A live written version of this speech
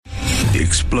The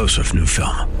explosive new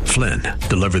film, Flynn,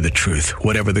 Deliver the Truth,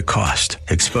 Whatever the Cost,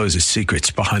 exposes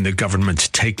secrets behind the government's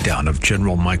takedown of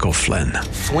General Michael Flynn.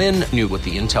 Flynn knew what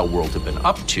the intel world had been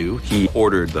up to. He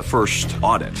ordered the first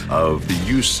audit of the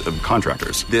use of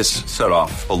contractors. This set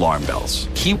off alarm bells.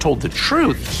 He told the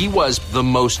truth. He was the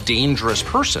most dangerous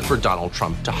person for Donald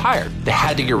Trump to hire. They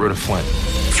had to get rid of Flynn.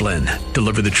 Flynn,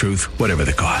 Deliver the Truth, Whatever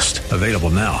the Cost. Available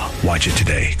now. Watch it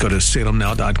today. Go to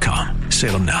salemnow.com.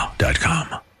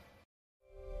 salemnow.com.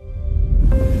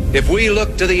 If we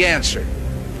look to the answer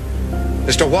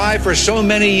as to why for so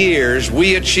many years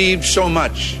we achieved so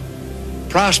much,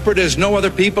 prospered as no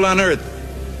other people on earth,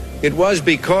 it was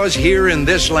because here in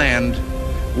this land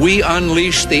we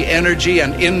unleashed the energy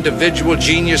and individual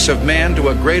genius of man to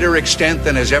a greater extent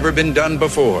than has ever been done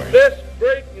before. This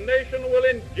great nation will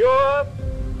endure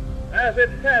as it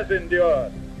has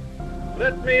endured.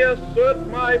 Let me assert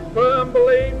my firm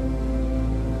belief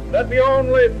that the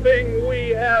only thing we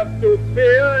have to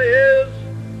fear is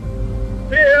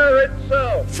fear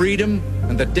itself. Freedom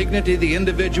and the dignity of the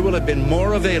individual have been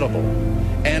more available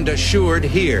and assured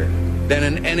here than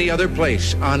in any other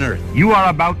place on earth. You are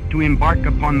about to embark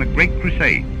upon the great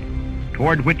crusade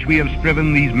toward which we have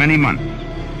striven these many months.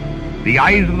 The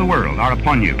eyes of the world are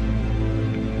upon you.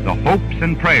 The hopes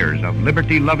and prayers of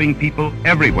liberty-loving people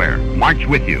everywhere march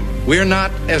with you. We're not,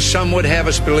 as some would have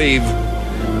us believe,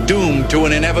 doomed to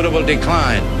an inevitable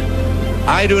decline.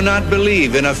 I do not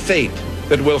believe in a fate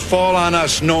that will fall on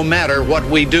us no matter what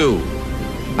we do.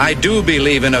 I do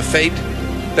believe in a fate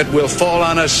that will fall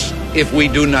on us if we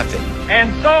do nothing.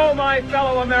 And so, my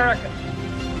fellow Americans,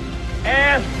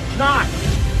 ask not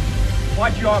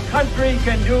what your country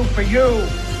can do for you.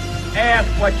 Ask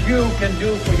what you can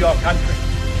do for your country.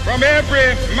 From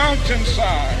every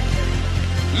mountainside,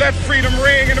 let freedom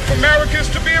ring, and if America is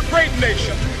to be a great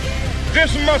nation,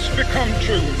 this must become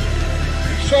true.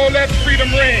 So let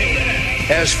freedom ring.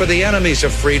 As for the enemies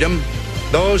of freedom,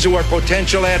 those who are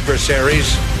potential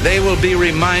adversaries, they will be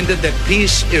reminded that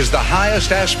peace is the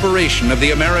highest aspiration of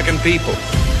the American people.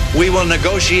 We will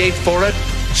negotiate for it,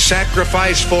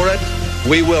 sacrifice for it.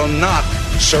 We will not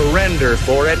surrender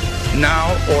for it,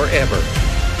 now or ever.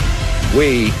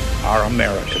 We are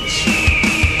Americans.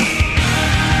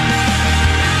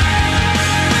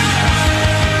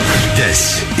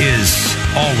 This is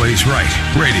Always Right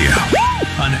Radio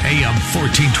on AM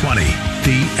 1420.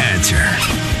 The Answer.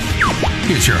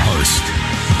 Here's your host,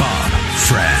 Bob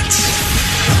Frantz.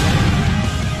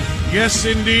 Yes,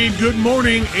 indeed. Good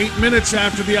morning. 8 minutes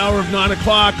after the hour of 9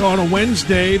 o'clock on a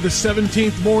Wednesday, the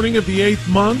 17th morning of the 8th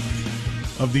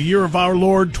month of the year of our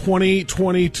Lord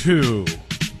 2022.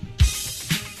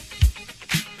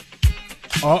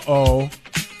 Uh-oh.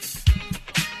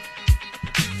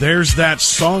 There's that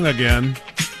song again.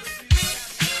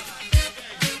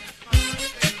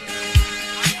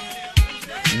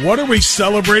 What are we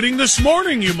celebrating this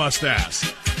morning, you must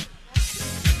ask?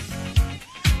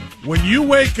 When you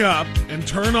wake up and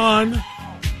turn on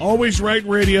Always Right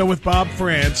Radio with Bob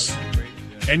Frantz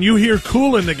and you hear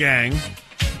Kool and the Gang,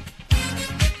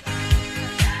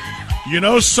 you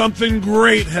know something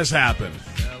great has happened.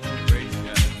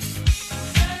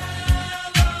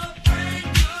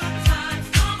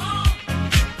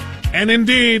 And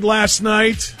indeed, last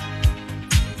night,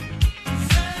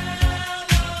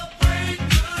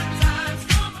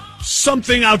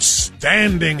 something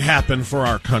outstanding happened for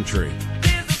our country.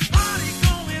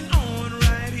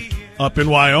 Up in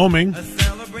Wyoming,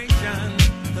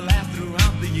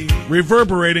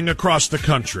 reverberating across the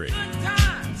country.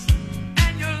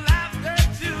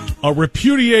 A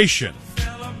repudiation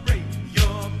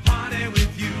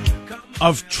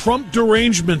of Trump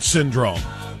derangement syndrome.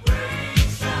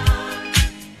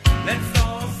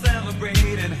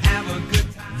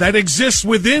 That exists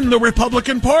within the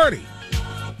Republican Party.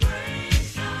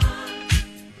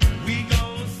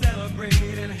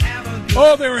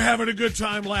 Oh, they were having a good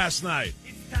time last night.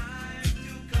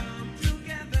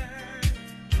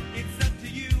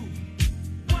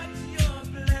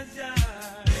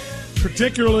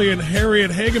 Particularly in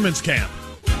Harriet Hageman's camp.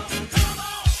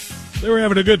 They were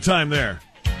having a good time there.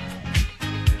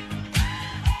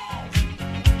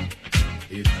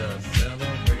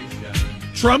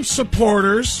 Trump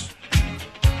supporters,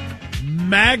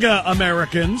 MAGA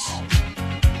Americans,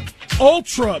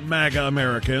 ultra MAGA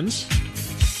Americans,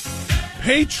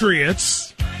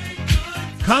 patriots,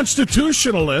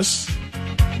 constitutionalists,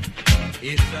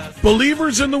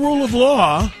 believers in the rule of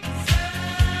law,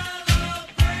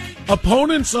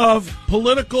 opponents of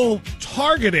political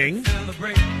targeting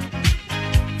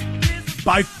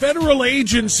by federal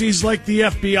agencies like the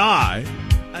FBI,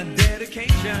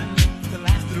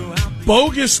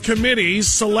 bogus committees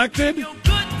selected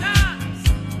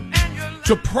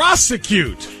to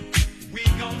prosecute,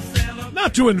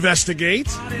 not to investigate,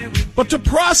 but to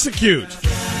prosecute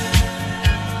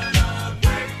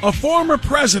a former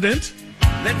president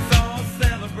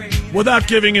without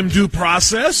giving him due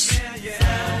process,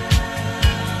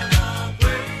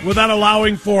 without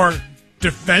allowing for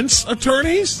defense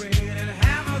attorneys,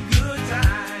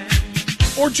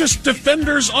 or just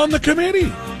defenders on the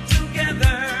committee.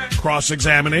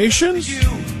 Cross-examinations,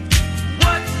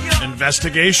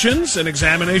 investigations, and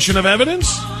examination of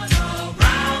evidence.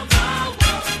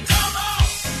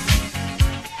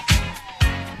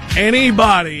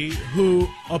 Anybody who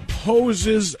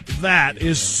opposes that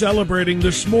is celebrating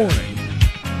this morning.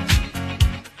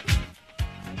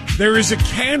 There is a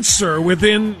cancer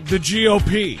within the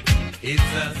GOP.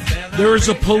 There is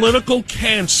a political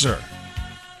cancer.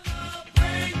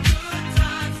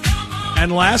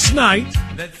 And last night,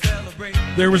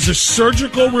 there was a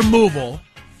surgical removal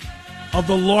of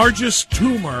the largest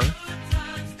tumor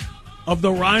of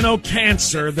the rhino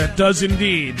cancer that does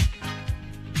indeed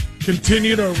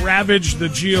continue to ravage the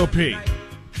GOP.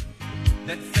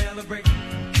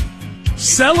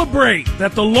 Celebrate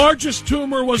that the largest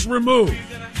tumor was removed.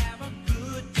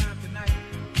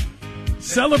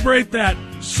 Celebrate that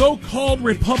so-called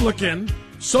Republican,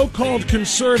 so-called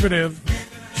conservative,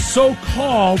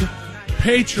 so-called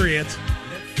patriot,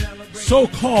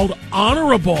 so-called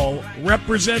honorable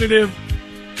Representative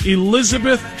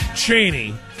Elizabeth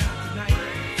Cheney,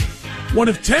 one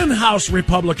of 10 House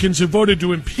Republicans who voted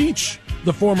to impeach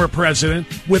the former president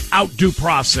without due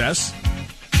process,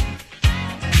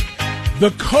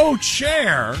 the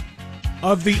co-chair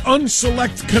of the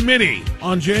Unselect Committee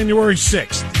on January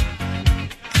 6th,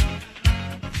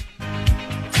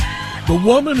 the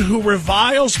woman who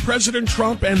reviles President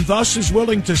Trump and thus is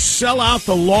willing to sell out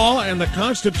the law and the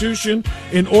Constitution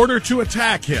in order to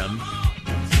attack him,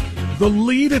 the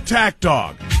lead attack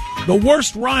dog, the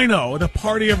worst rhino at a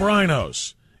party of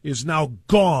rhinos, is now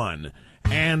gone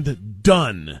and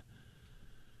done.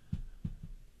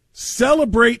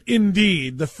 Celebrate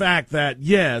indeed the fact that,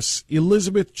 yes,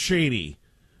 Elizabeth Cheney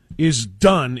is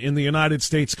done in the United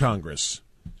States Congress.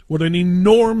 What an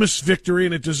enormous victory,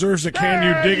 and it deserves a can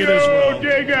you dig it as well.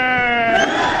 Dig it!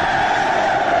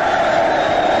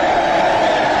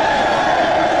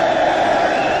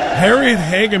 Harriet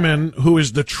Hageman, who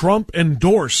is the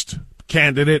Trump-endorsed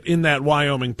candidate in that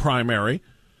Wyoming primary,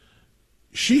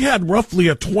 she had roughly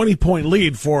a 20-point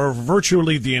lead for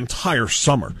virtually the entire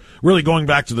summer, really going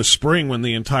back to the spring when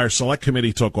the entire select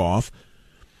committee took off.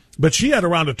 But she had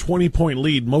around a 20-point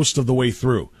lead most of the way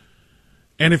through.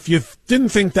 And if you didn't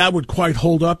think that would quite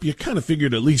hold up, you kind of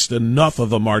figured at least enough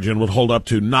of a margin would hold up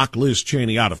to knock Liz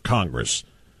Cheney out of Congress.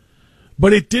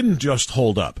 But it didn't just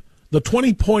hold up. The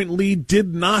 20-point lead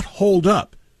did not hold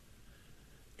up.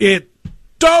 It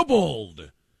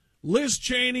doubled. Liz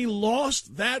Cheney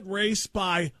lost that race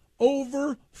by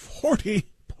over 40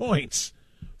 points.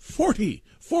 40.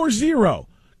 4-0.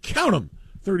 Count them.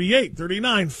 38,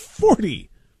 39, 40.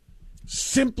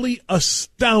 Simply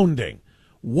astounding.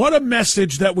 What a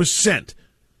message that was sent,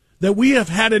 that we have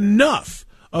had enough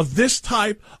of this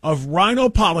type of rhino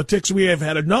politics. We have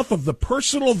had enough of the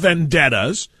personal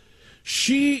vendettas.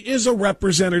 She is a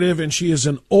representative, and she is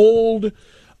an old,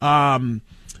 what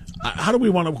do we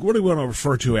want to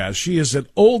refer to as? She is an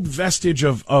old vestige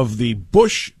of the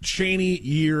Bush-Cheney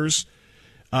years.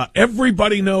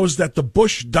 Everybody knows that the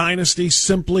Bush dynasty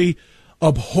simply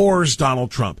abhors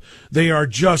Donald Trump. They are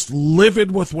just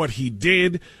livid with what he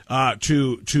did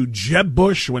to Jeb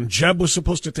Bush when Jeb was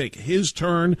supposed to take his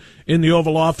turn in the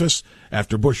Oval Office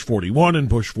after Bush 41 and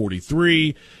Bush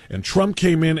 43. And Trump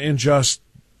came in and just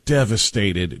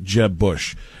devastated Jeb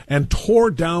Bush and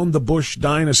tore down the Bush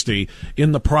dynasty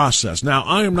in the process. Now,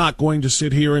 I am not going to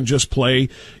sit here and just play,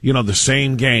 the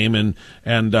same game and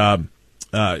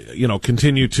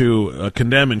continue to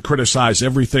condemn and criticize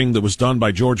everything that was done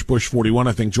by George Bush 41.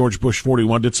 I think George Bush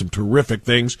 41 did some terrific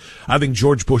things. I think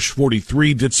George Bush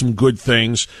 43 did some good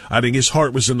things. I think his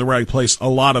heart was in the right place a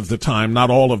lot of the time, not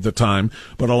all of the time,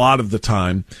 but a lot of the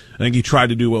time. I think he tried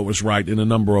to do what was right in a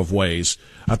number of ways.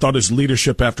 I thought his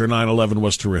leadership after 9/11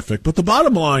 was terrific. But the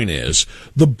bottom line is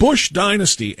the Bush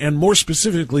dynasty, and more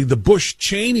specifically the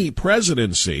Bush-Cheney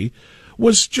presidency,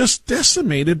 was just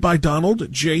decimated by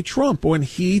Donald J. Trump when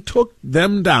he took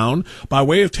them down by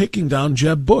way of taking down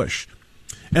Jeb Bush.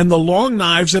 And the long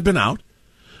knives have been out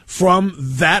from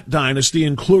that dynasty,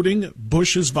 including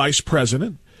Bush's vice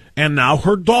president and now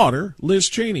her daughter, Liz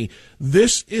Cheney.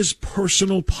 This is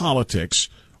personal politics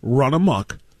run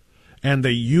amok, and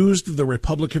they used the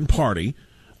Republican Party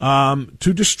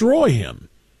to destroy him.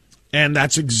 And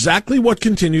that's exactly what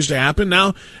continues to happen.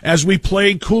 Now, as we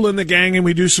play Kool and the Gang and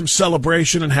we do some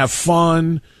celebration and have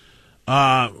fun,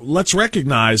 let's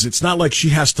recognize it's not like she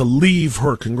has to leave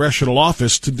her congressional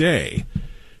office today.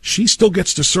 She still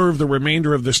gets to serve the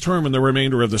remainder of this term and the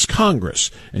remainder of this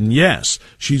Congress. And yes,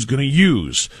 she's going to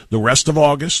use the rest of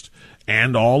August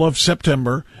and all of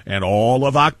September and all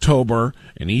of October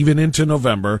and even into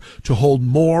November to hold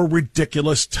more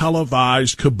ridiculous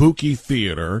televised kabuki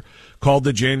theater called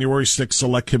the January 6th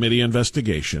Select Committee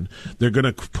investigation. They're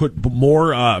going to put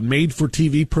more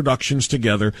made-for-TV productions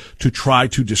together to try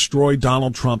to destroy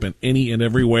Donald Trump in any and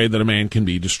every way that a man can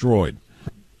be destroyed.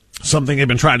 Something they've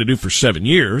been trying to do for 7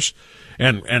 years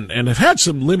and have had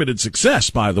some limited success,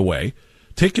 by the way,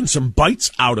 taken some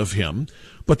bites out of him,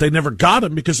 but they never got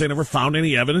him because they never found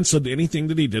any evidence that anything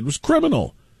that he did was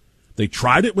criminal. They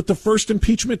tried it with the first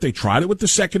impeachment. They tried it with the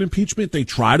second impeachment. They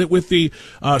tried it with the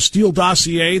Steele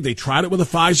dossier. They tried it with the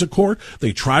FISA court.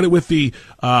 They tried it with the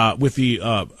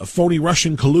phony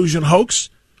Russian collusion hoax.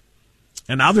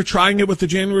 And now they're trying it with the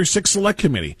January 6th Select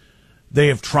Committee. They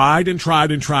have tried and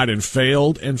tried and tried and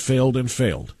failed and failed and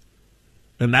failed.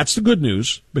 And that's the good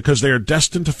news because they are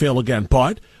destined to fail again.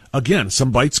 But, again, some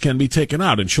bites can be taken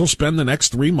out, and she'll spend the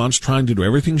next 3 months trying to do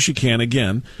everything she can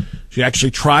again. She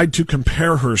actually tried to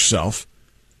compare herself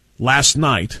last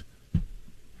night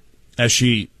as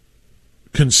she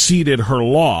conceded her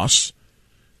loss.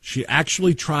 She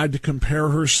actually tried to compare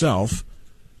herself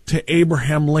to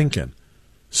Abraham Lincoln,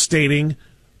 stating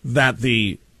that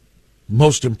the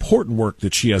most important work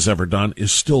that she has ever done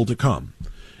is still to come.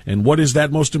 And what is that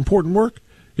most important work?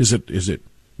 Is it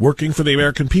working for the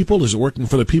American people? Is it working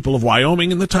for the people of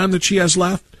Wyoming in the time that she has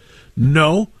left?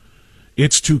 No.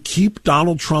 It's to keep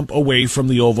Donald Trump away from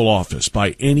the Oval Office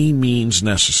by any means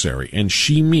necessary. And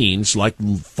she means, like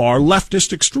far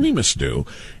leftist extremists do,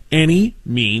 any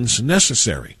means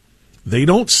necessary. They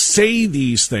don't say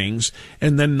these things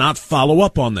and then not follow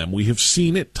up on them. We have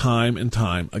seen it time and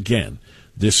time again.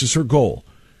 This is her goal.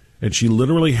 And she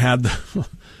literally had the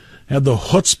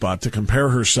chutzpah to compare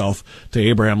herself to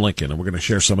Abraham Lincoln. And we're going to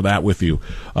share some of that with you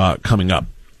coming up.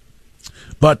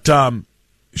 But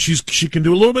she can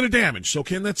do a little bit of damage. So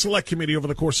can that select committee over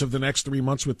the course of the next 3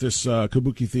 months with this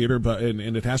kabuki theater,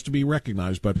 and it has to be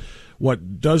recognized. But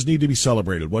what does need to be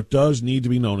celebrated, what does need to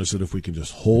be known is that if we can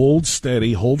just hold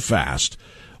steady, hold fast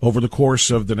over the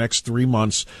course of the next 3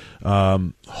 months,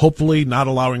 hopefully not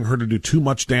allowing her to do too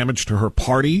much damage to her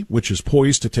party, which is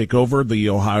poised to take over the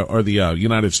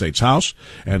United States House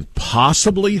and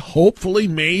possibly, hopefully,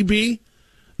 maybe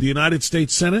the United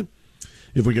States Senate.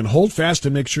 If we can hold fast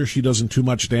and make sure she doesn't too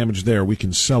much damage there, we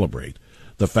can celebrate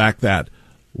the fact that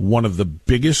one of the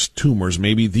biggest tumors,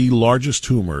 maybe the largest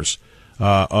tumors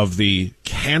of the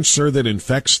cancer that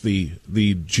infects the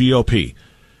GOP,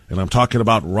 and I'm talking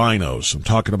about rhinos. I'm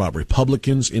talking about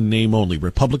Republicans in name only.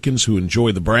 Republicans who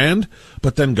enjoy the brand,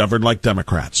 but then govern like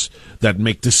Democrats, that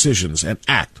make decisions and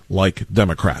act like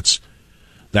Democrats.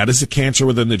 That is a cancer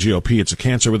within the GOP. It's a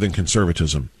cancer within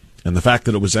conservatism. And the fact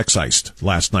that it was excised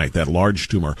last night, that large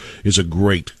tumor, is a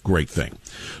great, great thing.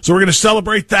 So we're going to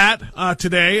celebrate that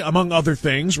today, among other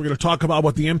things. We're going to talk about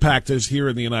what the impact is here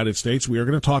in the United States. We are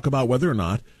going to talk about whether or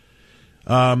not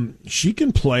she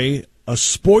can play a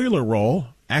spoiler role.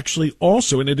 Actually,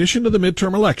 also, in addition to the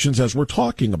midterm elections, as we're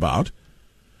talking about,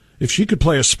 if she could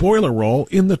play a spoiler role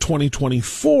in the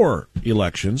 2024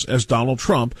 elections as Donald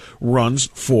Trump runs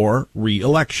for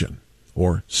re-election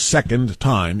or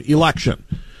second-time election.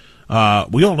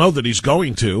 We all know that he's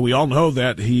going to. We all know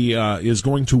that he is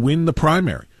going to win the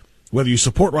primary. Whether you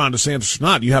support Ron DeSantis or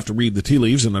not, you have to read the tea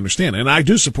leaves and understand. And I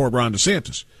do support Ron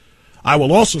DeSantis. I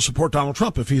will also support Donald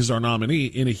Trump if he's our nominee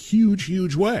in a huge,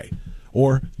 huge way.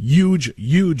 Or huge,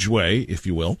 huge way, if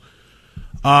you will.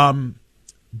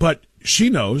 But she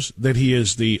knows that he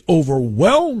is the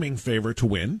overwhelming favorite to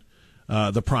win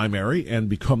the primary and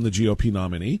become the GOP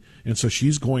nominee. And so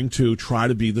she's going to try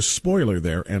to be the spoiler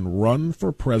there and run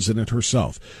for president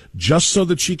herself, just so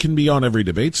that she can be on every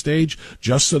debate stage,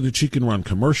 just so that she can run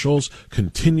commercials,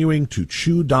 continuing to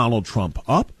chew Donald Trump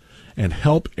up and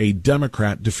help a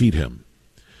Democrat defeat him.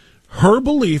 Her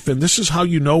belief, and this is how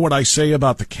you know what I say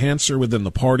about the cancer within the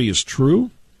party is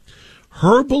true,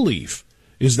 her belief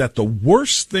is that the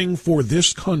worst thing for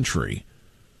this country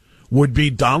would be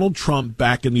Donald Trump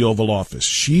back in the Oval Office.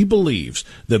 She believes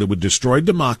that it would destroy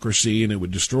democracy and it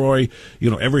would destroy,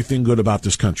 everything good about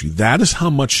this country. That is how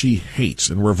much she hates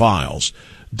and reviles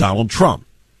Donald Trump.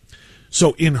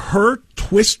 So in her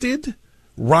twisted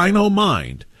rhino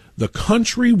mind, the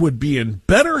country would be in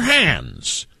better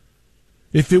hands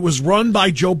if it was run by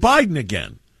Joe Biden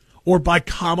again, or by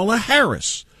Kamala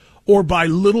Harris, or by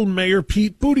little Mayor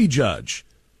Pete Buttigieg,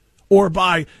 or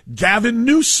by Gavin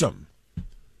Newsom,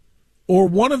 or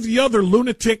one of the other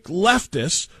lunatic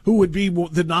leftists who would be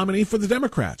the nominee for the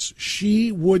Democrats. She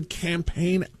would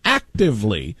campaign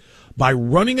actively by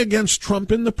running against Trump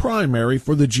in the primary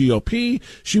for the GOP.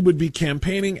 She would be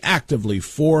campaigning actively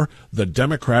for the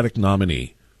Democratic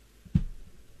nominee.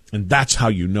 And that's how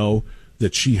you know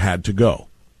that she had to go.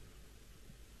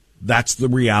 That's the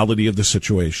reality of the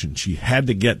situation. She had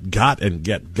to get got.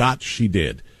 She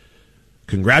did.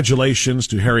 Congratulations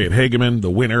to Harriet Hageman,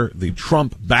 the winner, the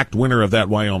Trump-backed winner of that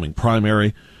Wyoming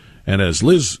primary. And as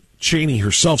Liz Cheney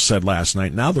herself said last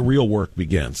night, now the real work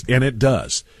begins. And it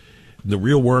does. The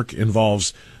real work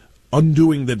involves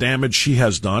undoing the damage she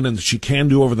has done and that she can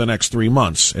do over the next 3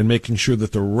 months, and making sure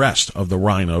that the rest of the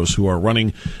rhinos who are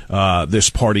running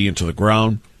this party into the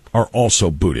ground are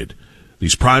also booted.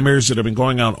 These primaries that have been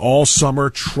going on all summer,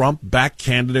 Trump-backed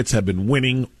candidates have been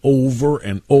winning over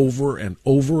and over and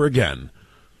over again.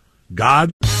 God.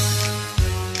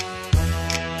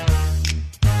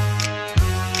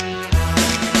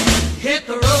 Hit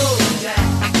the road, Jack,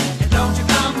 and don't you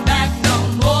come back no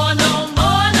more, no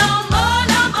more, no more,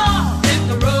 no more. Hit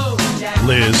the road, Jack,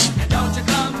 Liz. and don't you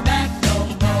come back no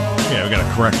more. Yeah, we got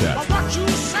to correct that. What you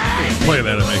say? Play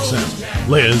that, it makes sense.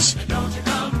 Liz. Don't you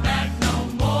come back no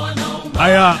more, no more.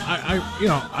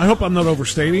 I hope I'm not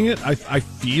overstating it. I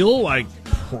feel like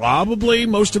probably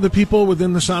most of the people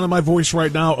within the sound of my voice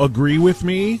right now agree with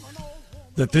me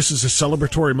that this is a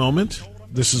celebratory moment.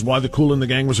 This is why the Kool and the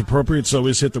Gang was appropriate. So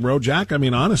is Hit the Road, Jack. I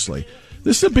mean, honestly,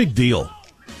 this is a big deal.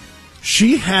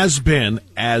 She has been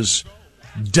as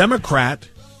Democrat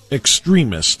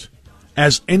extremist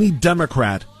as any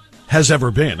Democrat has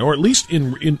ever been, or at least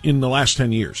in the last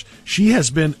 10 years. She has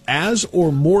been as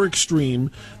or more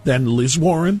extreme than Liz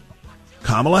Warren,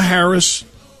 Kamala Harris,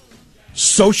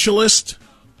 socialist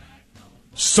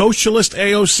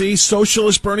AOC,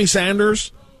 socialist Bernie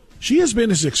Sanders. She has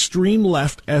been as extreme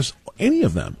left as any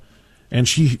of them. And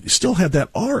she still had that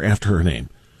R after her name.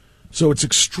 So it's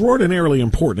extraordinarily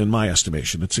important in my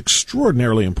estimation. It's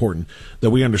extraordinarily important that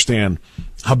we understand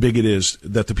how big it is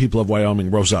that the people of Wyoming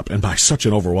rose up, and by such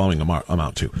an overwhelming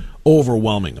amount too.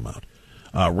 Overwhelming amount.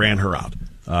 Ran her out.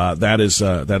 That is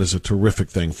a terrific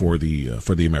thing for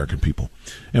the American people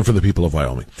and for the people of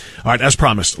Wyoming. All right, as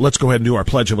promised, let's go ahead and do our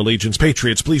Pledge of Allegiance.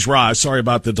 Patriots, please rise. Sorry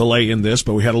about the delay in this,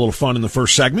 but we had a little fun in the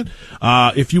first segment.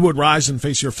 If you would rise and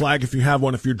face your flag if you have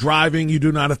one. If you're driving, you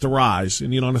do not have to rise,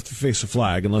 and you don't have to face a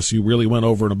flag unless you really went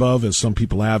over and above, as some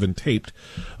people have, and taped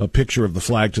a picture of the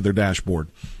flag to their dashboard,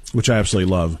 which I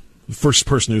absolutely love. The first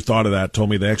person who thought of that told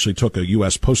me they actually took a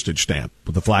U.S. postage stamp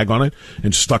with the flag on it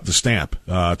and stuck the stamp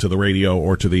to the radio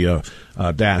or to the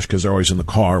dash, because they're always in the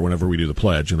car whenever we do the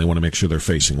pledge, and they want to make sure they're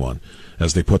facing one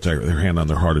as they put their hand on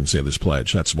their heart and say this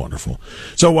pledge. That's wonderful.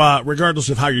 So regardless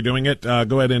of how you're doing it,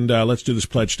 go ahead and let's do this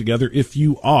pledge together. If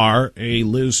you are a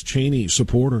Liz Cheney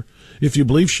supporter, if you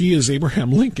believe she is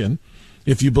Abraham Lincoln,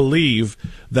 if you believe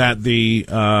that the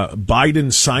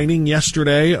Biden signing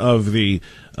yesterday of the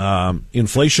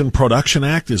Inflation Production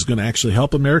Act is going to actually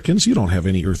help Americans, you don't have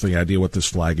any earthly idea what this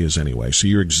flag is anyway, so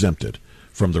you're exempted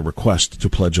from the request to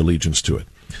pledge allegiance to it.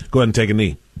 Go ahead and take a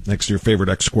knee next to your favorite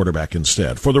ex-quarterback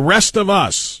instead. For the rest of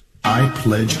us, I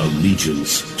pledge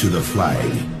allegiance to the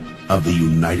flag of the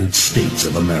United States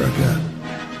of America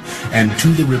and to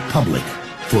the republic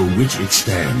for which it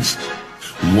stands,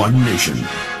 one nation,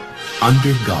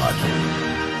 under God,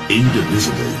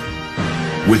 indivisible,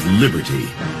 with liberty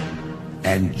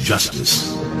and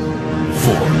justice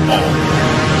for all.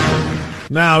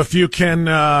 Now, if you can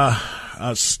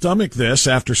stomach this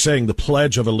after saying the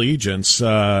Pledge of Allegiance,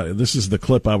 this is the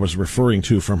clip I was referring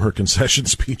to from her concession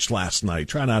speech last night.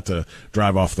 Try not to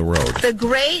drive off the road. The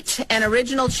great and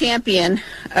original champion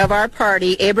of our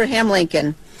party, Abraham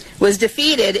Lincoln, was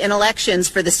defeated in elections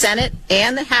for the Senate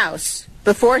and the House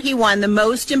before he won the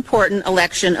most important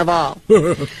election of all.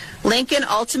 Lincoln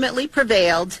ultimately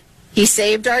prevailed, he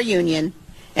saved our Union,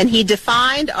 and he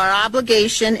defined our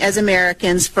obligation as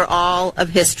Americans for all of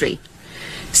history.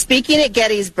 Speaking at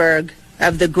Gettysburg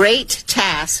of the great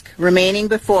task remaining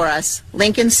before us,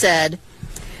 Lincoln said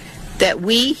that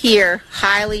we here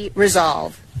highly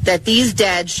resolve that these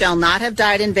dead shall not have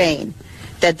died in vain,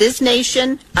 that this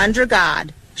nation, under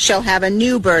God, shall have a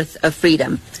new birth of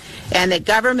freedom, and that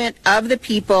government of the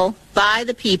people, by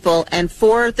the people, and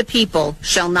for the people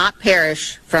shall not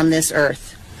perish from this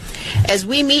earth. As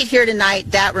we meet here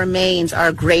tonight, that remains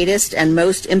our greatest and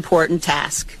most important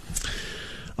task.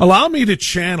 Allow me to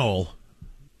channel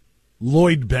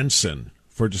Lloyd Benson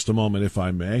for just a moment, if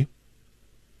I may.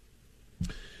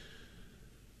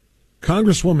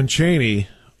 Congresswoman Cheney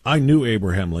I knew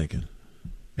Abraham Lincoln.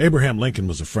 Abraham Lincoln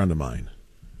was a friend of mine.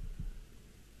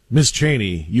 Miss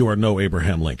Cheney, you are no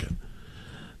Abraham Lincoln.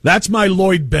 That's my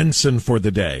Lloyd Benson for the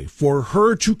day. For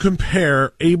her to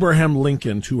compare Abraham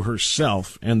Lincoln to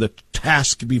herself and the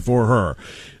task before her,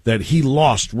 that he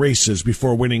lost races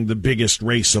before winning the biggest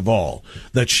race of all,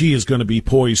 that she is going to be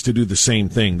poised to do the same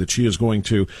thing, that she is going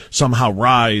to somehow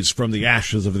rise from the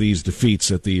ashes of these defeats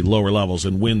at the lower levels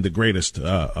and win the greatest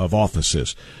of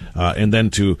offices, and then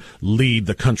to lead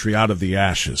the country out of the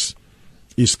ashes,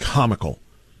 is comical.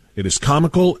 It is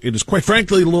comical. It is, quite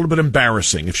frankly, a little bit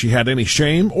embarrassing. If she had any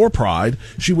shame or pride,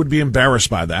 she would be embarrassed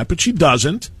by that, but she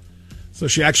doesn't. So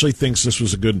she actually thinks this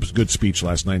was a good speech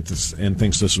last night and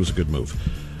thinks this was a good move.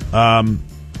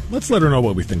 Let's let her know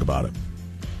what we think about it.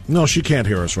 No, she can't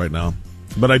hear us right now,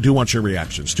 but I do want your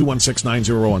reactions.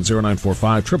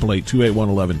 216-901-0945,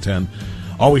 888-281-1110.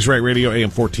 Always Right Radio, AM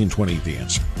 1420, The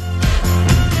Answer.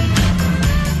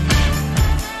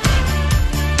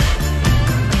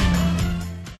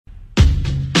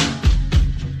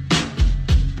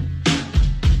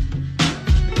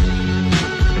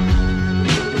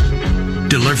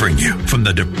 Delivering you from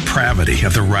the depravity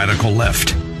of the radical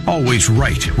left. Always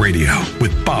Right Radio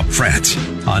with Bob Frantz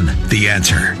on The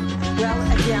Answer.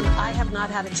 Well, again, I have not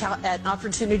had an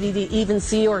opportunity to even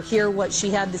see or hear what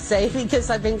she had to say because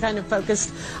I've been kind of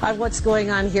focused on what's going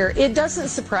on here. It doesn't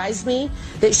surprise me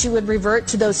that she would revert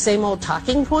to those same old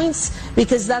talking points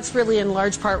because that's really in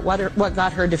large part what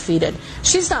got her defeated.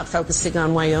 She's not focusing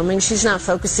on Wyoming. She's not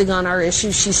focusing on our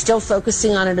issues. She's still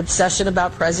focusing on an obsession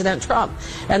about President Trump.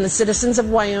 And the citizens of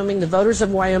Wyoming, the voters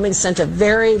of Wyoming, sent a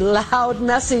very loud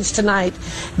message tonight.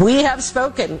 We have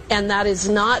spoken, and that is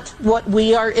not what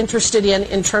we are interested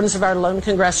in terms of our lone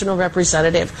congressional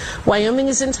representative. Wyoming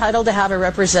is entitled to have a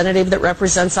representative that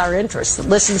represents our interests, that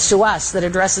listens to us, that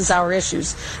addresses our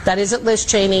issues. That isn't Liz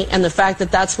Cheney, and the fact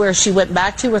that that's where she went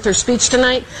back to with her speech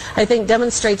tonight, I think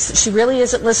demonstrates that she really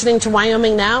isn't listening to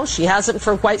Wyoming now. She hasn't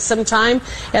for quite some time,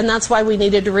 and that's why we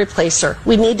needed to replace her.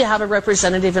 We need to have a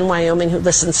representative in Wyoming who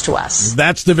listens to us.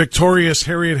 That's the victorious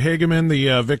Harriet Hageman,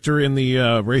 the victor in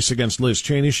the race against Liz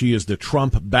Cheney. She is the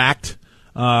Trump-backed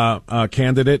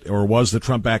candidate, or was the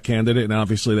Trump-backed candidate, and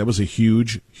obviously that was a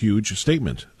huge, huge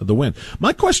statement of the win.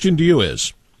 My question to you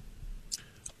is,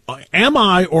 am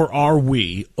I or are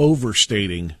we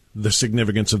overstating the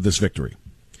significance of this victory?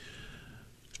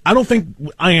 I don't think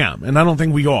I am, and I don't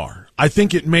think we are. I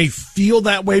think it may feel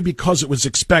that way because it was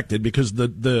expected, because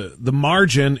the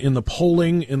margin in the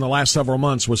polling in the last several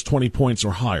months was 20 points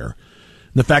or higher.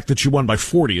 And the fact that you won by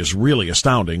 40 is really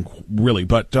astounding, really.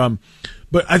 But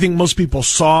I think most people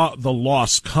saw the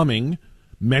loss coming.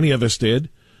 Many of us did.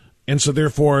 And so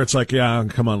therefore it's like, yeah,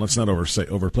 come on, let's not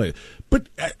overplay it. But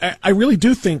I really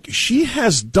do think she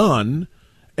has done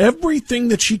everything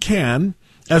that she can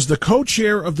as the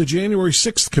co-chair of the January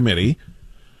 6th committee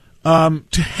to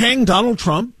hang Donald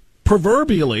Trump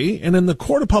proverbially and in the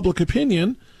court of public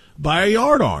opinion by a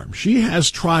yardarm. She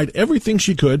has tried everything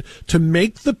she could to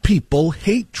make the people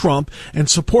hate Trump and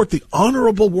support the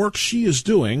honorable work she is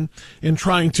doing in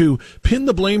trying to pin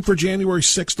the blame for January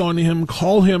 6th on him,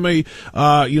 call him an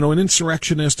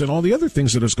insurrectionist and all the other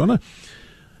things that is going to.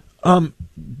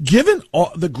 Given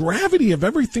the gravity of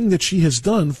everything that she has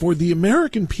done for the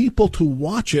American people to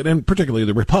watch it, and particularly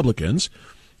the Republicans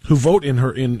who vote in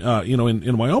her in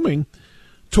Wyoming,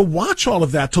 to watch all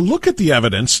of that, to look at the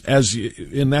evidence,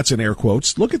 and that's in air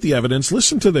quotes, look at the evidence,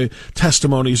 listen to the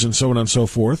testimonies and so on and so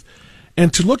forth,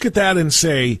 and to look at that and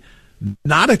say,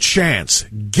 not a chance,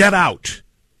 get out.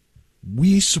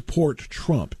 We support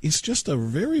Trump. It's just a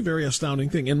very, very astounding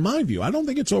thing. In my view, I don't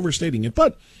think it's overstating it,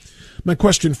 but my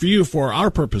question for you, for our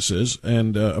purposes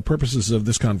and purposes of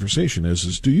this conversation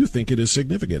is do you think it is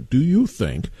significant? Do you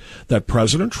think that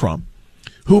President Trump,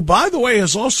 who, by the way,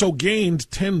 has also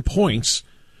gained 10 points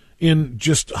in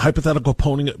just hypothetical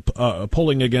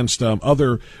polling against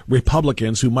other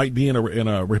Republicans who might be in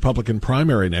a Republican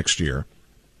primary next year,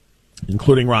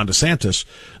 including Ron DeSantis,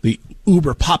 the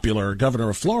uber-popular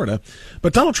governor of Florida.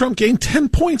 But Donald Trump gained 10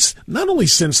 points not only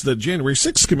since the January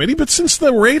 6th committee, but since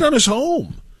the raid on his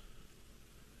home.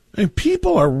 And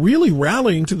people are really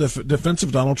rallying to the defense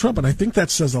of Donald Trump, and I think that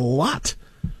says a lot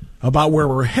about where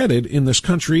we're headed in this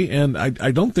country, and I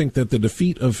don't think that the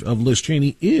defeat of Liz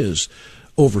Cheney is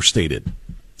overstated.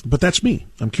 But that's me.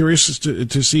 I'm curious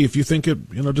to see if you think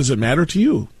it, does it matter to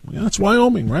you? Yeah, it's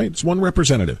Wyoming, right? It's one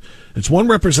representative. It's one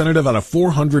representative out of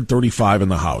 435 in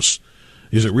the House.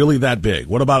 Is it really that big?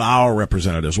 What about our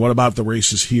representatives? What about the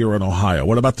races here in Ohio?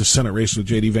 What about the Senate race with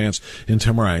J.D. Vance and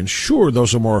Tim Ryan? Sure,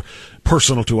 those are more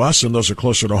personal to us, and those are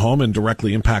closer to home and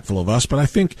directly impactful of us, but I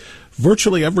think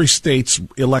virtually every state's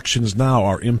elections now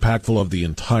are impactful of the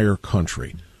entire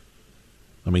country.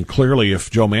 I mean, clearly,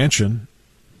 if Joe Manchin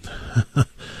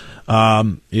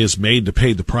is made to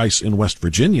pay the price in West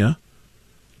Virginia,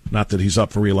 not that he's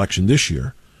up for re-election this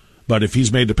year, but if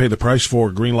he's made to pay the price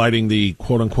for greenlighting the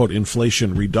quote-unquote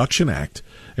Inflation Reduction Act,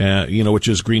 which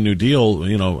is Green New Deal,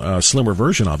 a slimmer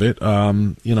version of it,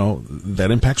 that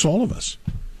impacts all of us.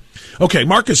 Okay,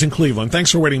 Mark is in Cleveland.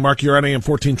 Thanks for waiting, Mark. You're on AM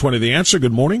 1420 The Answer.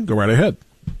 Good morning. Go right ahead.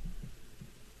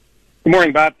 Good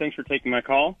morning, Bob. Thanks for taking my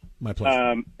call. My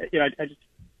pleasure. I just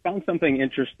found something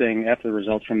interesting after the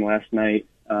results from last night,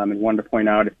 and wanted to point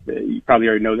out, you probably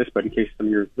already know this, but in case some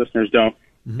of your listeners don't,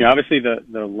 obviously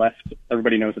the left,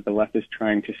 everybody knows that the left is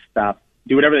trying to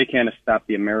do whatever they can to stop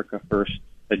the America First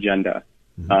agenda.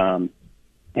 And,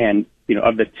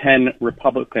 of the 10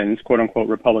 Republicans, quote unquote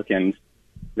Republicans,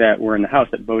 that were in the House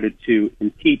that voted to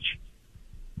impeach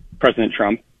President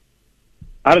Trump,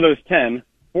 out of those 10,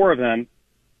 4 of them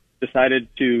decided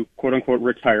to, quote unquote,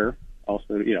 retire,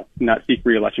 also, not seek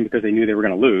re-election because they knew they were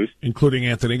going to lose. Including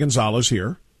Anthony Gonzalez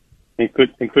here.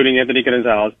 Including Anthony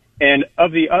Gonzalez. And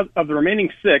of the remaining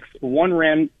 6, 1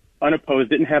 ran unopposed,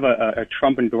 didn't have a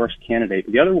Trump-endorsed candidate.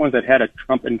 The other ones that had a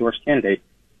Trump-endorsed candidate,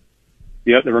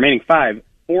 the remaining 5,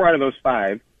 4 out of those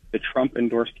 5, the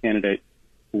Trump-endorsed candidate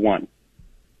won.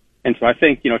 And so I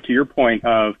think, to your point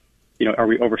of, are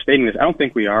we overstating this? I don't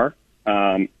think we are.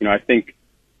 I think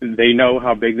they know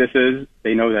how big this is.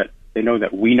 They know that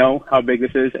we know how big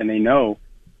this is, and they know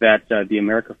that the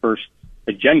America First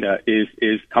agenda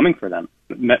is coming for them,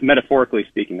 metaphorically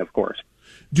speaking, of course.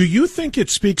 Do you think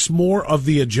it speaks more of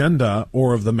the agenda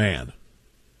or of the man?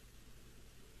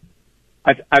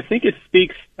 I think it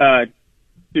speaks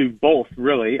to both,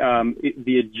 really.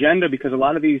 The agenda, because a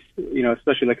lot of these,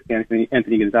 especially like Anthony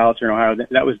Gonzalez here in Ohio,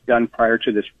 that was done prior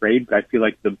to this raid, but I feel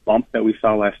like the bump that we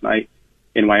saw last night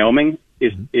in Wyoming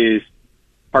is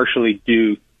partially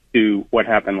due to what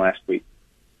happened last week.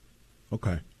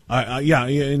 Okay.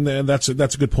 And that's a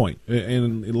good point.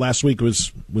 And last week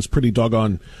was pretty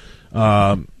doggone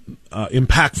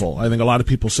impactful. I think a lot of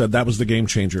people said that was the game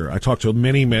changer. I talked to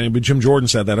many, Jim Jordan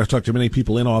said that. I talked to many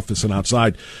people in office and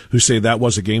outside who say that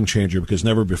was a game changer because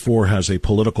never before has a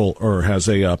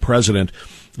president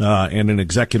and an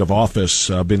executive office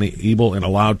been able and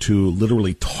allowed to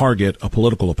literally target a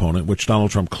political opponent, which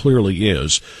Donald Trump clearly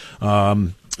is.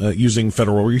 Using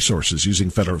federal resources, using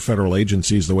federal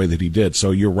agencies the way that he did. So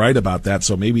you're right about that.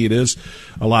 So maybe it is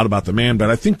a lot about the man,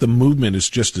 but I think the movement is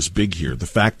just as big here. The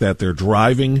fact that they're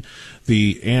driving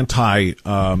the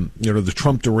the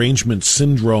Trump derangement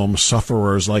syndrome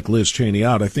sufferers like Liz Cheney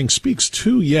out, I think speaks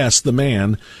to, yes, the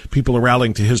man. People are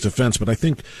rallying to his defense, but I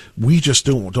think we just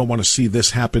don't want to see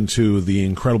this happen to the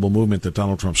incredible movement that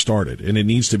Donald Trump started. And it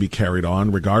needs to be carried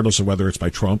on, regardless of whether it's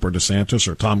by Trump or DeSantis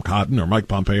or Tom Cotton or Mike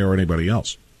Pompeo or anybody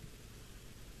else.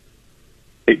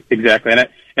 Exactly. And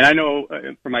I know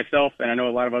for myself, and I know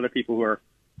a lot of other people who are,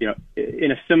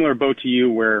 in a similar boat to you,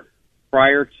 where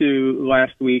prior to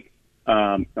last week,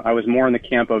 I was more in the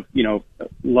camp of,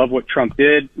 love what Trump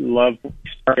did, love what he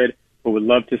started, but would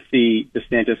love to see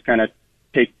DeSantis kind of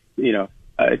take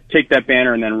that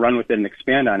banner and then run with it and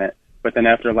expand on it. But then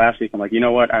after last week, I'm like, you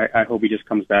know what? I hope he just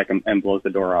comes back and blows the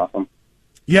door off him.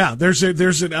 Yeah, there's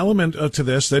an element to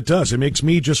this that does. It makes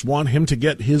me just want him to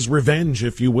get his revenge,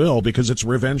 if you will, because it's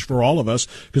revenge for all of us,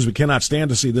 because we cannot stand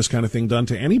to see this kind of thing done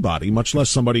to anybody, much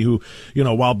less somebody who,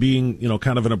 while being,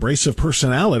 kind of an abrasive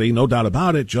personality, no doubt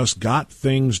about it, just got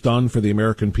things done for the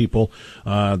American people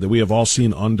that we have all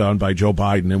seen undone by Joe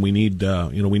Biden, and we need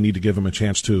to give him a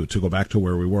chance to go back to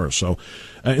where we were. So,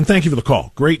 and thank you for the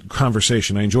call. Great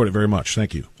conversation. I enjoyed it very much.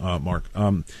 Thank you, Mark.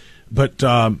 But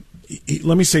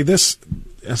let me say this.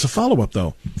 As a follow-up,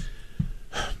 though,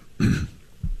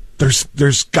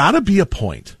 there's got to be a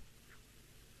point,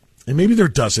 and maybe there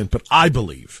doesn't, but I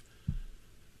believe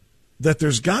that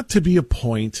there's got to be a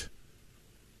point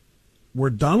where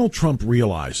Donald Trump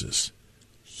realizes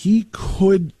he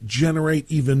could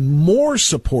generate even more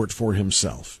support for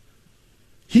himself.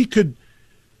 He could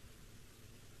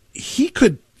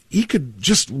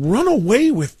just run away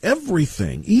with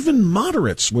everything. Even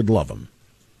moderates would love him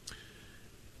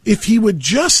if he would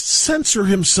just censor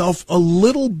himself a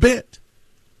little bit,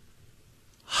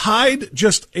 hide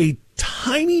just a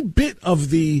tiny bit of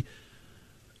the,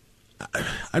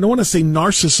 I don't want to say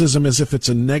narcissism as if it's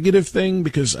a negative thing,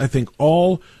 because I think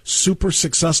all super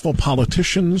successful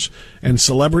politicians and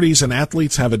celebrities and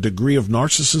athletes have a degree of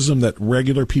narcissism that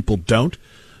regular people don't.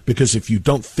 because if you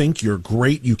don't think you're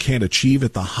great, you can't achieve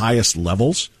at the highest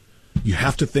levels. You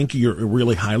have to think you're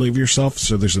really highly of yourself,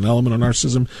 so there's an element of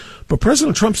narcissism. But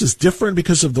President Trump's is different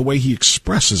because of the way he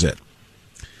expresses it.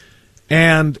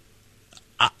 And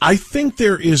I think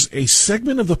there is a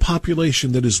segment of the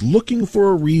population that is looking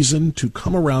for a reason to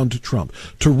come around to Trump,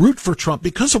 to root for Trump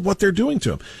because of what they're doing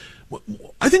to him.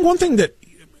 I think one thing that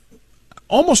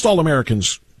almost all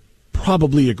Americans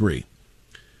probably agree,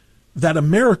 that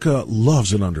America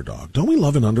loves an underdog. Don't we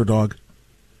love an underdog?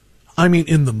 I mean,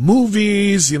 in the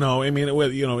movies,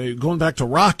 going back to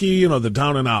Rocky, the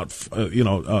down and out,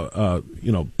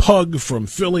 pug from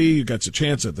Philly who gets a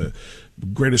chance at the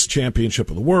greatest championship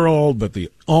of the world, but the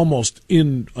almost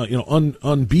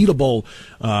unbeatable,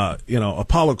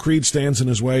 Apollo Creed stands in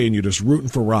his way, and you're just rooting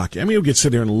for Rocky. I mean, you could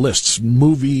sit there and list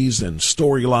movies and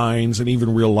storylines and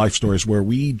even real life stories where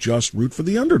we just root for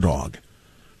the underdog.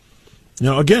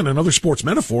 Again, another sports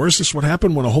metaphor is this what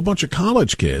happened when a whole bunch of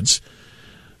college kids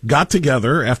got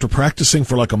together after practicing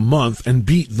for like a month and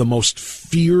beat the most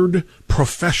feared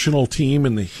professional team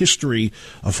in the history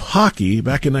of hockey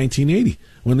back in 1980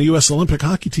 when the U.S. Olympic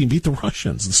hockey team beat the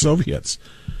Russians, the Soviets.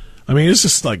 I mean, it's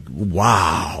just like,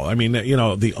 wow. I mean,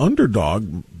 the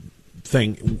underdog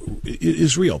thing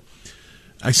is real.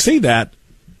 I say that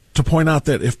to point out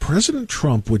that if President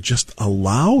Trump would just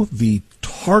allow the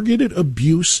targeted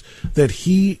abuse that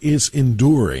he is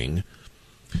enduring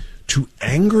to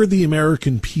anger the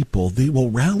American people, they will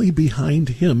rally behind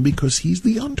him because he's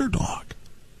the underdog.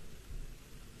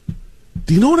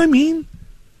 Do you know what I mean?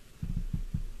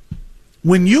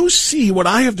 When you see what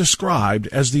I have described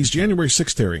as these January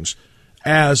 6th hearings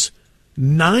as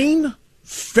 9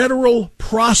 federal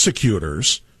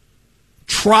prosecutors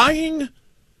trying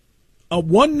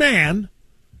one man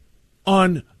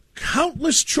on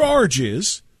countless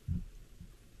charges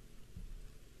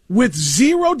with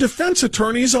 0 defense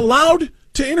attorneys allowed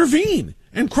to intervene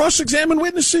and cross-examine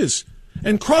witnesses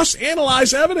and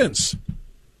cross-analyze evidence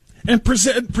and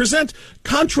present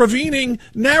contravening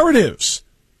narratives.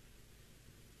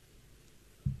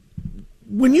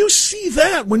 When you see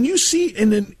that, when you see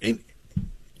an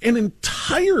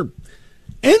entire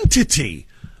entity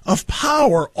of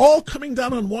power all coming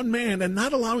down on one man and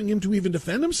not allowing him to even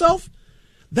defend himself,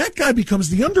 that guy becomes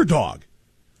the underdog.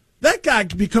 That guy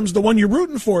becomes the one you're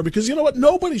rooting for because you know what?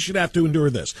 Nobody should have to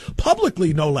endure this.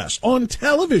 Publicly, no less. On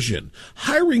television.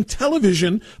 Hiring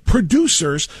television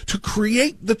producers to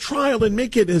create the trial and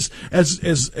make it as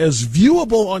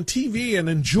viewable on TV and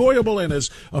enjoyable and as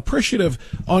appreciative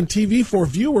on TV for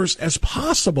viewers as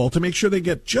possible to make sure they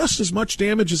get just as much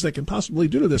damage as they can possibly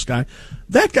do to this guy.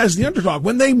 That guy's the underdog.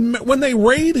 When they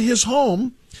raid his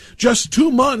home just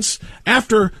 2 months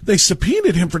after they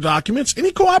subpoenaed him for documents, and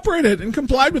he cooperated and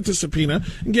complied with the subpoena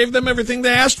and gave them everything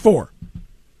they asked for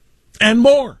and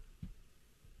more.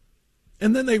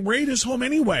 And then they raid his home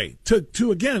anyway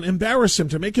to again embarrass him,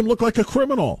 to make him look like a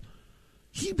criminal.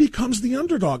 He becomes the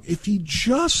underdog. If he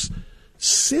just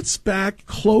sits back,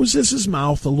 closes his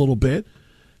mouth a little bit,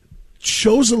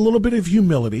 shows a little bit of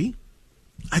humility,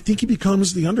 I think he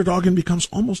becomes the underdog and becomes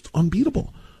almost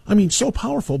unbeatable. I mean, so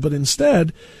powerful, but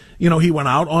instead, he went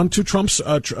out onto Trump's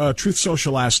Truth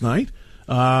Social last night,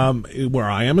 where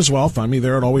I am as well. Find me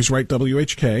there at Always Right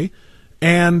WHK,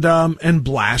 and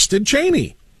blasted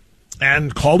Cheney,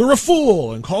 and called her a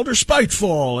fool, and called her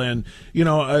spiteful, and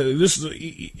this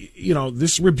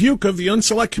rebuke of the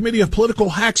Unselect Committee of Political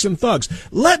Hacks and Thugs.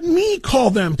 Let me call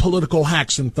them political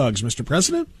hacks and thugs, Mr.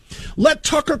 President. Let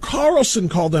Tucker Carlson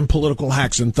call them political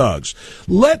hacks and thugs.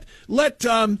 Let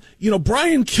Brian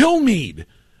Kilmeade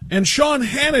and Sean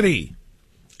Hannity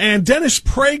and Dennis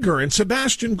Prager and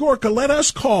Sebastian Gorka, let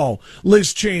us call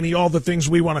Liz Cheney all the things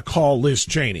we want to call Liz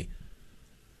Cheney.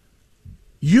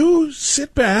 You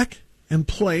sit back and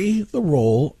play the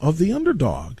role of the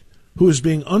underdog who is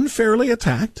being unfairly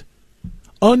attacked,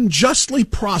 unjustly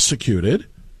prosecuted,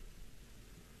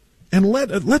 and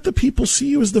let the people see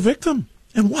you as the victim.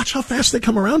 And watch how fast they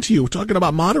come around to you. We're talking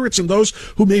about moderates and those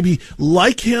who maybe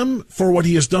like him for what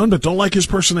he has done but don't like his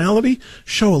personality.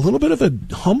 Show a little bit of a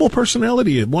humble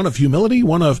personality, one of humility,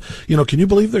 one of, can you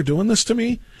believe they're doing this to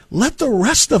me? Let the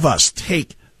rest of us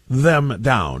take them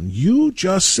down. You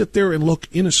just sit there and look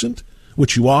innocent,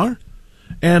 which you are,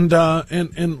 and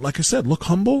like I said, look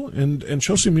humble and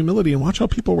show some humility and watch how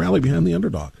people rally behind the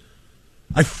underdog.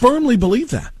 I firmly believe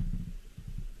that.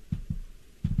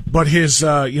 But his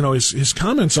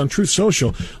comments on Truth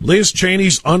Social, Liz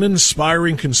Cheney's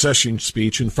uninspiring concession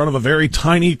speech in front of a very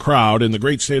tiny crowd in the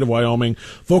great state of Wyoming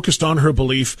focused on her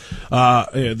belief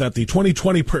that the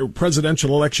 2020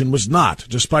 presidential election was not,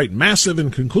 despite massive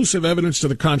and conclusive evidence to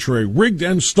the contrary, rigged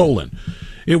and stolen.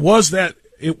 It was that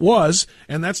it was,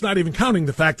 and that's not even counting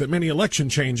the fact that many election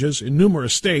changes in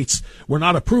numerous states were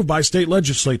not approved by state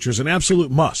legislatures, an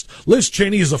absolute must. Liz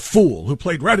Cheney is a fool who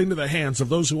played right into the hands of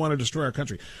those who want to destroy our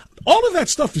country. All of that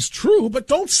stuff is true, but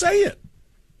don't say it.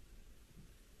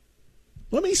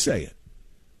 Let me say it.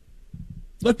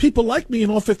 Let people like me in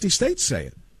all 50 states say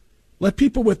it. Let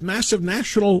people with massive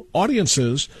national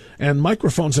audiences and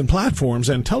microphones and platforms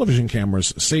and television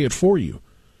cameras say it for you.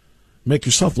 Make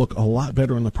yourself look a lot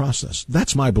better in the process.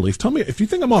 That's my belief. Tell me, if you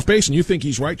think I'm off base and you think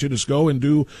he's right to just go and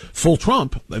do full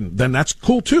Trump, then that's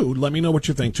cool too. Let me know what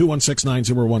you think.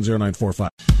 216-901-0945.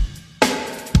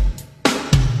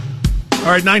 All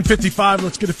right, 9:55.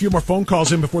 Let's get a few more phone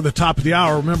calls in before the top of the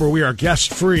hour. Remember, we are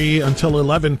guest-free until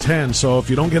 11:10, so if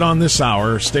you don't get on this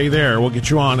hour, stay there. We'll get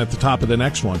you on at the top of the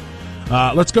next one.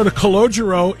 Let's go to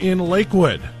Calogero in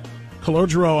Lakewood.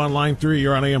 Calogero on line 3.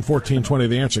 You're on AM 1420.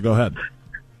 The Answer. Go ahead.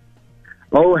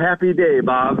 Oh, happy day,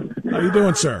 Bob. How you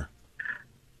doing, sir?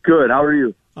 Good. How are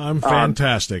you? I'm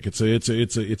fantastic. It's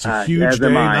a huge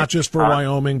day, not just for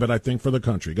Wyoming, but I think for the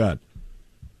country. Go ahead.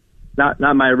 Not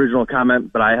my original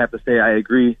comment, but I have to say I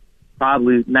agree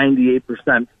probably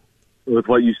 98% with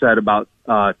what you said about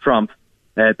Trump.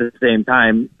 At the same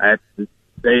time, I have to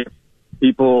say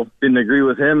people didn't agree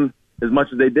with him as much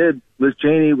as they did. Liz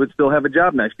Cheney would still have a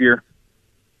job next year.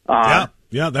 Yeah,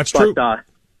 that's true.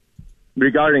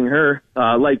 Regarding her,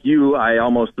 like you, I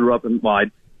almost threw up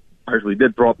I partially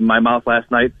did throw up in my mouth last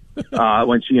night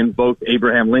when she invoked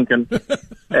Abraham Lincoln.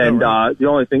 And the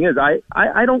only thing is,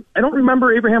 I don't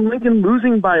remember Abraham Lincoln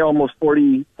losing by almost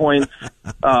 40 points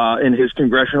in his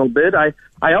congressional bid. I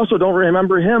also don't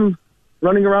remember him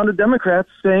running around to Democrats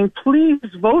saying, "Please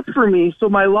vote for me so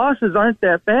my losses aren't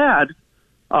that bad,"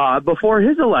 before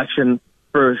his election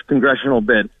for his congressional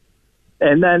bid.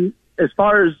 And then, as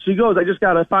far as she goes, I just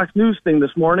got a Fox News thing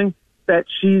this morning that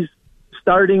she's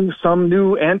starting some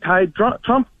new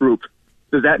anti-Trump group.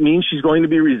 Does that mean she's going to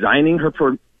be resigning her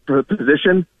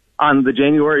position on the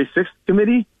January 6th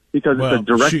committee because it's a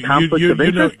direct conflict of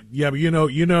interest? But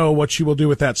you know what she will do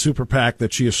with that super PAC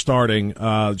that she is starting.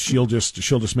 She'll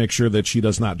just make sure that she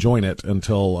does not join it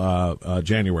until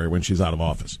January when she's out of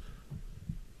office.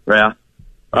 Yeah,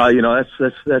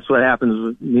 that's what happens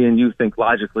with me and you think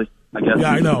logically, I guess.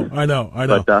 Yeah, I know.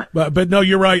 But no,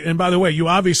 you're right. And by the way, you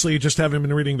obviously just haven't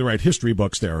been reading the right history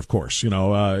books there, of course.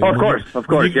 Of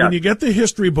course. When you get the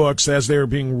history books as they're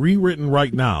being rewritten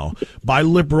right now by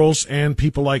liberals and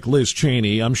people like Liz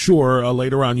Cheney, I'm sure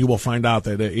later on you will find out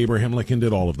that Abraham Lincoln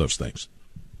did all of those things.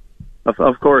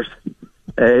 Of course.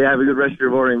 Hey, have a good rest of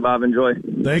your morning, Bob. Enjoy.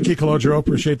 Thank you, Calogero.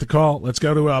 Appreciate the call. Let's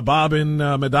go to Bob in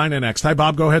Medina next. Hi,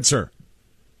 Bob. Go ahead, sir.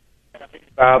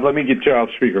 Let me get you on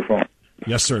speakerphone.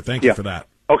 Yes, sir. Thank you for that.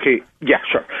 Okay. Yeah,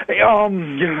 sure.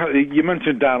 You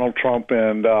mentioned Donald Trump,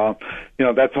 and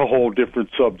that's a whole different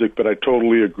subject. But I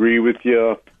totally agree with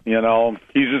you. He's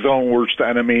his own worst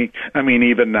enemy. I mean,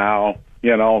 even now.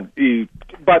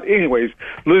 But anyways,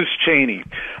 Liz Cheney.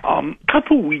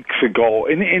 Couple weeks ago,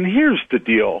 and here's the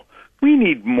deal: we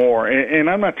need more. And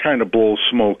I'm not trying to blow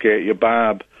smoke at you,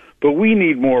 Bob. But we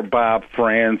need more Bob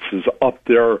Francis up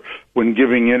there when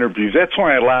giving interviews. That's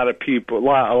why a lot of people, a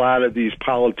lot of these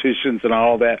politicians and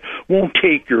all that won't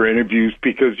take your interviews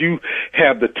because you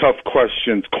have the tough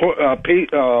questions.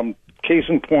 Case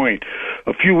in point,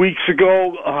 a few weeks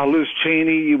ago, Liz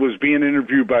Cheney was being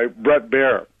interviewed by Brett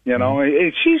Baer.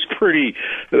 And she's pretty,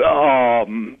 how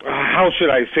should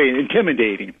I say,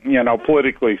 intimidating,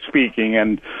 politically speaking,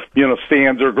 and,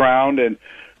 stands her ground. And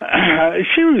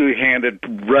she really handed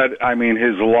Brett,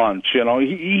 his lunch.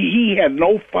 He had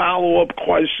no follow-up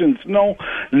questions,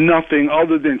 nothing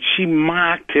other than she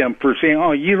mocked him for saying,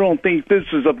 "Oh, you don't think this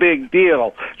is a big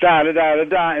deal?" Da da da da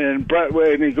da. And Brett,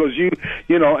 and he goes,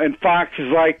 and Fox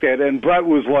is like that. And Brett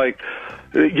was like,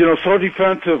 so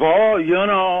defensive. Oh,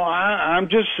 I'm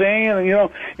just saying,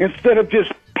 instead of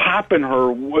just popping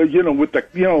her, with the,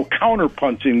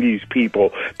 counterpunching these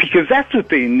people, because that's what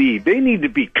they need. They need to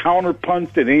be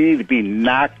counterpunched and they need to be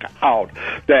knocked out.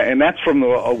 And that's from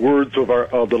the words of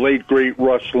the late great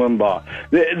Rush Limbaugh.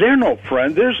 They're no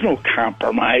friend. There's no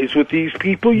compromise with these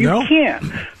people. You can't.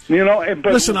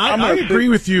 But listen, I agree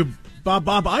with you, Bob.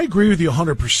 I agree with you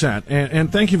 100%.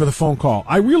 And thank you for the phone call.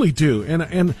 I really do.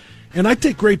 And I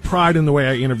take great pride in the way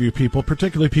I interview people,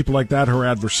 particularly people like that who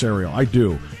are adversarial. I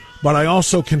do. But I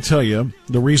also can tell you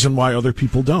the reason why other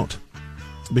people don't.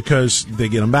 Because they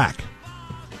get them back.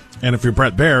 And if you're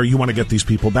Brett Baer, you want to get these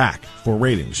people back for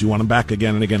ratings. You want them back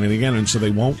again and again and again, and so they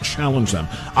won't challenge them.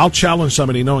 I'll challenge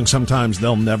somebody knowing sometimes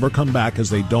they'll never come back because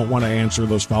they don't want to answer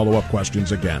those follow-up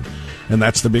questions again. And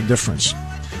that's the big difference.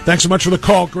 Thanks so much for the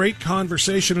call. Great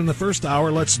conversation in the first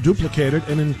hour. Let's duplicate it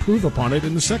and improve upon it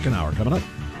in the second hour. Coming up.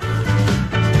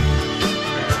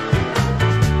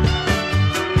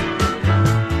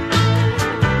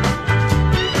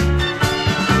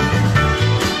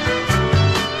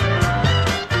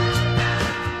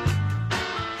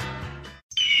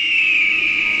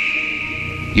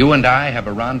 You and I have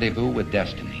a rendezvous with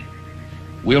destiny.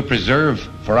 We'll preserve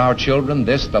for our children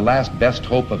this, the last best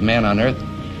hope of man on earth,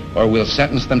 or we'll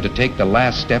sentence them to take the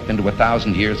last step into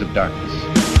 1,000 years of darkness.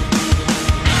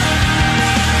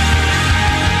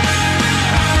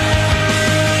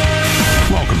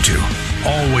 Welcome to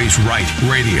Always Right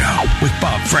Radio with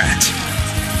Bob Frantz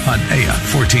on AM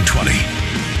 1420.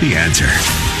 The Answer.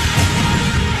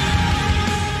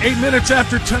 8 minutes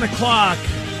after 10 o'clock.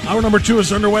 Hour number 2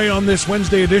 is underway on this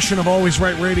Wednesday edition of Always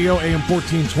Right Radio, AM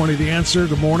 1420. The Answer.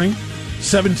 Good morning.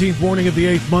 17th morning of the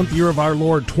 8th month, year of our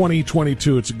Lord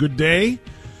 2022. It's a good day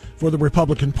for the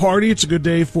Republican Party. It's a good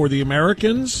day for the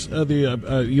Americans,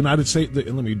 the United States.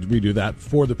 Let me redo that.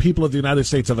 For the people of the United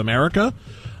States of America.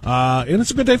 And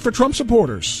it's a good day for Trump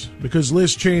supporters because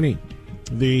Liz Cheney,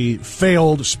 the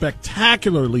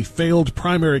spectacularly failed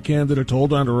primary candidate to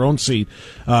hold on to her own seat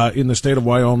in the state of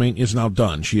Wyoming, is now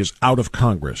done. She is out of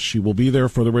Congress. She will be there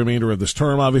for the remainder of this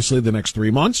term, obviously, the next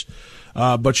 3 months.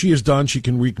 But she is done. She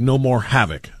can wreak no more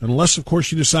havoc. Unless, of course,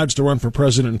 she decides to run for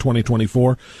president in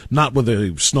 2024, not with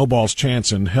a snowball's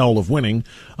chance in hell of winning,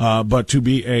 but to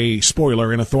be a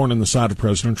spoiler and a thorn in the side of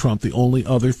President Trump, the only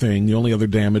other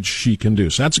damage she can do.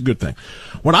 So that's a good thing.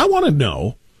 What I want to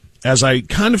know, as I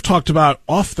kind of talked about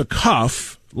off the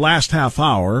cuff last half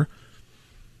hour,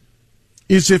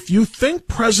 is if you think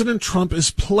President Trump is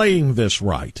playing this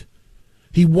right.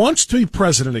 He wants to be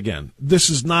president again. This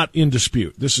is not in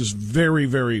dispute. This is very,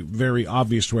 very, very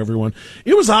obvious to everyone.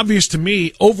 It was obvious to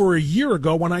me over a year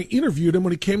ago when I interviewed him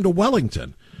when he came to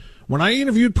Wellington. When I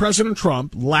interviewed President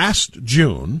Trump last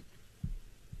June,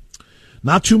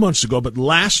 not 2 months ago, but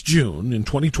last June in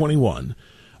 2021,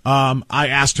 I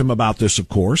asked him about this, of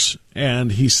course,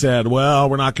 and he said, well,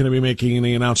 we're not going to be making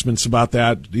any announcements about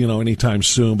that, anytime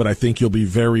soon, but I think you'll be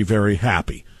very, very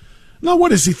happy. Now, what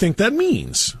does he think that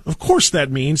means? Of course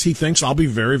that means he thinks I'll be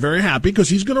very, very happy because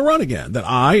he's going to run again, that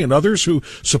I and others who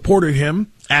supported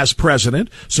him as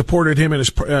president, supported him in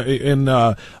his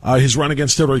run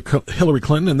against Hillary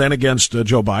Clinton and then against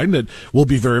Joe Biden, that will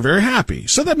be very, very happy.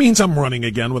 So that means I'm running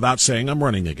again without saying I'm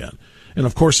running again. And,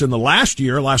 of course, in the last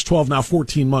 12, now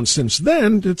 14 months since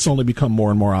then, it's only become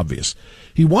more and more obvious.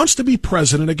 He wants to be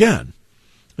president again.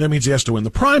 That means he has to win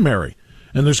the primary.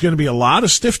 And there's going to be a lot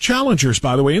of stiff challengers,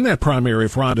 by the way, in that primary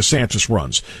if Ron DeSantis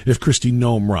runs, if Kristi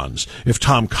Noem runs, if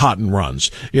Tom Cotton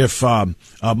runs, if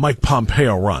Mike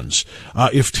Pompeo runs,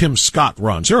 if Tim Scott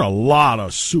runs. There are a lot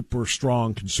of super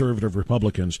strong conservative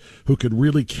Republicans who could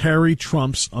really carry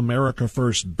Trump's America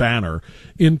First banner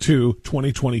into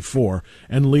 2024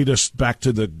 and lead us back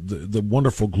to the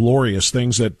wonderful, glorious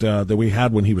things that we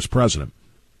had when he was president.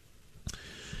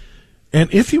 And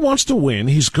if he wants to win,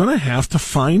 he's going to have to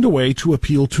find a way to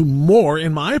appeal to more,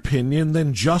 in my opinion,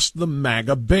 than just the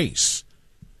MAGA base,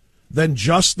 than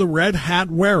just the red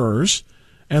hat wearers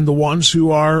and the ones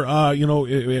who are,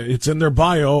 it's in their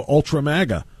bio, ultra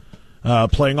MAGA,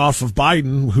 playing off of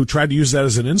Biden, who tried to use that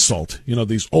as an insult.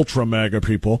 These ultra MAGA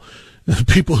people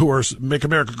who are Make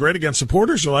America Great Again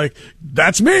supporters are like,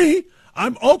 that's me.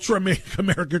 I'm ultra Make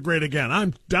America Great Again.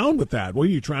 I'm down with that. What are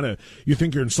you you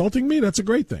think you're insulting me? That's a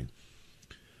great thing.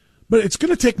 But it's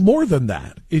going to take more than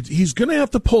that. He's going to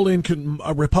have to pull in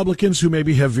Republicans who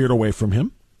maybe have veered away from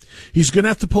him. He's going to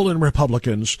have to pull in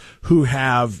Republicans who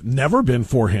have never been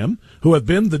for him, who have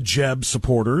been the Jeb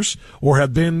supporters or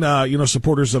have been,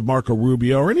 supporters of Marco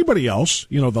Rubio or anybody else,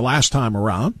 the last time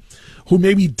around, who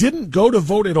maybe didn't go to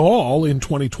vote at all in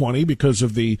 2020 because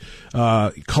of the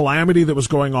calamity that was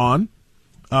going on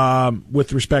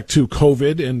with respect to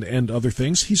COVID and other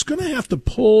things. He's going to have to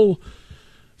pull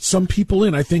some people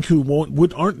in, I think, who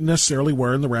aren't necessarily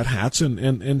wearing the red hats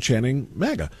and chanting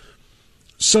MAGA.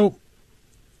 So,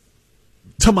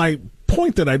 to my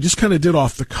point that I just kind of did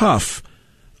off the cuff,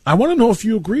 I want to know if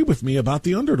you agree with me about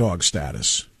the underdog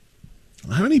status.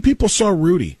 How many people saw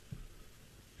Rudy?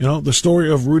 The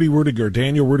story of Rudy Rudiger,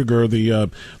 Daniel Rudiger,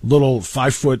 the little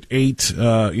 5'8",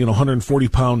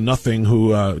 140-pound nothing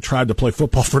who tried to play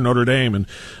football for Notre Dame, and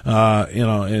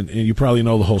you probably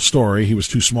know the whole story. He was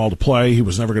too small to play. He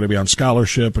was never going to be on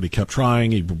scholarship, but he kept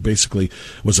trying. He basically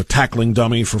was a tackling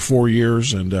dummy for 4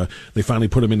 years, and they finally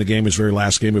put him in the game, his very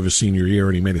last game of his senior year,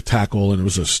 and he made a tackle, and it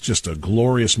was just a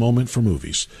glorious moment for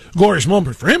movies. Glorious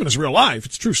moment for him in his real life.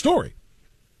 It's a true story.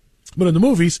 But in the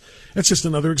movies, it's just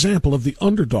another example of the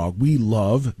underdog. We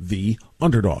love the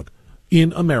underdog.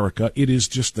 In America, it is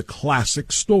just the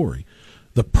classic story.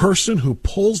 The person who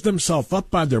pulls themselves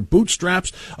up by their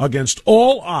bootstraps against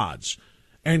all odds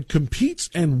and competes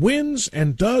and wins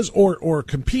and does, or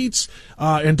competes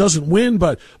and doesn't win,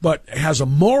 but has a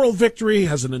moral victory,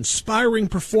 has an inspiring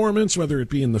performance, whether it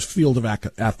be in the field of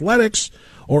athletics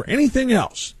or anything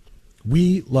else.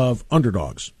 We love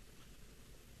underdogs.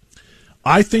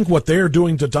 I think what they are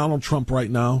doing to Donald Trump right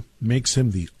now makes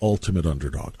him the ultimate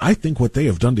underdog. I think what they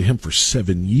have done to him for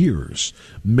 7 years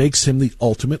makes him the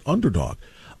ultimate underdog.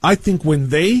 I think when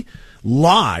they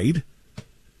lied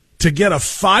to get a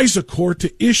FISA court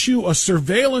to issue a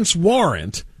surveillance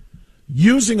warrant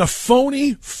using a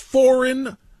phony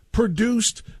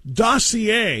foreign-produced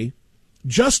dossier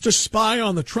just to spy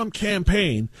on the Trump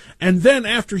campaign, and then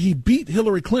after he beat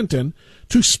Hillary Clinton,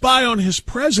 to spy on his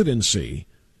presidency,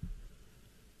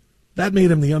 that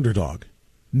made him the underdog.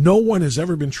 No one has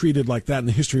ever been treated like that in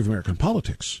the history of American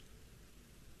politics.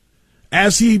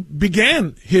 As he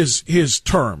began his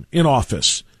term in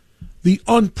office, the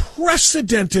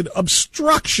unprecedented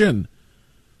obstruction,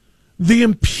 the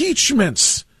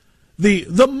impeachments, the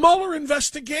Mueller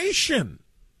investigation,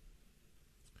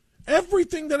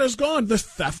 everything that has gone, the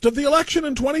theft of the election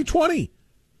in 2020,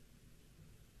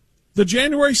 the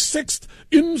January 6th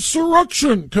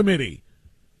Insurrection Committee.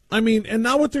 I mean, and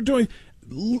now what they're doing,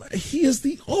 he is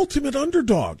the ultimate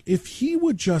underdog. If he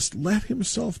would just let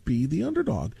himself be the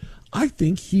underdog, I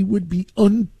think he would be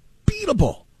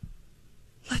unbeatable.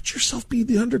 Let yourself be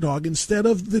the underdog instead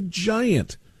of the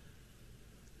giant.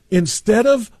 Instead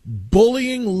of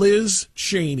bullying Liz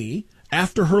Cheney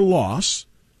after her loss,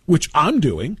 which I'm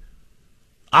doing,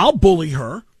 I'll bully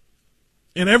her.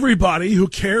 And everybody who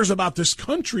cares about this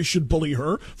country should bully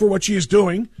her for what she is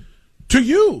doing to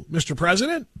you, Mr.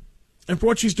 President, and for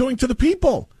what she's doing to the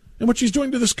people, and what she's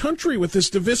doing to this country with this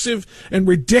divisive and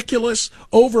ridiculous,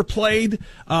 overplayed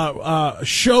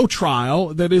show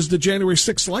trial that is the January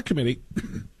 6th Select Committee.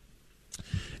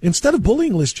 Instead of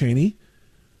bullying Liz Cheney,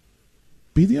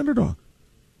 be the underdog.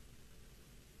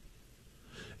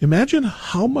 Imagine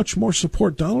how much more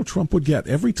support Donald Trump would get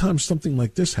every time something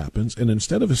like this happens, and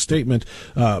instead of a statement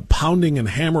pounding and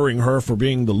hammering her for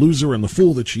being the loser and the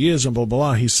fool that she is and blah, blah,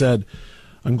 blah, he said,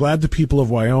 I'm glad the people of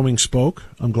Wyoming spoke.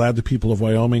 I'm glad the people of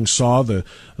Wyoming saw the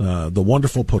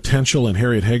wonderful potential in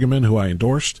Harriet Hageman, who I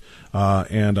endorsed,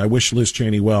 and I wish Liz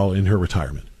Cheney well in her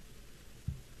retirement.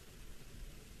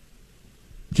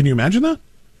 Can you imagine that?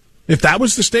 If that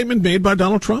was the statement made by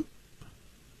Donald Trump?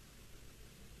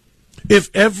 If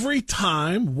every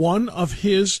time one of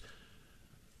his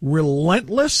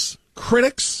relentless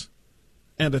critics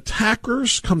and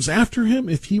attackers comes after him,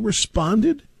 if he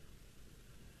responded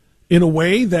in a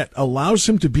way that allows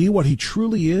him to be what he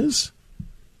truly is,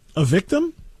 a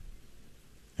victim,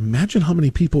 imagine how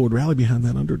many people would rally behind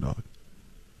that underdog.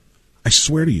 I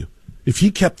swear to you, if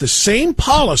he kept the same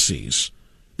policies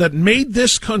that made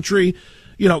this country,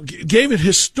 gave it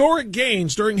historic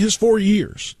gains during his 4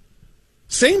 years,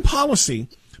 same policy,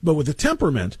 but with a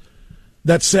temperament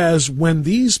that says, when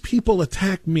these people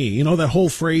attack me, that whole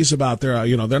phrase about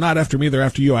they're not after me, they're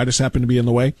after you, I just happen to be in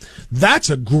the way. That's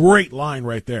a great line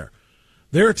right there.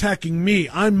 They're attacking me.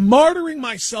 I'm martyring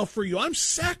myself for you. I'm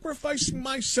sacrificing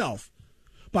myself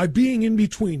by being in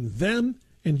between them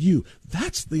and you.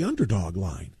 That's the underdog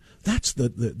line. That's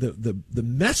the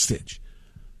message.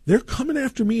 They're coming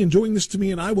after me and doing this to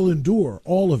me, and I will endure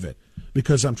all of it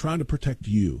because I'm trying to protect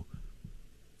you.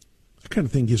 That kind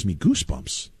of thing gives me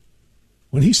goosebumps.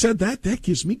 When he said that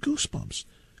gives me goosebumps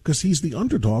because he's the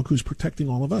underdog who's protecting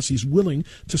all of us. He's willing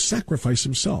to sacrifice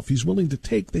himself. He's willing to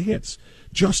take the hits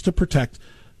just to protect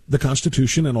the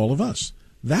Constitution and all of us.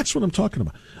 That's what I'm talking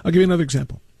about. I'll give you another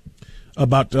example.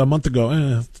 About a month ago,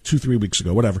 2-3 weeks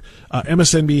ago, whatever,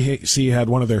 MSNBC had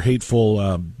one of their hateful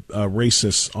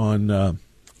racists on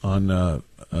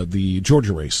the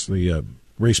Georgia race, the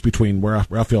race between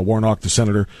Raphael Warnock, the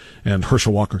senator, and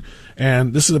Herschel Walker.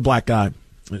 And this is a black guy,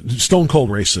 stone cold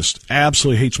racist,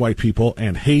 absolutely hates white people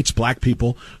and hates black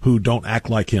people who don't act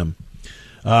like him.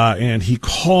 And he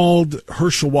called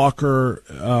Herschel Walker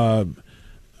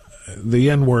the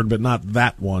N-word, but not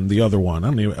that one, the other one.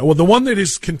 The one that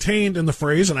is contained in the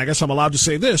phrase, and I guess I'm allowed to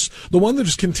say this, the one that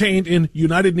is contained in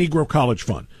United Negro College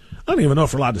Fund. I don't even know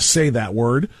if we're allowed to say that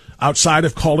word outside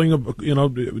of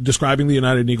describing the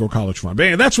United Negro College Fund.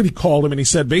 But that's what he called him, and he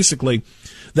said basically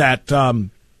that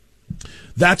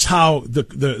that's how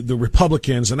the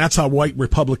Republicans, and that's how white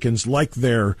Republicans like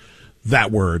their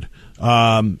that word.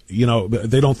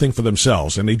 They don't think for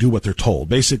themselves, and they do what they're told.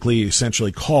 Basically,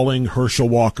 essentially calling Herschel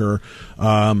Walker,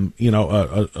 a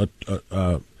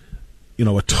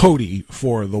toady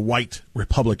for the white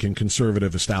Republican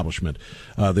conservative establishment,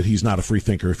 that he's not a free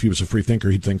thinker. If he was a free thinker,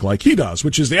 he'd think like he does,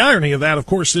 which is the irony of that, of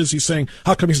course, is he's saying,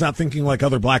 how come he's not thinking like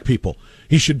other black people?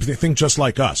 He should think just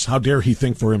like us. How dare he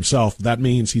think for himself? That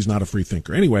means he's not a free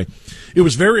thinker. Anyway, it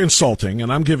was very insulting,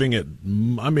 and I'm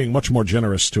being much more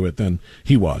generous to it than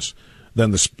he was,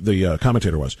 than the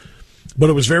commentator was. But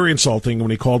it was very insulting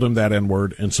when he called him that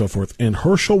N-word and so forth. And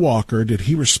Herschel Walker, did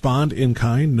he respond in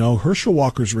kind? No. Herschel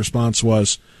Walker's response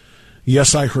was,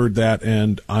 yes, I heard that,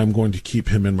 and I'm going to keep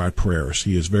him in my prayers.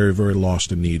 He is very, very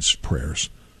lost and needs prayers.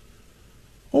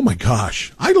 Oh, my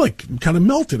gosh. I, kind of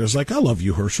melted. I was like, I love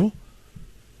you, Herschel.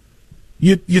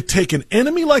 You take an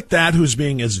enemy like that who's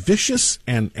being as vicious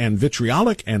and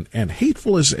vitriolic and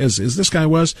hateful as this guy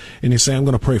was, and you say, I'm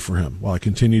going to pray for him while I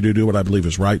continue to do what I believe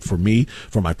is right for me,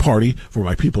 for my party, for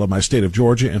my people of my state of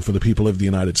Georgia, and for the people of the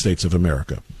United States of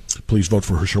America. Please vote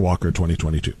for Herschel Walker in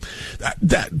 2022.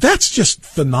 That's just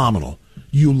phenomenal.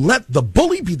 You let the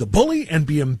bully be the bully and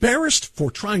be embarrassed for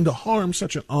trying to harm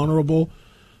such an honorable,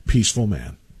 peaceful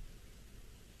man.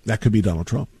 That could be Donald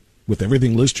Trump. With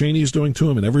everything Liz Cheney is doing to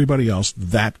him and everybody else,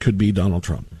 that could be Donald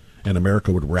Trump. And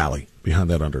America would rally behind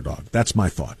that underdog. That's my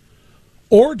thought.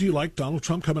 Or do you like Donald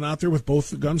Trump coming out there with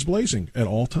both guns blazing at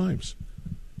all times?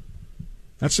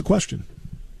 That's the question.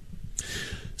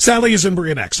 Sally is in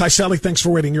Berea next. Hi, Sally. Thanks for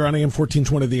waiting. You're on AM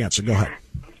 1420, The Answer. Go ahead.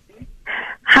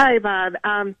 Hi, Bob.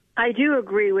 I do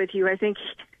agree with you. I think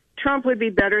Trump would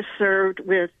be better served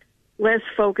with less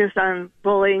focus on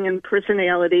bullying and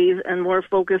personalities and more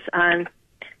focus on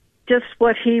just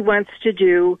what he wants to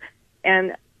do,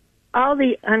 and all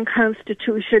the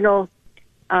unconstitutional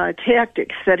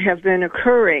tactics that have been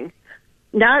occurring,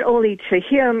 not only to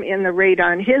him in the raid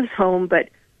on his home, but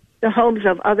the homes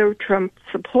of other Trump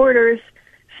supporters,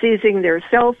 seizing their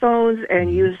cell phones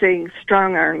and using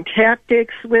strong-arm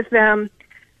tactics with them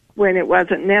when it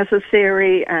wasn't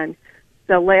necessary, and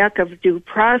the lack of due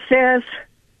process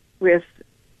with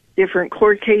different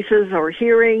court cases or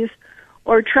hearings,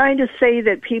 or trying to say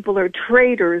that people are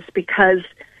traitors because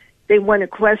they want to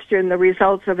question the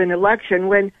results of an election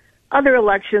when other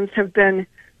elections have been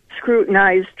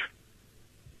scrutinized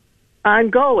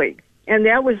ongoing. And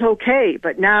that was okay,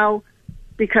 but now,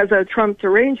 because of Trump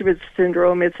derangement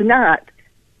syndrome, it's not.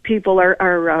 People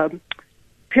are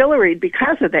pilloried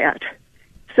because of that.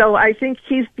 So I think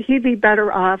he'd be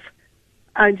better off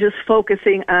just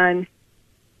focusing on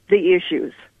the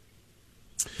issues.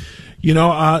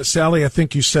 Sally, I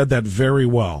think you said that very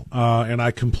well, and I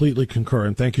completely concur,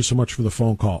 and thank you so much for the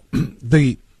phone call.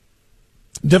 The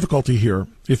difficulty here,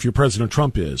 if you're President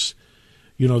Trump, is,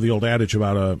 the old adage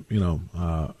about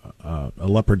a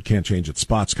leopard can't change its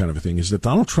spots kind of a thing, is that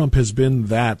Donald Trump has been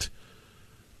that,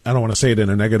 I don't want to say it in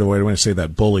a negative way, I don't want to say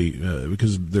that bully,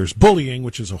 because there's bullying,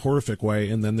 which is a horrific way,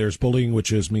 and then there's bullying,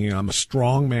 which is meaning I'm a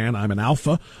strong man, I'm an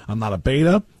alpha, I'm not a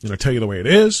beta, I'm going to tell you the way it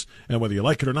is, and whether you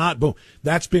like it or not, boom.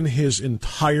 That's been his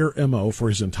entire MO for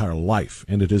his entire life,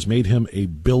 and it has made him a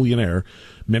billionaire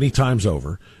many times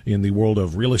over in the world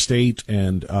of real estate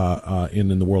and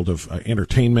in the world of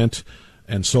entertainment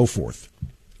and so forth.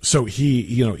 So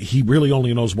he really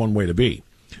only knows one way to be.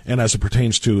 And as it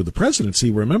pertains to the presidency,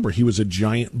 remember, he was a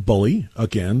giant bully,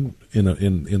 again, in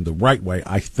the right way,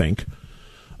 I think,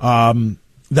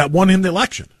 that won him the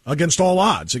election against all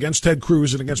odds, against Ted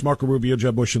Cruz and against Marco Rubio,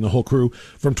 Jeb Bush, and the whole crew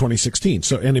from 2016.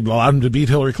 So, and he allowed him to beat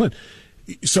Hillary Clinton.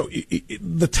 So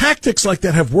the tactics like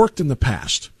that have worked in the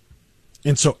past.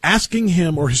 And so asking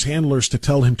him or his handlers to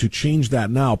tell him to change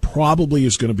that now probably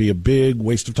is going to be a big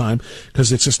waste of time,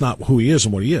 because it's just not who he is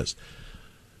and what he is.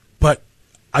 But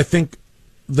I think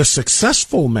the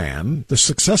successful man, the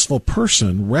successful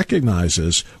person,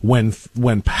 recognizes when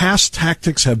past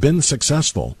tactics have been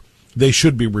successful, they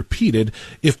should be repeated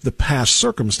if the past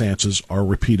circumstances are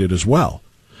repeated as well.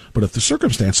 But if the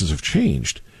circumstances have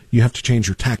changed, you have to change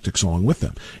your tactics along with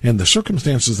them. And the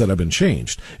circumstances that have been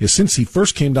changed is since he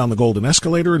first came down the golden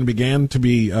escalator and began to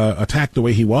be attacked the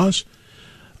way he was,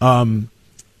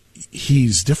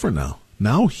 he's different now.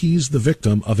 Now he's the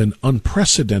victim of an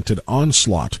unprecedented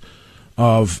onslaught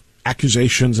of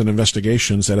accusations and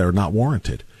investigations that are not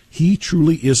warranted. He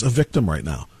truly is a victim right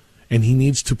now, and he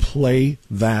needs to play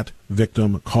that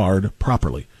victim card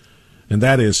properly. And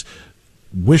that is,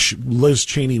 wish Liz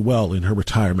Cheney well in her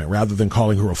retirement, rather than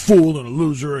calling her a fool and a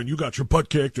loser and you got your butt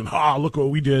kicked and look what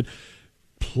we did.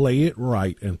 Play it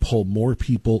right and pull more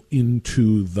people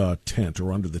into the tent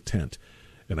or under the tent.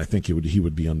 And I think he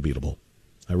would be unbeatable.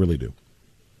 I really do.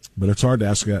 But it's hard to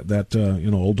ask that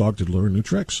old dog to learn new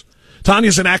tricks.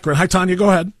 Tanya's in Akron. Hi, Tanya. Go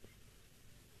ahead.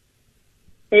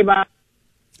 Hey, Bob.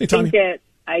 Hey, Tanya. I think that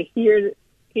I hear.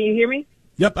 Can you hear me?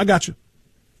 Yep, I got you.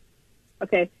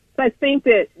 Okay. So I think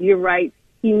that you're right.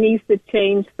 He needs to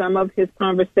change some of his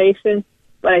conversation.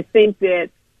 But I think that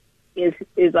is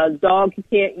a dog he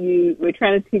can't use. We're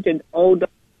trying to teach an old dog.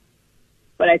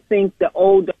 But I think the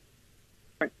old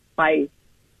dog by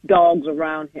dogs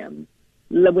around him.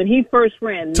 When he first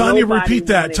ran, Tanya, repeat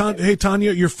that. Hey,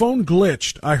 Tanya, your phone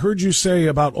glitched. I heard you say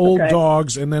about old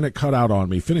dogs, and then it cut out on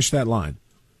me. Finish that line.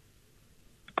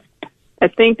 I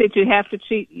think that you have to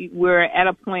we're at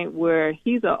a point where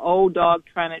he's an old dog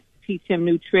trying to teach him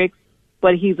new tricks,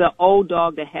 but he's an old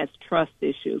dog that has trust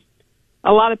issues.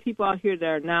 A lot of people out here that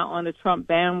are now on the Trump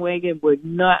bandwagon were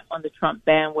not on the Trump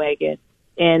bandwagon,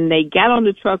 and they got on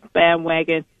the Trump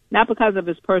bandwagon not because of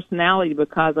his personality,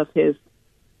 because of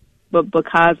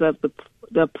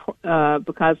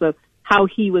how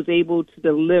he was able to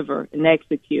deliver and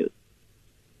execute.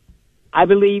 I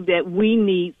believe that we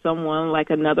need someone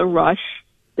like another Rush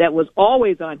that was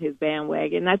always on his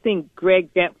bandwagon. And I think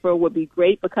Greg Gentford would be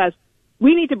great because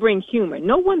we need to bring humor.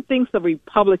 No one thinks of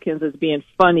Republicans as being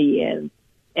funny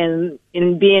and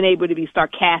being able to be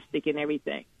sarcastic and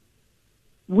everything.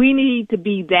 We need to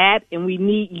be that, and we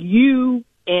need you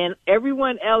and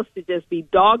everyone else to just be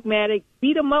dogmatic,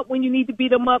 beat them up when you need to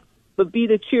beat them up, but be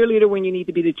the cheerleader when you need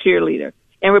to be the cheerleader.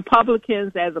 And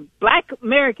Republicans, as a black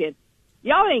American,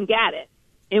 y'all ain't got it.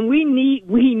 And we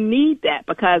need that,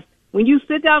 because when you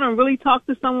sit down and really talk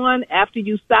to someone after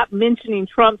you stop mentioning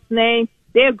Trump's name,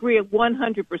 they agree at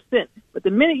 100%. But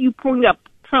the minute you bring up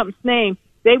Trump's name,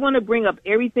 they want to bring up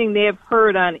everything they have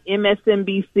heard on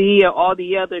MSNBC or all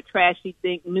the other trashy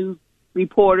news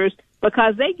reporters,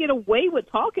 because they get away with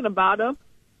talking about them,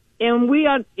 and we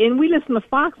listen to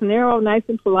Fox, and they're all nice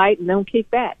and polite and don't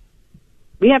kick back.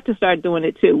 We have to start doing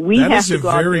it too. We have to go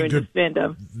out there and defend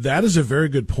them. That is a very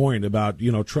good point about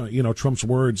Trump's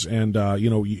words, and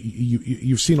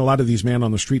you've seen a lot of these man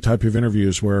on the street type of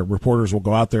interviews where reporters will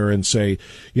go out there and say,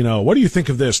 what do you think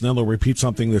of this? And then they'll repeat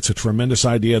something that's a tremendous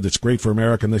idea that's great for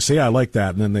America, and they say, I like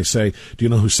that, and then they say, do you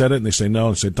know who said it? And they say no,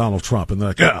 and say Donald Trump, and they're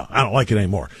like, I don't like it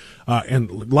anymore.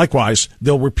 And likewise,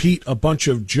 they'll repeat a bunch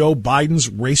of Joe Biden's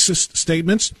racist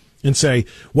statements and say,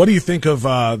 what do you think of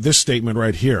this statement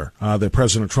right here that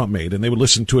President Trump made? And they would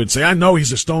listen to it and say, I know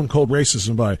he's a stone-cold racist.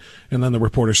 And then the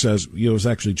reporter says, it was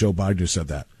actually Joe Biden who said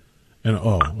that.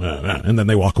 And then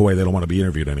they walk away. They don't want to be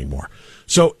interviewed anymore.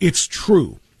 So it's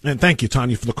true. And thank you,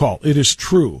 Tanya, for the call. It is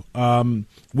true.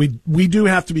 We do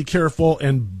have to be careful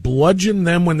and bludgeon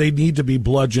them when they need to be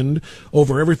bludgeoned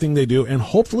over everything they do, and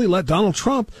hopefully let Donald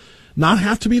Trump not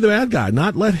have to be the bad guy,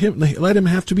 not let him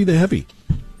have to be the heavy.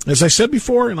 As I said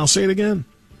before, and I'll say it again,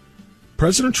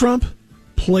 President Trump,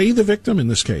 play the victim in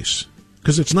this case,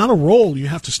 because it's not a role you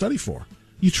have to study for.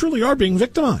 You truly are being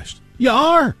victimized. You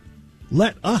are.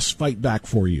 Let us fight back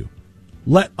for you.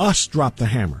 Let us drop the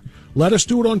hammer. Let us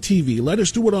do it on TV. Let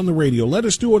us do it on the radio. Let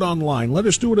us do it online. Let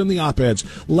us do it in the op-eds.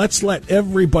 Let's let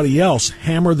everybody else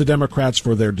hammer the Democrats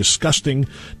for their disgusting,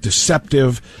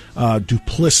 deceptive,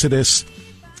 duplicitous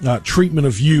treatment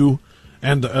of you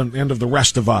and of the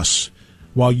rest of us,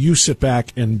 while you sit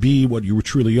back and be what you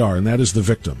truly are, and that is the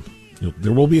victim.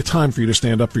 There will be a time for you to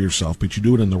stand up for yourself, but you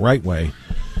do it in the right way,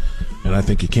 and I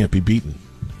think you can't be beaten.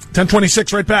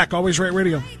 1026, right back. Always Right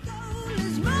Radio.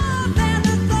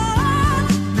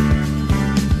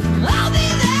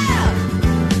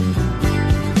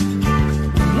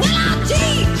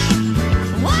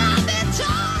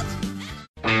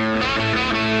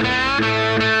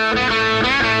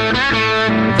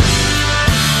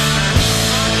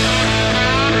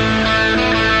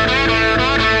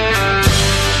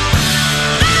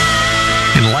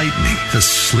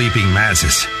 Sleeping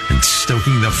masses and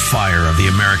stoking the fire of the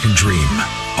American dream.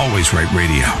 Always Right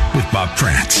Radio with Bob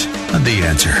Prance on The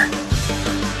Answer.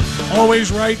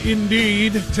 Always right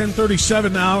indeed.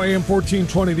 1037 now, AM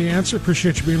 1420 The Answer.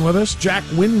 Appreciate you being with us. Jack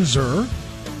Windsor,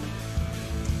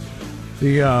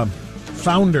 the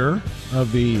founder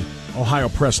of the Ohio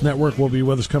Press Network, will be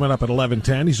with us coming up at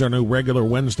 11:10. He's our new regular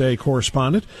Wednesday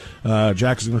correspondent.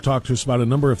 Jack is going to talk to us about a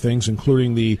number of things,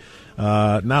 including the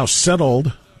now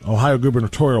settled Ohio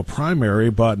gubernatorial primary,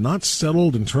 but not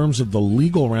settled in terms of the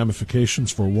legal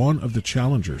ramifications for one of the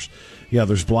challengers. Yeah,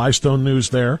 there's Blystone news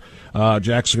there.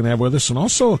 Jack's going to have with us, and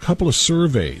also a couple of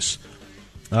surveys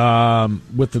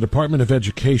with the Department of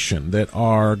Education that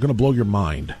are going to blow your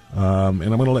mind. And I'm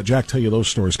going to let Jack tell you those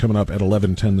stories coming up at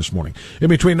 11:10 this morning. In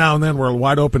between now and then, we're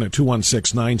wide open at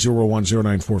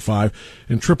 216-901-0945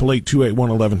 and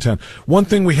 888-281-1110. One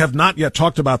thing we have not yet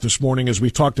talked about this morning is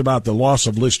we talked about the loss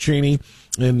of Liz Cheney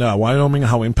in Wyoming,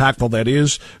 how impactful that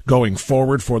is going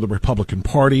forward for the Republican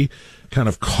Party, kind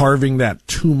of carving that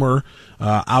tumor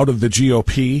out of the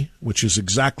GOP, which is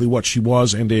exactly what she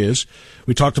was and is.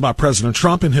 We talked about President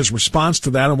Trump and his response to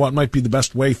that and what might be the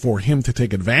best way for him to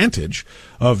take advantage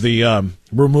of the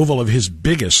removal of his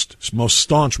biggest, most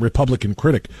staunch Republican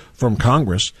critic from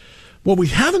Congress. What we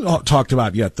haven't talked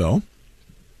about yet, though,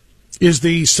 is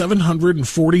the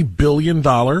 $740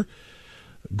 billion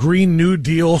Green New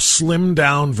Deal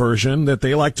slimmed-down version that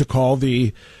they like to call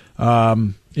the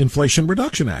Inflation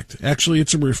Reduction Act. Actually,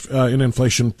 it's an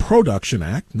Inflation Production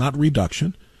Act, not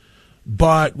reduction.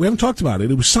 But we haven't talked about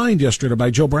it. It was signed yesterday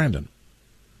by Joe Brandon.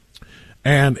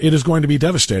 And it is going to be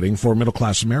devastating for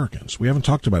middle-class Americans. We haven't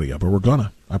talked about it yet, but we're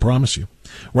gonna. I promise you.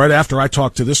 Right after I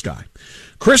talk to this guy.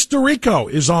 Chris DeRico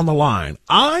is on the line.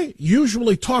 I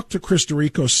usually talk to Chris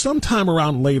DeRico sometime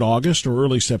around late August or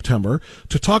early September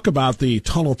to talk about the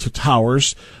Tunnel to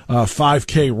Towers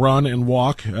 5K run and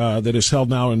walk that is held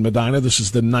now in Medina. This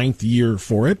is the 9th year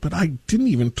for it, but I didn't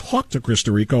even talk to Chris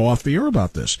DeRico off the air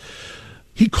about this.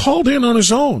 He called in on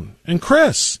his own. And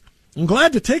Chris, I'm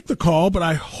glad to take the call, but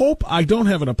I hope I don't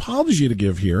have an apology to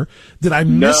give here. Did I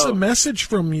miss a message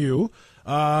from you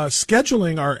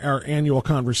scheduling our annual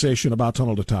conversation about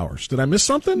Tunnel to Towers? Did I miss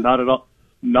something? Not at all.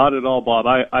 Not at all, Bob.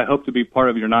 I hope to be part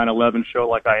of your 9/11 show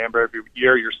like I am every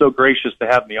year. You're so gracious to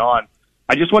have me on.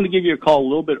 I just wanted to give you a call a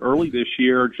little bit early this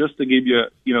year just to give you,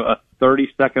 a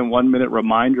 30-second, 1-minute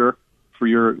reminder for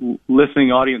your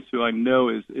listening audience who I know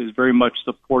is very much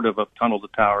supportive of Tunnel to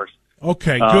Towers.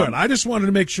 Okay, good. I just wanted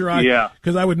to make sure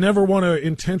because I would never want to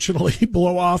intentionally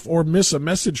blow off or miss a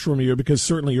message from you, because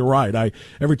certainly you're right.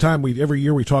 Every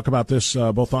year we talk about this,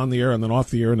 both on the air and then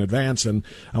off the air in advance, and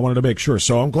I wanted to make sure.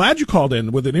 So I'm glad you called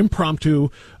in with an impromptu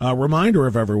reminder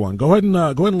of everyone. Go ahead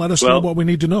and let us know what we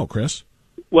need to know, Chris.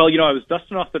 Well, I was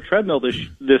dusting off the treadmill this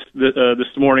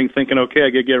morning, thinking, okay,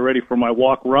 I got to get ready for my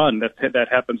walk run. That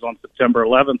happens on September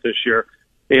 11th this year.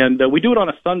 And we do it on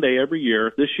a Sunday every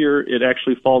year. This year, it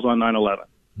actually falls on 9/11.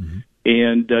 Mm-hmm.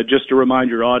 And just to remind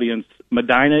your audience,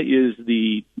 Medina is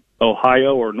the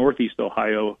Ohio or Northeast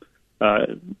Ohio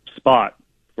spot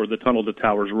for the Tunnel to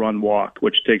Towers Run Walk,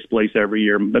 which takes place every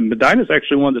year. Medina is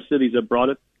actually one of the cities that brought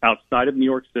it outside of New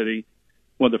York City,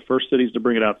 one of the first cities to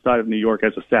bring it outside of New York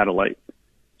as a satellite.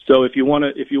 So if you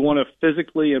want to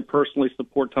physically and personally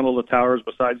support Tunnel to Towers,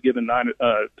 besides giving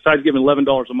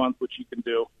 $11 a month, which you can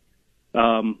do.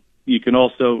 You can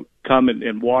also come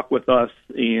and walk with us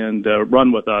and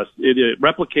run with us. It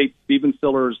replicates Stephen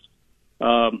Siller's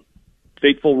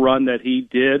fateful run that he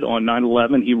did on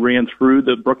 9/11. He ran through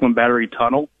the Brooklyn Battery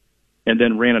Tunnel and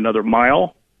then ran another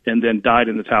mile and then died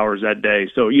in the towers that day.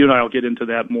 So you and I will get into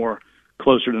that more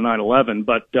closer to 9/11.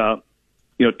 But,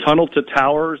 Tunnel to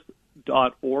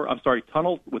Towers.org. I'm sorry,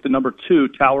 Tunnel with the number 2,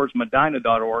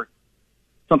 TowersMedina.org.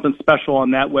 Something special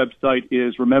on that website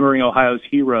is Remembering Ohio's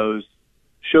Heroes.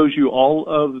 Shows you all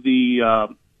of the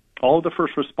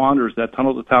first responders that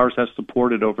Tunnel to Towers has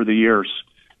supported over the years,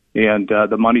 and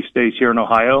the money stays here in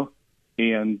Ohio,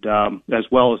 and as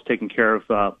well as taking care of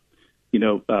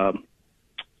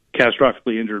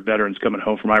catastrophically injured veterans coming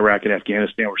home from Iraq and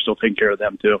Afghanistan. We're still taking care of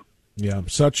them too. Yeah,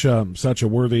 such a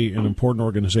worthy and important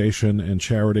organization and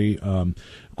charity. Of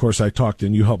course, I talked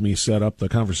and you helped me set up the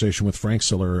conversation with Frank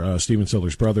Siller, Stephen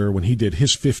Siller's brother, when he did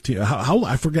his 15.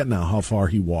 I forget now how far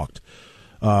he walked.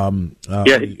 He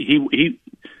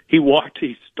walked.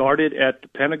 He started at the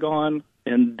Pentagon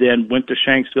and then went to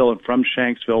Shanksville, and from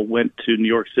Shanksville went to New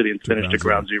York City and finished at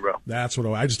Ground Zero. That's what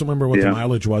I just don't remember what the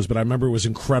mileage was, but I remember it was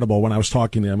incredible when I was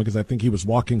talking to him, because I think he was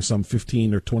walking some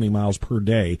 15 or 20 miles per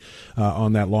day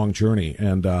on that long journey,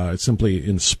 and it's simply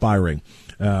inspiring.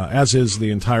 As is the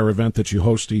entire event that you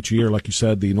host each year. Like you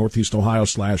said, the Northeast Ohio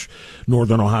 /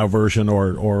 Northern Ohio version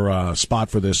or spot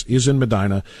for this is in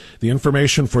Medina. The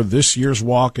information for this year's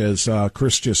walk, as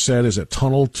Chris just said, is at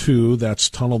Tunnel 2. That's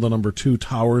Tunnel the number 2,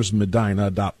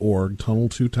 TowersMedina.org. Tunnel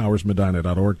 2,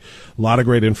 TowersMedina.org. A lot of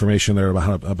great information there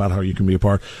about how you can be a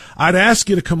part. I'd ask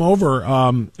you to come over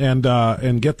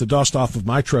and get the dust off of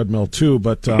my treadmill too,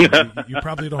 but you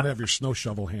probably don't have your snow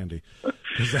shovel handy.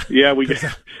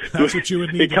 That's what you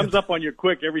would need. It comes up on you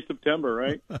quick every September,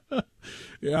 right?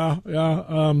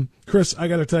 Yeah. Chris, I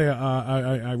got to tell you,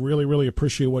 I really, really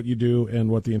appreciate what you do and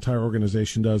what the entire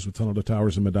organization does with Tunnel to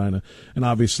Towers in Medina, and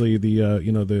obviously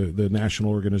the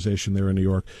national organization there in New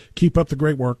York. Keep up the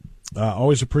great work.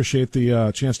 Always appreciate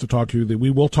the chance to talk to you. We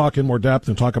will talk in more depth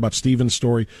and talk about Stephen's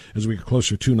story as we get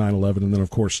closer to 9/11. And then, of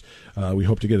course, we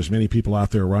hope to get as many people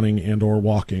out there running and or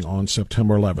walking on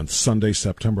September 11th, Sunday,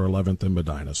 September 11th in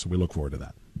Medina. So we look forward to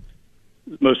that.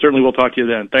 Most certainly we'll talk to you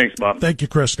then. Thanks, Bob. Thank you,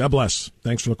 Chris. God bless.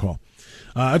 Thanks for the call.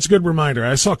 That's a good reminder.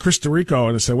 I saw Chris Tirico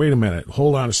and I said, wait a minute,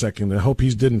 hold on a second. I hope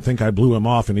he didn't think I blew him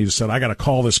off. And he just said, I got to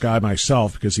call this guy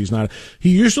myself because he's not. He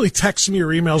usually texts me or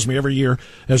emails me every year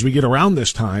as we get around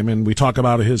this time, and we talk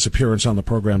about his appearance on the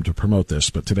program to promote this.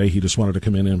 But today he just wanted to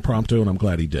come in impromptu, and I'm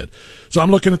glad he did. So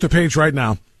I'm looking at the page right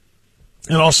now,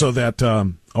 and also that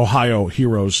Ohio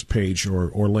Heroes page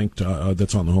or link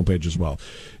that's on the homepage as well.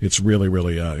 It's really,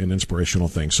 really an inspirational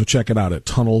thing. So check it out at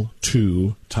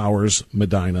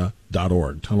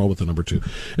tunnel2towersmedina.org. Tunnel with the number 2.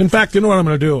 In fact, you know what I'm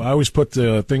going to do? I always put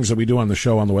the things that we do on the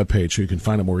show on the webpage so you can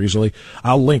find it more easily.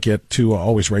 I'll link it to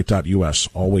alwaysright.us,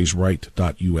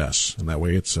 alwaysright.us. And that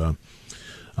way it's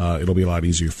it'll be a lot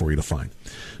easier for you to find.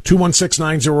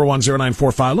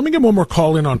 216-901-0945. Let me get one more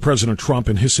call in on President Trump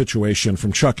and his situation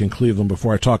from Chuck in Cleveland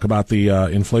before I talk about the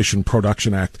Inflation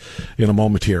Production Act in a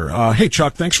moment here. Hey,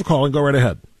 Chuck, thanks for calling. Go right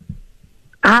ahead.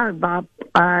 Hi, Bob.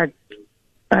 I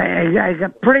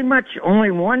got pretty much only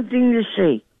one thing to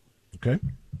say. Okay.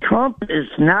 Trump is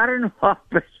not in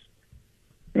office,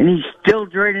 and he's still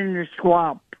draining the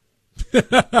swamp.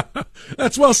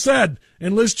 That's well said.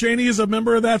 And Liz Cheney is a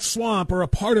member of that swamp or a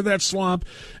part of that swamp,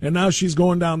 and now she's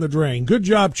going down the drain. Good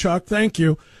job, Chuck. Thank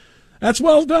you. That's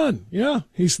well done. Yeah,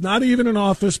 he's not even in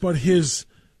office, but his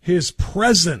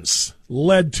presence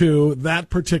led to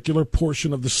that particular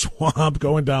portion of the swamp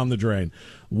going down the drain.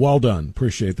 Well done.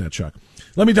 Appreciate that, Chuck.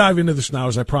 Let me dive into this now,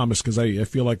 as I promised, because I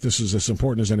feel like this is as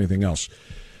important as anything else.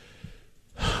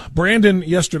 Brandon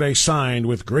yesterday signed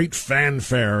with great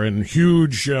fanfare and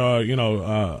huge,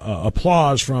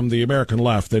 applause from the American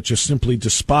left that just simply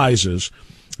despises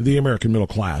the American middle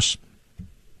class.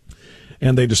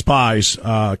 And they despise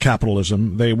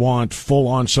capitalism. They want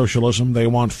full-on socialism. They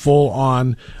want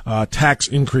full-on tax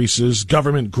increases,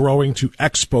 government growing to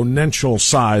exponential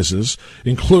sizes,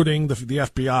 including the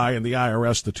FBI and the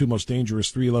IRS, the two most dangerous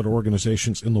three-letter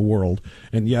organizations in the world.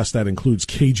 And, yes, that includes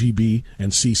KGB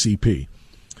and CCP.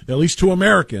 At least to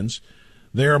Americans,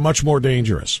 they are much more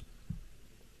dangerous.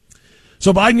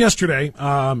 So Biden yesterday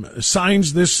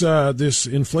signs this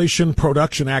Inflation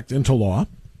Production Act into law,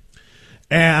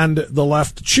 and the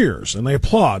left cheers and they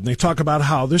applaud and they talk about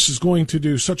how this is going to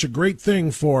do such a great thing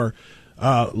for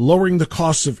lowering the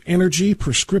costs of energy,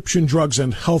 prescription drugs,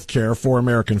 and health care for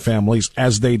American families,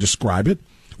 as they describe it.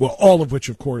 Well, all of which,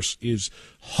 of course, is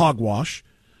hogwash.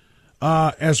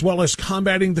 As well as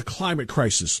combating the climate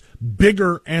crisis,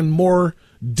 bigger and more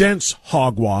dense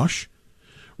hogwash,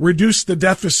 reduce the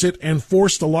deficit and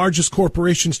force the largest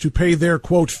corporations to pay their,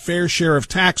 quote, fair share of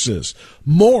taxes,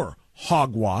 more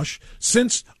hogwash,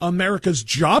 since America's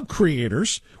job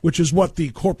creators, which is what the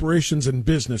corporations and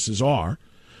businesses are,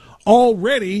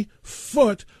 already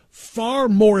foot far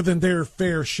more than their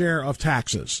fair share of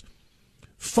taxes.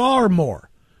 Far more.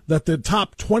 That the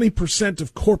top 20%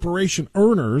 of corporation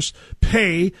earners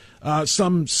pay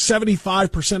some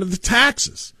 75% of the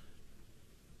taxes.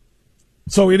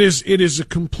 So it is a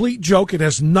complete joke. It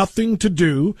has nothing to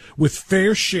do with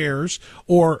fair shares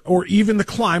or even the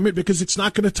climate, because it's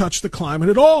not going to touch the climate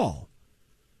at all.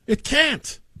 It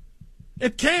can't.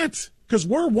 It can't, because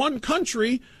we're one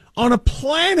country on a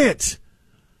planet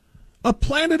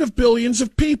of billions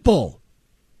of people.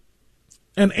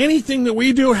 And anything that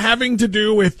we do having to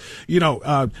do with,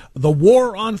 the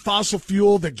war on fossil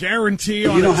fuel, the guarantee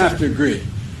on... You don't have to agree,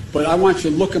 but I want you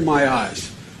to look in my eyes.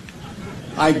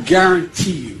 I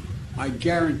guarantee you,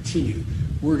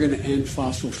 we're going to end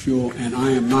fossil fuel, and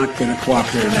I am not going to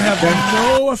cooperate. It's going to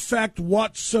have no effect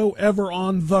whatsoever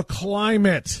on the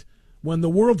climate when the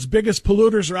world's biggest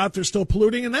polluters are out there still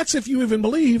polluting, and that's if you even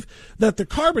believe that the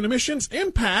carbon emissions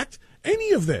impact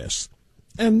any of this.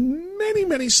 And many,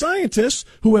 many scientists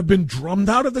who have been drummed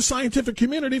out of the scientific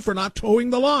community for not towing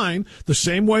the line, the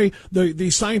same way the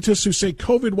scientists who say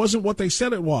COVID wasn't what they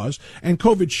said it was, and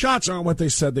COVID shots aren't what they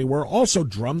said they were, also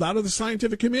drummed out of the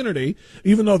scientific community,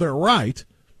 even though they're right,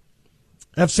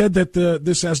 have said that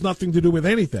this has nothing to do with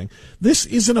anything. This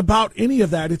isn't about any of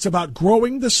that. It's about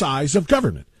growing the size of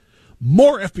government.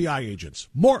 More FBI agents,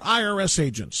 more IRS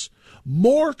agents,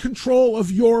 more control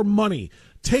of your money,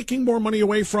 taking more money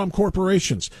away from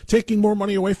corporations, taking more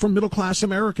money away from middle-class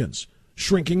Americans,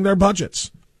 shrinking their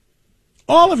budgets.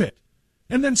 All of it.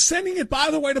 And then sending it, by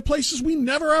the way, to places we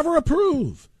never, ever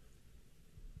approve.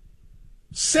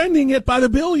 Sending it by the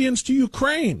billions to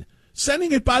Ukraine.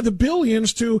 Sending it by the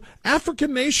billions to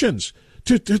African nations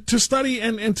to study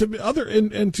and to other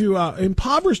and to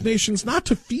impoverished nations, not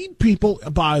to feed people,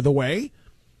 by the way,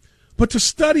 but to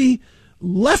study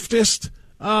leftist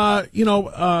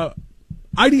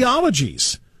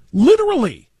ideologies.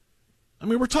 Literally. I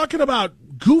mean, we're talking about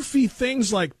goofy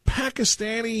things like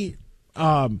Pakistani.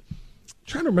 Trying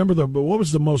to remember what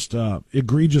was the most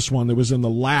egregious one that was in the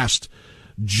last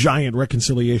giant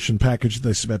reconciliation package.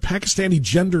 They said Pakistani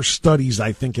gender studies,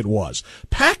 I think it was.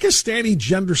 Pakistani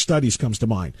gender studies comes to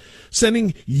mind.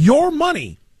 Sending your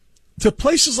money to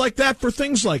places like that for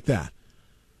things like that.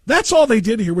 That's all they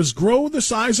did here, was grow the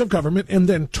size of government and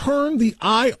then turn the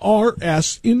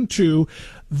IRS into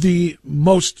the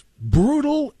most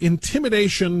brutal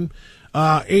intimidation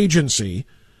agency.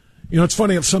 You know, it's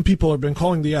funny, some people have been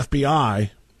calling the FBI,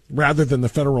 rather than the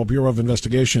Federal Bureau of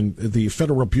Investigation, the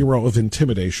Federal Bureau of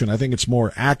Intimidation. I think it's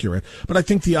more accurate. But I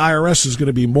think the IRS is going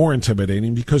to be more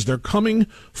intimidating because they're coming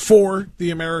for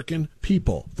the American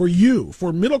people, for you,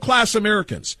 for middle-class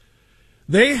Americans.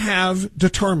 They have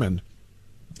determined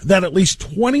that at least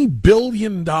 $20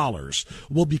 billion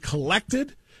will be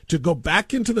collected to go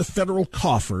back into the federal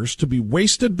coffers to be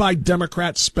wasted by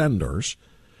Democrat spenders.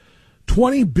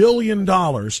 $20 billion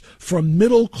from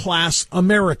middle-class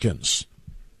Americans.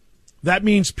 That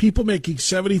means people making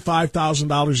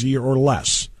 $75,000 a year or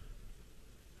less.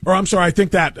 Or I'm sorry, I think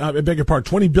that, I beg your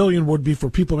pardon, $20 billion would be for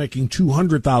people making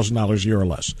 $200,000 a year or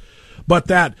less. But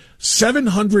that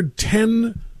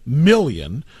 $710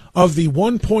 million of the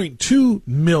 1.2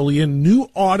 million new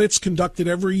audits conducted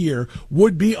every year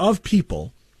would be of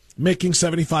people making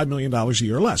 $75 million a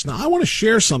year or less. Now, I want to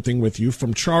share something with you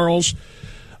from Charles,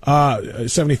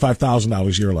 $75,000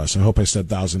 a year or less. I hope I said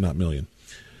thousand, not million.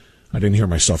 I didn't hear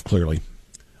myself clearly.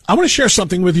 I want to share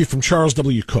something with you from Charles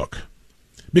W. Cook,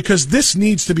 because this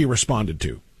needs to be responded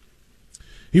to.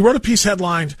 He wrote a piece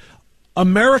headlined,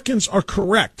 "Americans are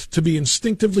correct to be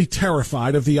instinctively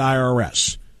terrified of the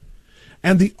IRS."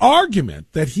 And the argument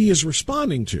that he is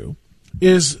responding to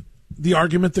is the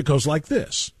argument that goes like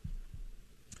this.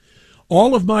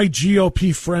 All of my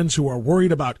GOP friends who are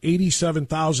worried about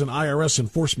 87,000 IRS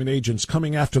enforcement agents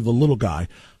coming after the little guy,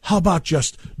 how about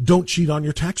just don't cheat on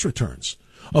your tax returns?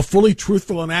 A fully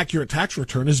truthful and accurate tax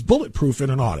return is bulletproof in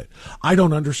an audit.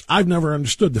 I've never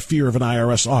understood the fear of an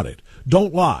IRS audit.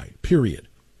 Don't lie, period.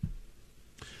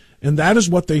 And that is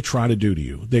what they try to do to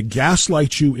you. They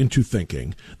gaslight you into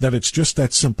thinking that it's just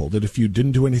that simple, that if you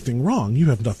didn't do anything wrong, you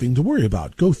have nothing to worry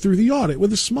about. Go through the audit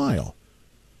with a smile.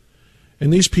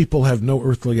 And these people have no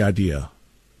earthly idea.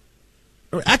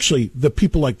 Or actually, the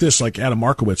people like this, like Adam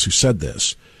Markowitz, who said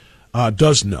this,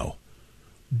 does know.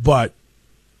 But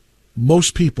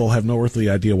most people have no earthly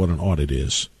idea what an audit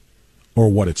is or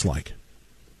what it's like.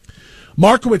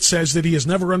 Markowitz says that he has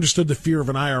never understood the fear of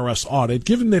an IRS audit,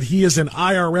 given that he is an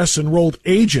IRS-enrolled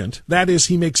agent. That is,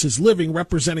 he makes his living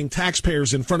representing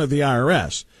taxpayers in front of the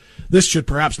IRS. This should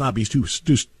perhaps not be too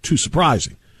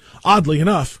surprising. Oddly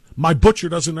enough, my butcher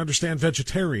doesn't understand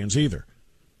vegetarians either.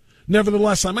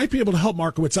 Nevertheless, I might be able to help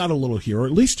Markowitz out a little here, or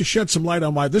at least to shed some light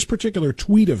on why this particular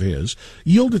tweet of his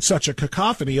yielded such a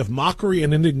cacophony of mockery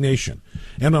and indignation,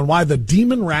 and on why the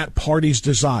Demon Rat Party's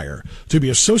desire to be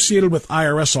associated with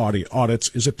IRS audits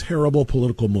is a terrible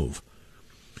political move.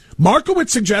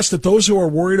 Markowitz suggests that those who are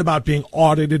worried about being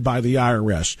audited by the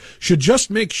IRS should just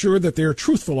make sure that they are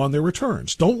truthful on their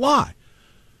returns. Don't lie.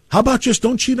 How about just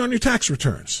don't cheat on your tax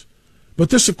returns? But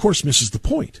this, of course, misses the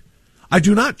point. I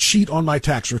do not cheat on my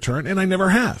tax return, and I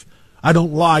never have. I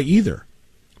don't lie either.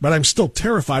 But I'm still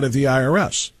terrified of the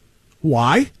IRS.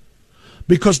 Why?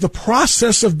 Because the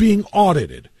process of being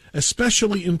audited,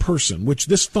 especially in person, which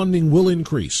this funding will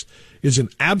increase, is an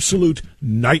absolute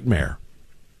nightmare.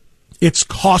 It's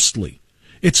costly.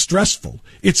 It's stressful.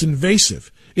 It's invasive.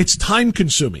 It's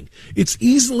time-consuming. It's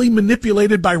easily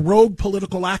manipulated by rogue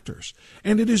political actors.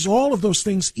 And it is all of those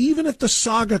things, even if the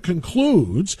saga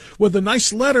concludes with a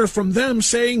nice letter from them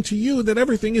saying to you that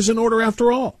everything is in order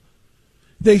after all.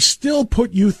 They still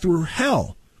put you through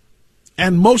hell.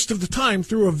 And most of the time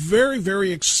through a very,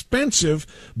 very expensive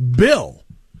bill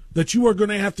that you are going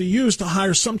to have to use to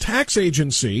hire some tax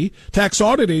agency, tax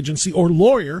audit agency, or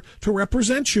lawyer to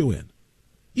represent you in,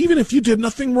 even if you did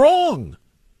nothing wrong.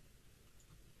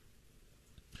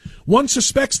 One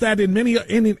suspects that in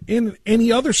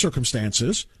any other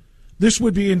circumstances, this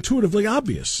would be intuitively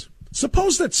obvious.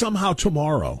 Suppose that somehow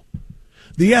tomorrow,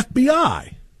 the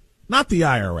FBI, not the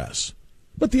IRS,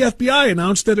 but the FBI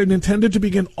announced that it intended to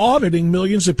begin auditing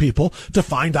millions of people to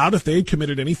find out if they had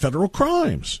committed any federal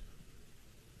crimes.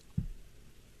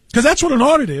 Because that's what an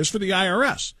audit is for the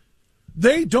IRS.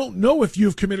 They don't know if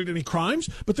you've committed any crimes,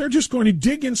 but they're just going to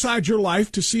dig inside your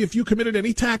life to see if you committed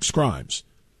any tax crimes.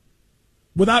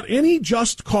 without any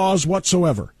just cause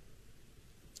whatsoever.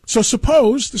 So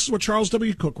suppose, this is what Charles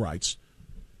W. Cook writes,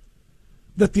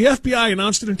 that the FBI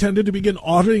announced it intended to begin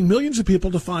auditing millions of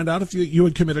people to find out if you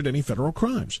had committed any federal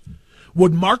crimes.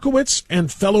 Would Markowitz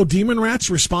and fellow demon rats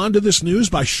respond to this news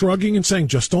by shrugging and saying,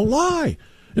 just don't lie?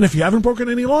 And if you haven't broken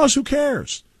any laws, who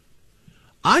cares?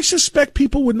 I suspect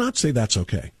people would not say that's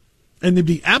okay. And they'd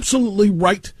be absolutely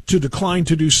right to decline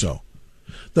to do so.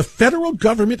 The federal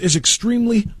government is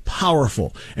extremely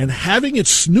powerful, and having it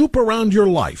snoop around your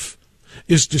life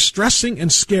is distressing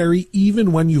and scary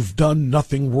even when you've done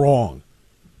nothing wrong.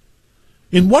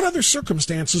 In what other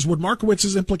circumstances would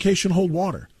Markowitz's implication hold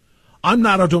water? I'm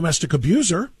not a domestic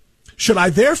abuser. Should I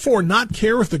therefore not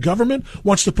care if the government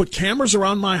wants to put cameras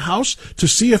around my house to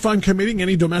see if I'm committing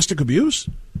any domestic abuse?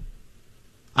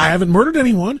 I haven't murdered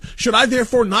anyone. Should I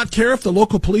therefore not care if the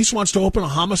local police wants to open a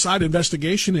homicide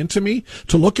investigation into me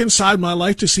to look inside my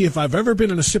life to see if I've ever been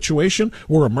in a situation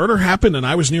where a murder happened and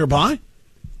I was nearby?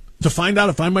 To find out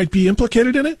if I might be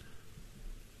implicated in it?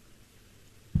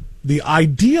 The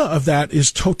idea of that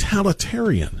is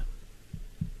totalitarian.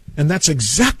 And that's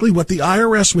exactly what the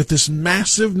IRS, with this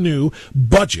massive new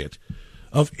budget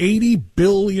of $80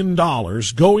 billion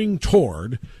going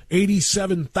toward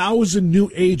 87,000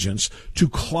 new agents to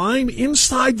climb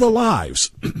inside the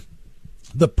lives,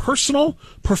 the personal,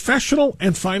 professional,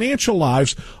 and financial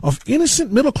lives of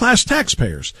innocent middle-class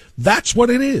taxpayers. That's what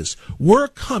it is. We're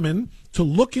coming to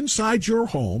look inside your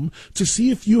home to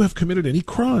see if you have committed any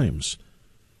crimes.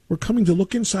 We're coming to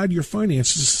look inside your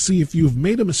finances to see if you've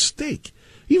made a mistake,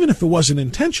 even if it wasn't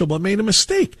intentional, but made a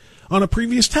mistake on a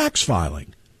previous tax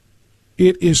filing.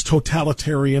 It is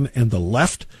totalitarian, and the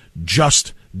left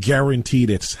just guaranteed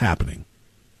it's happening.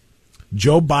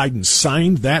 Joe Biden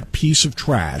signed that piece of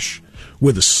trash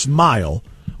with a smile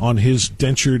on his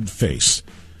dentured face.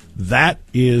 That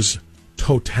is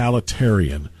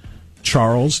totalitarian.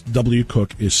 Charles W.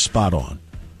 Cook is spot on.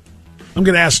 I'm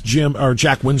going to ask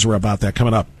Jack Windsor about that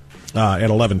coming up at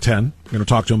 11:10. I'm going to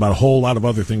talk to him about a whole lot of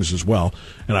other things as well,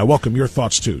 and I welcome your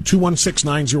thoughts too.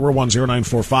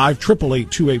 216-901-0945,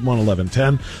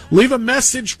 888-281-1110. Leave a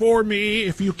message for me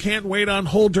if you can't wait on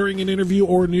hold during an interview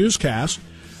or a newscast.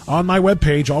 On my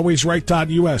webpage,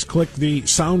 alwaysright.us, click the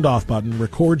sound off button,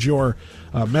 record your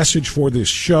message for this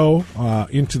show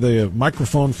into the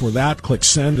microphone for that. Click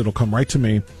send. It'll come right to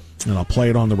me, and I'll play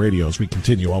it on the radio as we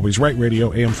continue. Always Right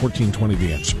Radio, AM 1420,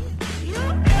 The Answer.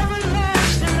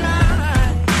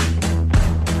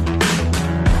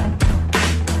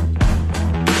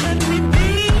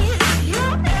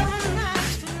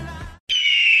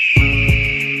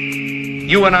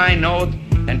 You and I know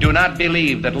and do not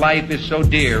believe that life is so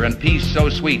dear and peace so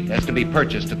sweet as to be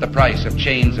purchased at the price of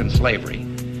chains and slavery.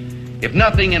 If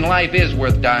nothing in life is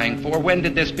worth dying for, when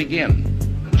did this begin?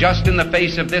 Just in the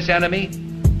face of this enemy?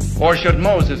 Or should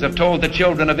Moses have told the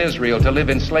children of Israel to live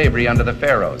in slavery under the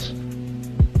Pharaohs?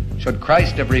 Should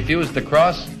Christ have refused the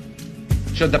cross?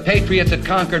 Should the patriots at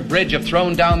Concord Bridge have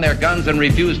thrown down their guns and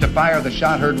refused to fire the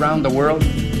shot heard round the world?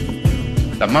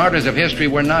 The martyrs of history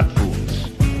were not fools.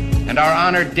 And our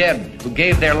honored dead, who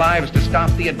gave their lives to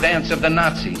stop the advance of the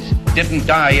Nazis, didn't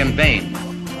die in vain.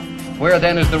 Where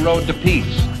then is the road to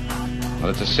peace? Well,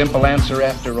 it's a simple answer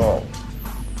after all.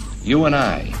 You and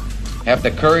I have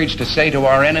the courage to say to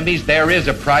our enemies, there is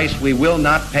a price we will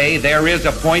not pay. There is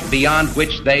a point beyond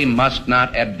which they must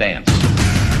not advance.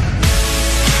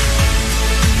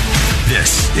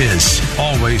 This is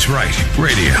Always Right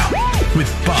Radio with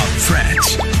Bob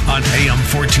Frantz on AM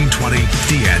 1420,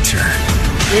 The Answer.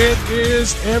 It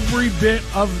is every bit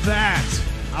of that.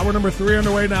 Hour number 3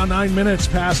 underway now, 9 minutes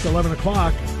past 11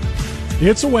 o'clock.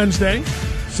 It's a Wednesday,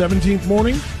 17th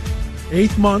morning,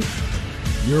 8th month,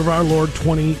 year of our Lord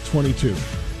 2022.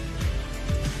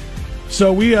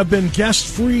 So we have been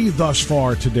guest-free thus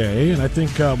far today, and I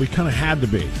think we kind of had to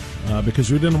be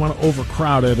because we didn't want to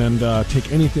overcrowd it and take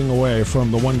anything away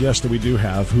from the one guest that we do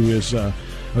have, who is a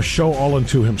show all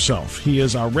unto himself. He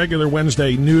is our regular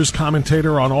Wednesday news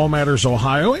commentator on all matters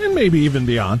Ohio and maybe even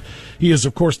beyond. He is,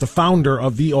 of course, the founder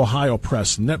of the Ohio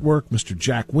Press Network. Mr.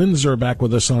 Jack Windsor back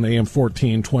with us on AM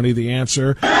 1420, The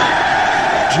Answer.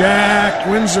 Jack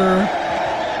Windsor,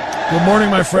 good morning,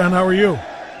 my friend. How are you?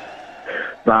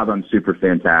 Bob, I'm super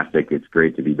fantastic. It's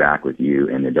great to be back with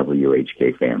you and the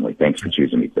WHK family. Thanks for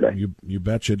choosing me today. You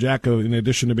betcha. Jack, in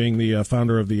addition to being the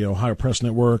founder of the Ohio Press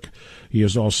Network, he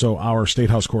is also our State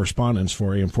House correspondent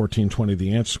for AM 1420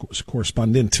 The Answer,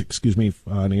 on AM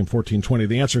 1420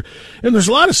 The Answer. And there's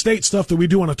a lot of state stuff that we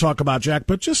do want to talk about, Jack,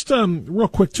 but just real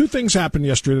quick, two things happened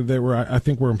yesterday that I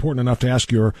think were important enough to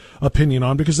ask your opinion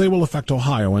on, because they will affect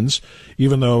Ohioans,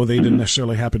 even though they didn't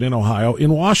necessarily happen in Ohio.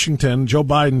 In Washington, Joe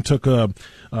Biden took a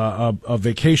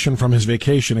vacation from his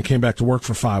vacation and came back to work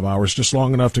for 5 hours, just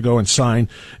long enough to go and sign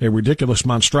a ridiculous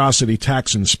monstrosity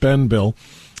tax and spend bill,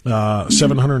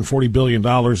 $740 billion,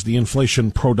 the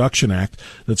Inflation Production Act,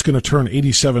 that's going to turn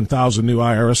 87,000 new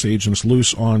IRS agents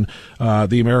loose on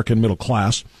the American middle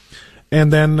class.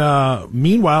 And then,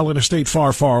 meanwhile, in a state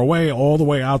far, far away, all the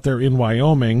way out there in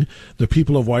Wyoming, the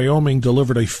people of Wyoming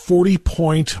delivered a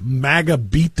 40-point MAGA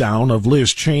beatdown of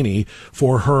Liz Cheney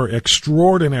for her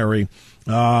extraordinary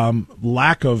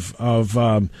lack of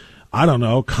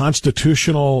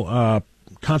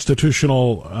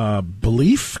constitutional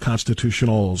belief,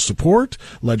 constitutional support,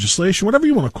 legislation, whatever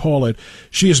you want to call it.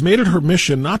 She has made it her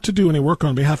mission not to do any work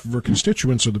on behalf of her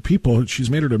constituents or the people. She's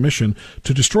made it her mission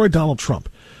to destroy Donald Trump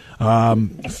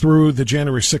through the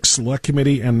January 6th Select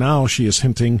Committee, and now she is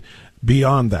hinting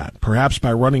beyond that, perhaps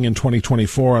by running in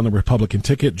 2024 on the Republican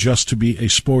ticket just to be a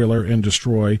spoiler and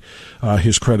destroy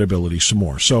his credibility some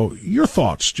more. So your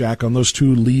thoughts, Jack, on those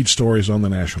two lead stories on the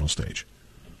national stage?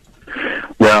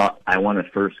 Well, I want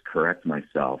to first correct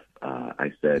myself.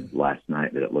 I said last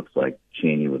night that it looks like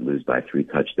Cheney would lose by 3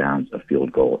 touchdowns, a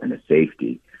field goal, and a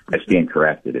safety. I stand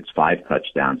corrected. It's 5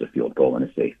 touchdowns, a field goal, and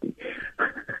a safety.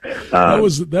 That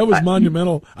was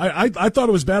monumental. I thought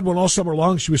it was bad when all summer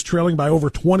long she was trailing by over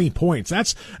 20 points.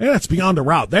 That's beyond a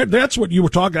rout. That's what you were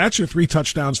talking. That's your 3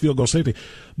 touchdowns, field goal, safety.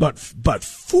 But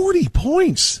 40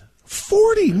 points,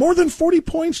 more than 40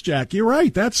 points, Jack. You're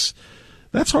right. That's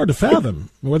hard to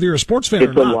fathom. Whether you're a sports fan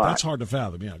or not, that's hard to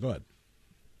fathom. Yeah, go ahead.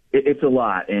 It's a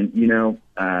lot, and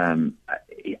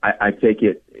I take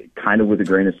it kind of with a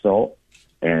grain of salt.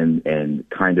 And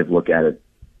kind of look at it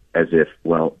as if,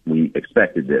 well, we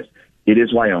expected this. It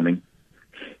is Wyoming,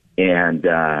 and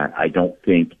I don't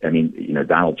think,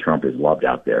 Donald Trump is loved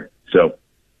out there. So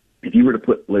if you were to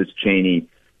put Liz Cheney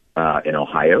in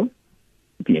Ohio,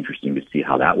 it'd be interesting to see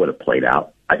how that would have played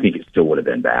out. I think it still would have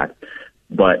been bad.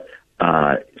 But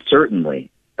certainly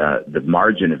the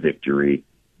margin of victory,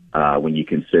 when you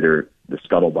consider the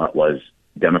scuttlebutt was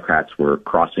Democrats were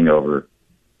crossing over,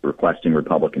 requesting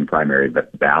Republican primary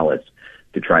ballots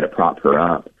to try to prop her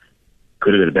up,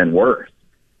 could it have been worse?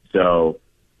 So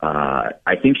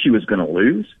I think she was going to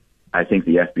lose. I think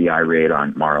the FBI raid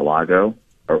on Mar-a-Lago,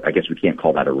 or I guess we can't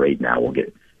call that a raid now, we'll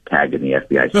get tagged in the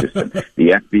FBI system.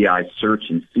 The FBI search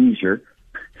and seizure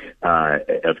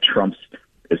of Trump's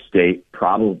estate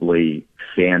probably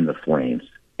fanned the flames,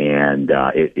 and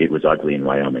it was ugly in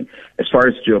Wyoming. As far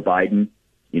as Joe Biden,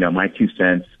 my 2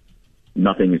 cents,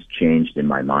 nothing has changed in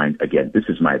my mind. Again, this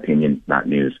is my opinion, not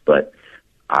news, but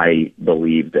I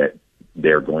believe that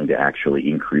they're going to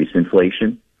actually increase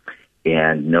inflation,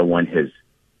 and no one has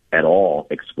at all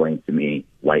explained to me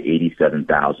why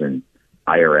 87,000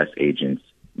 IRS agents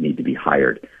need to be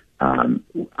hired.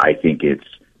 I think it's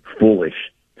foolish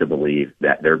to believe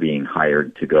that they're being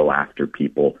hired to go after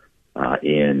people,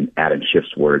 in Adam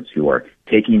Schiff's words, who are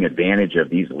taking advantage of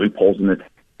these loopholes in the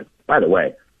tax. By the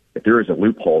way, if there is a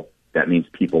loophole, that means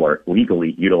people are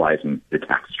legally utilizing the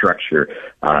tax structure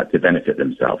to benefit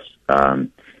themselves.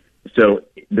 So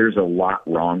there's a lot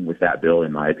wrong with that bill,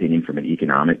 in my opinion, from an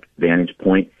economic vantage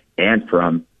point and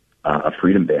from a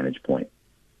freedom vantage point.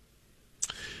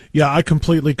 Yeah, I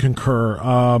completely concur.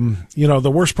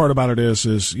 The worst part about it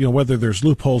is whether there's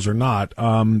loopholes or not,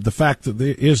 the fact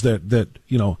that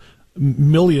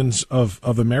millions of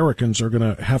Americans are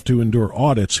going to have to endure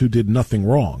audits who did nothing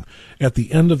wrong. At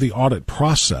the end of the audit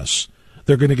process,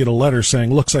 they're going to get a letter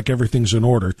saying, looks like everything's in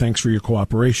order. Thanks for your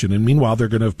cooperation. And meanwhile, they're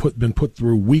going to have been put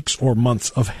through weeks or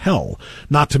months of hell,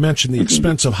 not to mention the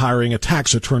expense of hiring a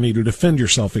tax attorney to defend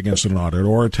yourself against an audit,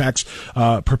 or a tax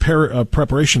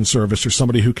preparation service, or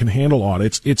somebody who can handle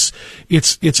audits. It's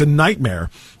a nightmare.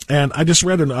 And I just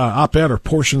read an op-ed, or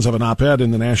portions of an op-ed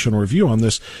in the National Review on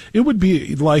this. It would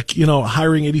be like,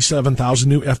 hiring 87,000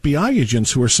 new FBI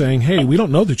agents who are saying, hey, we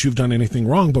don't know that you've done anything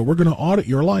wrong, but we're going to audit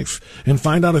your life and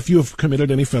find out if you have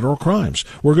committed any federal crimes.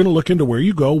 We're going to look into where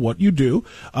you go, what you do,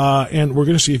 and we're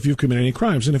going to see if you've committed any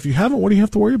crimes. And if you haven't, what do you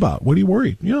have to worry about? What are you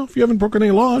worried? If you haven't broken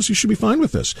any laws, you should be fine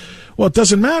with this. Well, it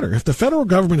doesn't matter. If the federal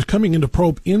government is coming in to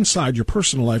probe inside your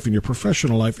personal life and your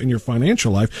professional life and your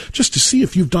financial life just to see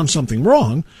if you've done something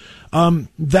wrong,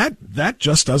 That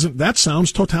just doesn't. That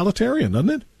sounds totalitarian, doesn't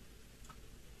it?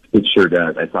 It sure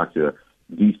does. I talked to a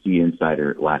D.C.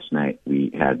 insider last night.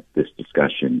 We had this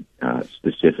discussion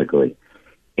specifically,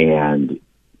 and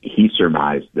he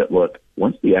surmised that, look,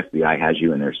 once the FBI has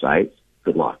you in their sights,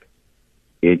 good luck.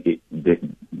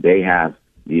 They have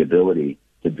the ability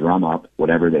to drum up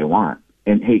whatever they want.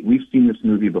 And, hey, we've seen this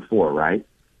movie before, right?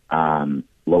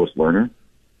 Lois Lerner,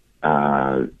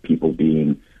 people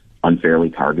being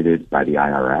unfairly targeted by the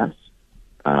IRS,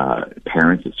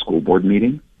 parents at school board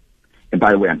meetings. And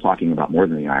by the way, I'm talking about more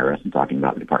than the IRS. I'm talking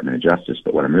about the Department of Justice.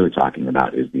 But what I'm really talking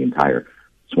about is the entire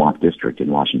swamp district in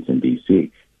Washington,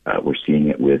 D.C. We're seeing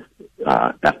it with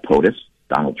F. POTUS,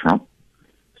 Donald Trump.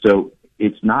 So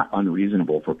it's not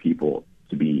unreasonable for people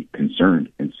to be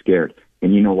concerned and scared.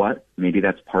 And you know what? Maybe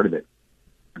that's part of it.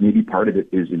 Maybe part of it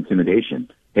is intimidation.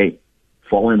 Hey,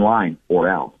 fall in line or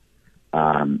else.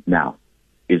 Now,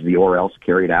 is the or else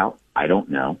carried out? I don't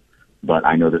know. But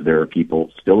I know that there are people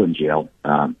still in jail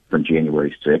from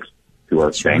January 6th who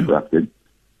are bankrupted.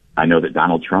 I know that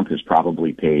Donald Trump has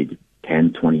probably paid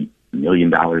 $10, $20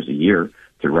 million a year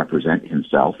to represent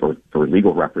himself or for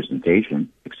legal representation,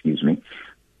 excuse me.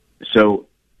 So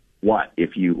what?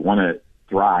 If you want to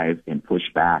thrive and push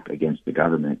back against the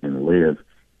government and live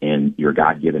in your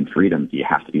God-given freedom, do you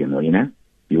have to be a millionaire? Do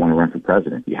you want to run for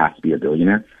president? Do you have to be a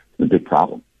billionaire? It's a big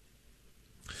problem.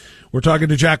 We're talking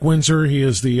to Jack Windsor. He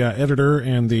is the editor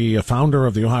and the founder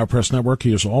of the Ohio Press Network.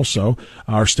 He is also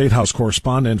our State House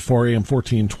correspondent for AM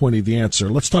 1420 The Answer.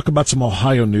 Let's talk about some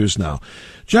Ohio news now.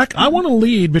 Jack, I want to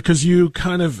lead because you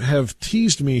kind of have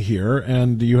teased me here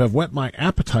and you have whet my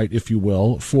appetite, if you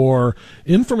will, for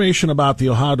information about the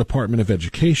Ohio Department of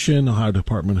Education, Ohio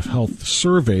Department of Health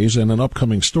surveys, and an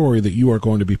upcoming story that you are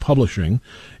going to be publishing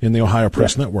in the Ohio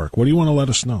Press Network. What do you want to let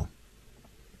us know?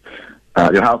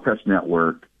 The Ohio Press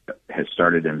Network has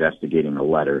started investigating a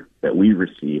letter that we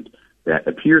received that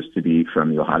appears to be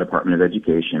from the Ohio Department of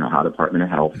Education, Ohio Department of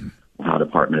Health, Ohio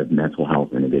Department of Mental Health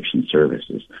and Addiction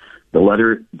Services. The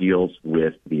letter deals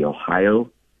with the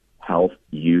Ohio Health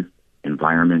Youth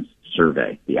Environment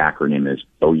Survey. The acronym is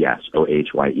OHYES,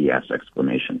 OHYES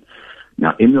exclamation.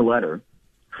 Now, in the letter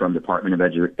from Department of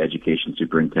Education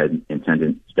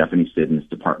Superintendent Stephanie Siddons,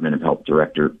 Department of Health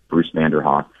Director Bruce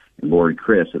Vanderhoff, and Lori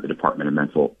Chris at the Department of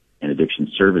Mental and Addiction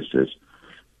Services,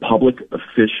 public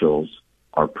officials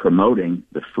are promoting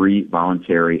the free,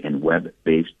 voluntary, and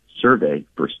web-based survey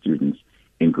for students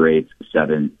in grades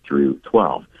 7 through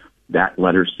 12. That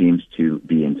letter seems to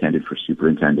be intended for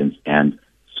superintendents and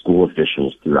school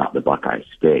officials throughout the Buckeye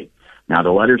State. Now,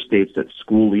 the letter states that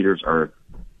school leaders are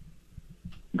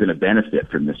going to benefit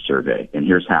from this survey, and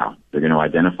here's how. They're going to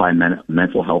identify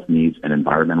mental health needs and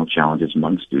environmental challenges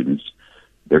among students.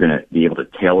 They're going to be able to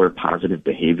tailor positive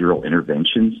behavioral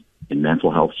interventions in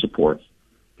mental health supports.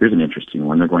 Here's an interesting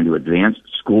one. They're going to advance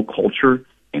school culture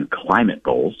and climate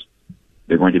goals.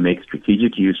 They're going to make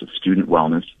strategic use of student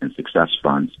wellness and success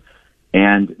funds.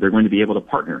 And they're going to be able to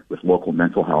partner with local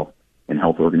mental health and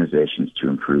health organizations to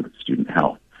improve student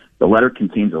health. The letter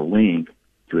contains a link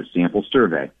to a sample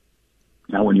survey.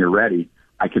 Now, when you're ready,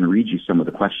 I can read you some of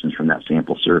the questions from that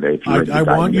sample survey. If you're ready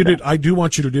I do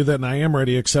want you to do that, and I am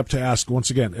ready, except to ask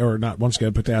once again, or not once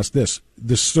again, but to ask this.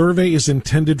 The survey is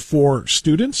intended for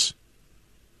students?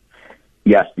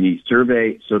 Yes, the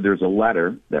survey, so there's a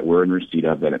letter that we're in receipt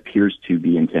of that appears to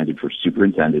be intended for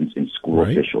superintendents and school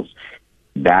officials.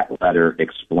 That letter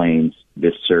explains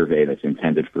this survey that's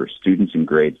intended for students in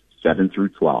grades 7 through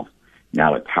 12.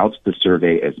 Now, it touts the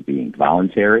survey as being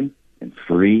voluntary and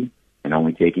free, and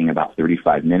only taking about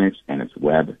 35 minutes, and it's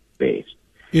web-based.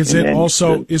 Is it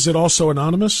also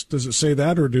anonymous? Does it say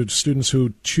that, or do students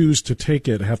who choose to take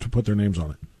it have to put their names on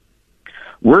it?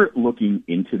 We're looking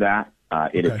into that.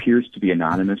 It appears to be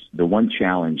anonymous. The one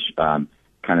challenge, I'll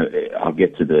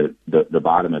get to the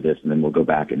bottom of this, and then we'll go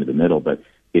back into the middle. But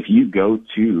if you go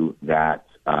to that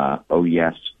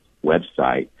OES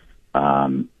website,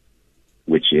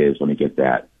 which is, let me get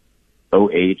that,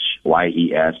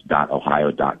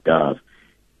 OHYES.ohio.gov,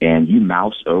 and you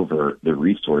mouse over the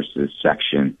resources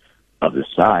section of the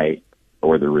site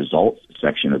or the results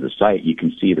section of the site, you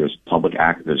can see there's a public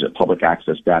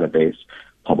access database,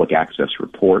 public access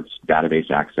reports,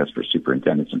 database access for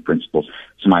superintendents and principals.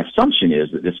 So my assumption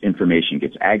is that this information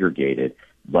gets aggregated,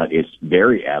 but it's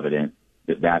very evident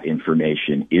that that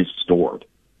information is stored,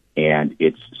 and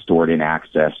it's stored and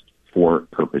accessed for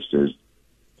purposes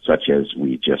such as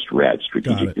we just read,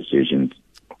 strategic decisions,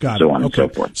 Got so it. on and so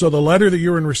forth. So the letter that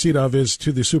you're in receipt of is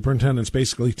to the superintendents,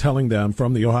 basically telling them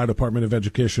from the Ohio Department of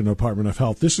Education, Department of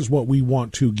Health, this is what we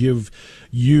want to give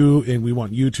you, and we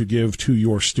want you to give to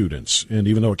your students. And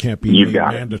even though it can't be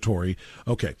mandatory.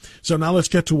 Okay. So now let's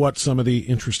get to what some of the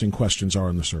interesting questions are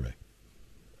in the survey.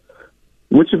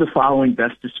 Which of the following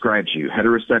best describes you?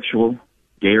 Heterosexual,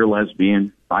 gay or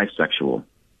lesbian, bisexual?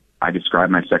 I describe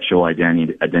my sexual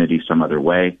identity some other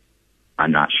way.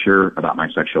 I'm not sure about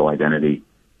my sexual identity.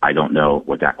 I don't know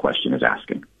what that question is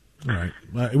asking. All right.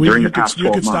 During the past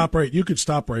 12 months, you could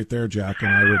stop right there, Jack, and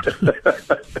I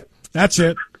would. That's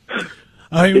it.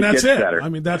 I mean, that's it. Better. I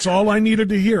mean, that's all I needed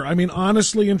to hear. I mean,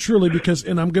 honestly and truly, because,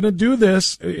 and I'm going to do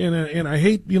this, and I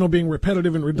hate, being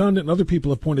repetitive and redundant, and other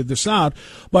people have pointed this out,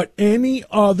 but any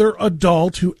other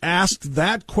adult who asked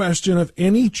that question of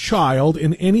any child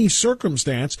in any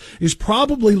circumstance is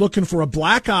probably looking for a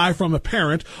black eye from a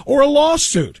parent or a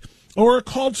lawsuit or a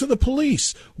call to the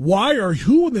police.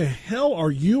 Who in the hell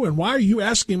are you, and why are you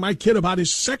asking my kid about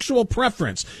his sexual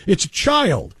preference? It's a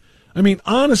child. I mean,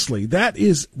 honestly, that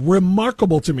is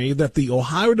remarkable to me that the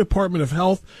Ohio Department of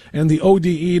Health and the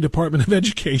ODE Department of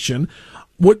Education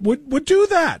would do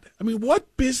that. I mean,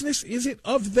 what business is it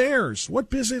of theirs? What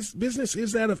business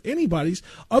is that of anybody's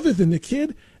other than the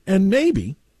kid? And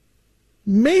maybe,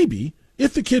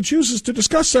 if the kid chooses to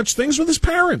discuss such things with his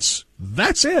parents.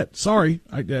 That's it. Sorry.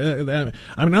 I mean,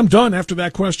 I'm done after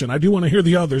that question. I do want to hear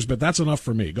the others, but that's enough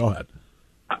for me. Go ahead.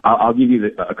 I'll give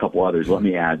you a couple others. Let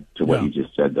me add to what you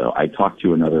just said, though. I talked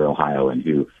to another Ohioan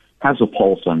who has a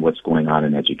pulse on what's going on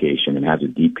in education and has a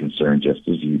deep concern, just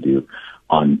as you do,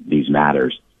 on these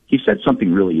matters. He said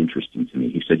something really interesting to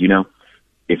me. He said,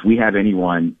 if we have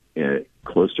anyone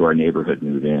close to our neighborhood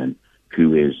move in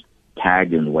who is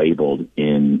tagged and labeled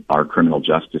in our criminal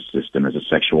justice system as a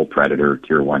sexual predator,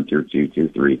 tier 1, tier 2, tier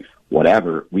 3,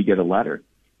 whatever, we get a letter.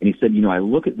 And he said, I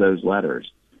look at those letters,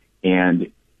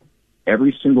 and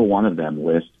every single one of them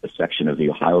lists a section of the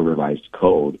Ohio Revised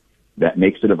Code that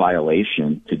makes it a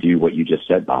violation to do what you just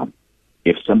said, Bob.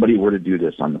 If somebody were to do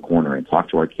this on the corner and talk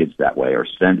to our kids that way or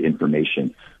send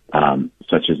information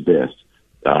such as this,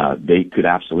 they could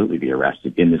absolutely be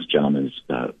arrested in this gentleman's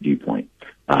viewpoint.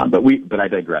 But I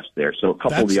digress there. So a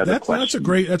couple of the other questions.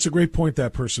 That's a great point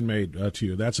that person made to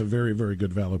you. That's a very, very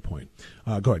good, valid point.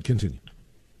 Go ahead, continue.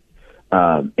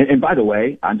 And by the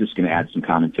way, I'm just going to add some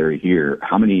commentary here.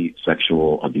 How many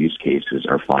sexual abuse cases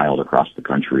are filed across the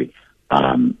country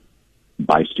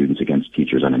by students against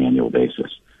teachers on an annual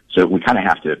basis? So we kind of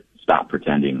have to stop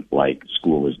pretending like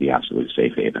school is the absolute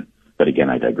safe haven. But again,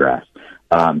 I digress.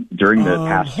 During the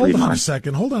past 3 months...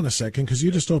 Hold on a second, because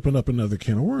you just opened up another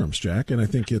can of worms, Jack, and I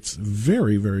think it's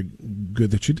very, very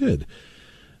good that you did.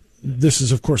 This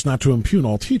is, of course, not to impugn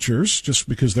all teachers, just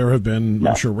because there have been,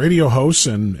 I'm sure, radio hosts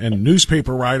and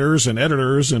newspaper writers and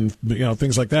editors and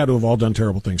things like that who have all done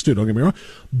terrible things too. Don't get me wrong.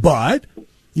 But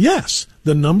yes,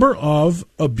 the number of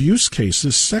abuse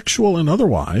cases, sexual and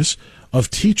otherwise, of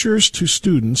teachers to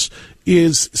students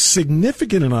is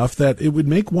significant enough that it would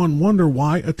make one wonder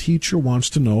why a teacher wants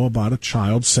to know about a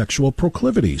child's sexual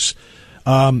proclivities.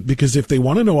 Because if they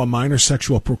want to know a minor's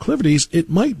sexual proclivities, it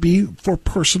might be for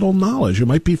personal knowledge. It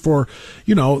might be for,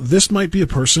 this might be a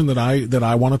person that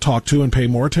I want to talk to and pay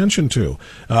more attention to,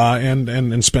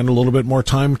 and spend a little bit more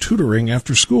time tutoring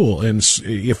after school. And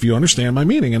if you understand my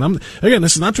meaning, and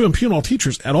this is not to impugn all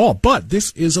teachers at all, but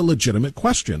this is a legitimate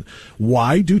question.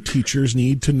 Why do teachers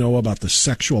need to know about the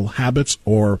sexual habits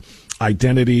or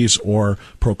identities or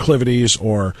proclivities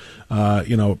or,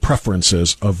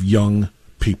 preferences of young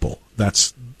people?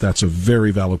 That's a very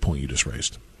valid point you just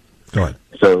raised. Go ahead.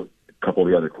 So a couple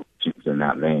of the other questions in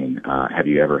that vein. Have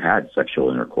you ever had sexual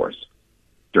intercourse?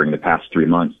 During the past 3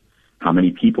 months, how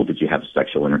many people did you have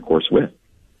sexual intercourse with?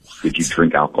 What? Did you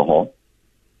drink alcohol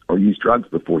or use drugs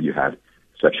before you had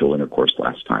sexual intercourse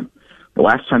last time? The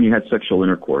last time you had sexual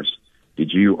intercourse,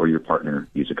 did you or your partner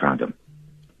use a condom?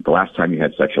 The last time you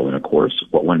had sexual intercourse,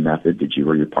 what one method did you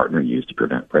or your partner use to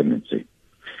prevent pregnancy?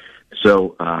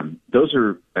 So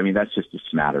that's just a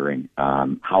smattering.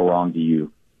 How wrong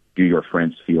do your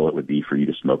friends feel it would be for you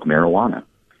to smoke marijuana?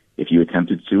 If you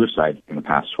attempted suicide in the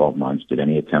past 12 months, did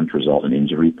any attempt result in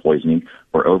injury, poisoning,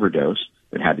 or overdose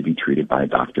that had to be treated by a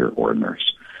doctor or a nurse?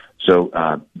 So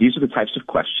these are the types of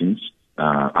questions.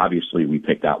 Obviously, we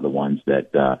picked out the ones that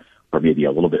are maybe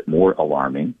a little bit more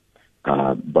alarming,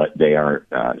 but they are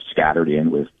scattered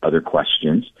in with other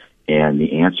questions. And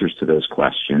the answers to those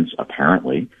questions,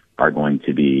 apparently, are going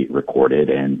to be recorded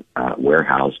and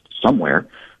warehoused somewhere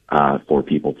for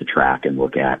people to track and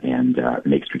look at and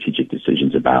make strategic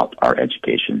decisions about our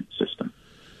education system.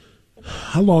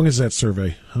 How long is that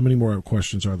survey? How many more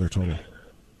questions are there total?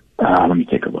 Let me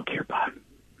take a look here, Bob.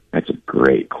 That's a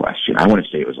great question. I want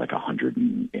to say it was like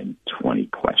 120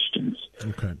 questions.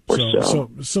 Okay.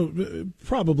 So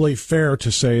Probably fair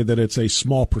to say that it's a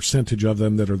small percentage of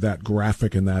them that are that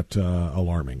graphic and that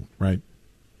alarming, right?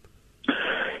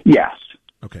 Yes.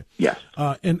 Okay. Yes.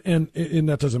 And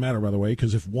that doesn't matter, by the way,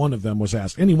 because if one of them was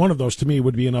asked, any one of those to me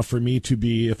would be enough for me to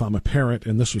be, if I'm a parent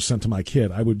and this was sent to my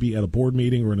kid, I would be at a board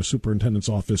meeting or in a superintendent's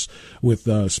office with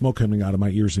smoke coming out of my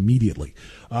ears immediately.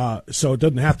 So it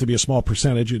doesn't have to be a small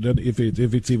percentage. If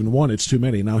it's even one, it's too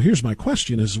many. Now, here's my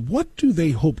question is, what do they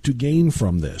hope to gain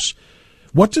from this?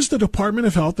 What does the Department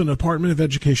of Health and the Department of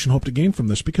Education hope to gain from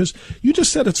this? Because you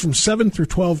just said it's from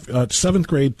 7th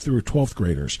grade through 12th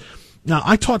graders. Now,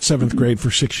 I taught 7th grade for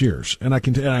 6 years, and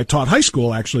I taught high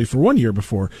school actually for 1 year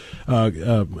before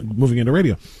moving into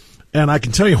radio. And I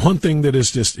can tell you one thing that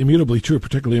is just immutably true,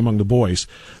 particularly among the boys.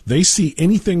 They see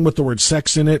anything with the word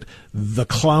sex in it, the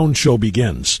clown show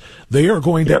begins. They are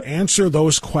going to answer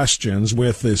those questions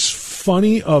with as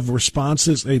funny of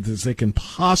responses as they can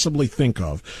possibly think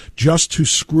of, just to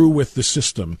screw with the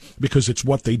system, because it's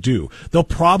what they do. They'll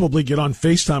probably get on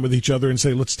FaceTime with each other and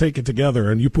say, let's take it together,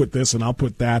 and you put this and I'll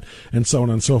put that, and so on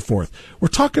and so forth. We're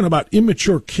talking about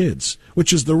immature kids,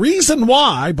 which is the reason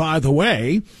why, by the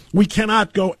way, we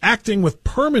cannot go acting with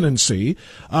permanency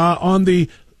on the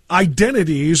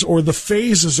identities or the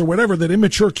phases or whatever that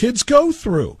immature kids go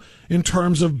through in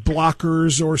terms of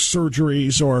blockers or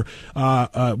surgeries or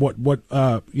what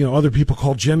other people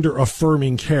call gender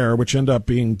affirming care, which end up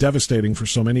being devastating for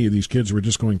so many of these kids who are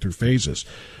just going through phases.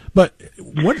 But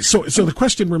so the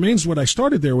question remains, what I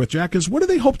started there with, Jack, is what do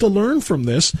they hope to learn from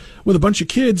this with a bunch of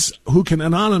kids who can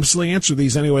anonymously answer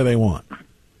these any way they want?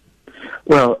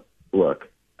 Well, look,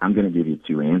 I'm going to give you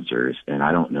two answers, and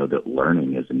I don't know that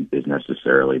learning is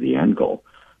necessarily the end goal.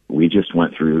 We just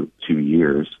went through 2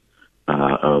 years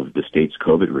of the state's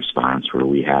COVID response, where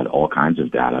we had all kinds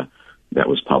of data that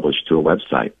was published to a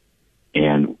website,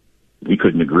 and we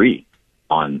couldn't agree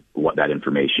on what that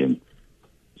information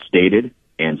stated,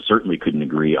 and certainly couldn't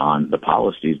agree on the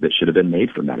policies that should have been made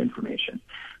from that information.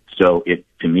 So it,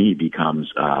 to me,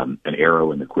 becomes an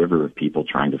arrow in the quiver of people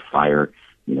trying to fire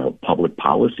public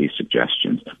policy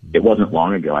suggestions. It wasn't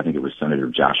long ago, I think it was Senator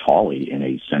Josh Hawley in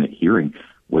a Senate hearing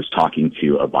was talking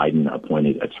to a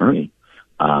Biden-appointed attorney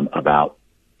about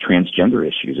transgender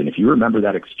issues. And if you remember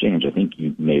that exchange, I think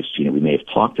you may have seen it, we may have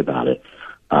talked about it.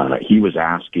 He was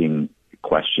asking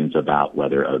questions about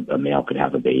whether a male could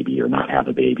have a baby or not have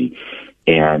a baby,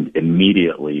 and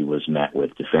immediately was met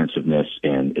with defensiveness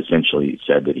and essentially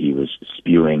said that he was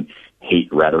spewing hate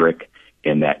rhetoric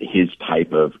and that his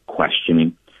type of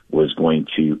questioning was going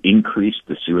to increase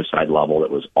the suicide level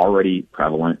that was already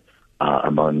prevalent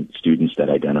among students that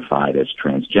identified as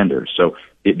transgender. So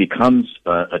it becomes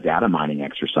a data mining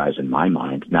exercise in my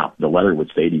mind. Now, the letter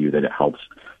would say to you that it helps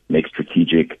make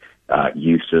strategic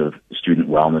use of student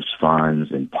wellness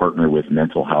funds and partner with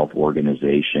mental health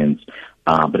organizations.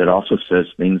 But it also says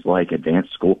things like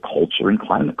advanced school culture and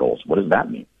climate goals. What does that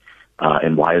mean?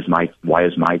 And why is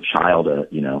my child a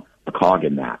cog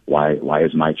in that? Why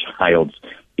is my child's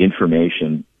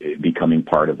information becoming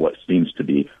part of what seems to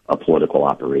be a political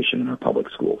operation in our public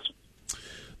schools?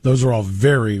 Those are all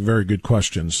very, very good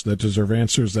questions that deserve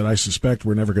answers that I suspect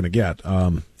we're never going to get.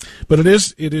 But it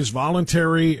is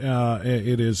voluntary.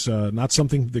 It is not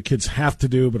something the kids have to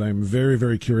do, but I'm very,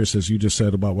 very curious, as you just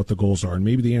said, about what the goals are. And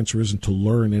maybe the answer isn't to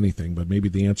learn anything, but maybe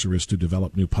the answer is to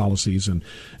develop new policies and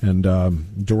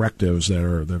directives that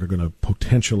are going to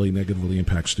potentially negatively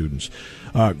impact students.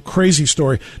 Crazy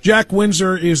story. Jack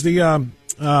Windsor is the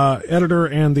editor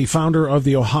and the founder of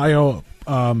the Ohio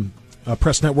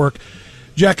Press Network.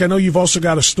 Jack, I know you've also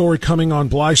got a story coming on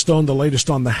Blystone, the latest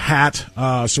on the hat,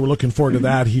 so we're looking forward to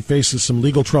that. He faces some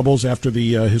legal troubles after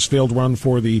his failed run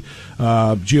for the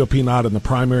GOP nod in the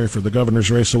primary for the governor's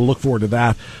race, so we'll look forward to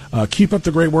that. Keep up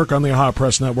the great work on the Ohio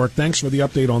Press Network. Thanks for the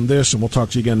update on this, and we'll talk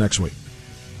to you again next week.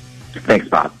 Thanks,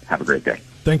 Bob. Have a great day.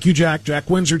 Thank you, Jack. Jack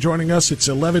Windsor joining us. It's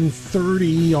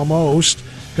 11:30 almost.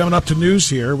 Coming up to news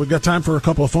here. We've got time for a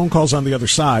couple of phone calls on the other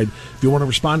side. If you want to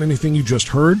respond to anything you just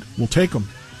heard, we'll take them.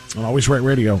 On Always Right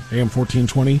Radio, AM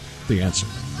 1420, The Answer.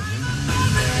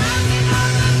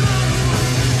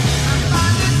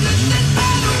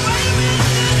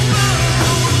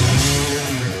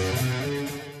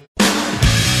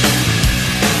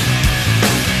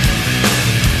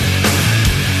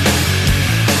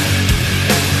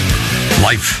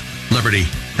 Life, liberty,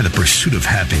 and the pursuit of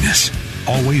happiness.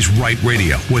 Always Right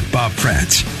Radio with Bob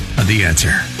Frantz on The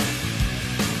Answer.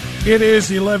 It is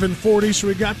 11:40, so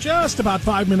we got just about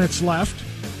 5 minutes left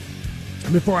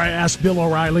Before I ask Bill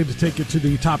O'Reilly to take it to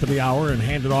the top of the hour and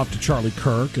hand it off to Charlie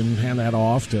Kirk and hand that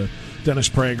off to Dennis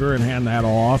Prager and hand that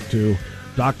off to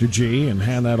Dr. G and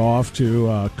hand that off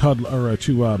to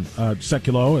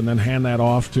Sekulow and then hand that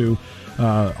off to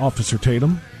Officer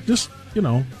Tatum. Just,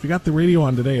 if you got the radio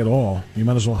on today at all, you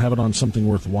might as well have it on something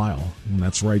worthwhile. And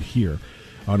that's right here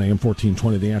on AM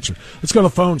 1420, The Answer. Let's go to the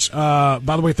phones. By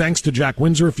the way, thanks to Jack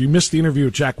Windsor. If you missed the interview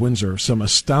with Jack Windsor, some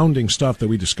astounding stuff that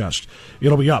we discussed.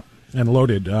 It'll be up and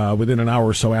loaded within an hour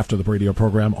or so after the radio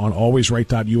program on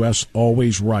alwaysright.us,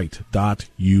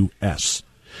 alwaysright.us.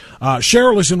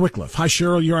 Cheryl is in Wickliffe. Hi,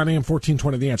 Cheryl. You're on AM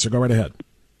 1420, The Answer. Go right ahead.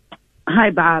 Hi,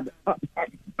 Bob.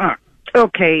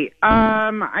 Okay.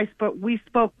 We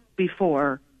spoke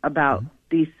before about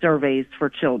these surveys for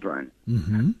children.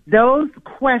 Mm-hmm. Those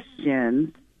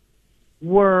questions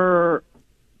were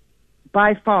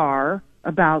by far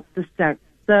about the sex.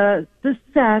 The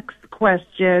sex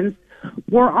questions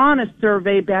were on a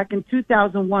survey back in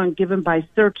 2001 given by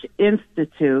Search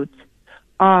Institute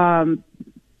for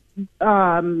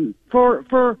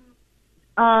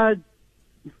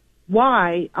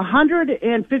why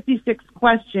 156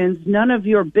 questions, none of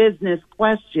your business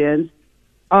questions,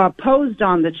 posed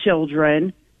on the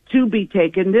children to be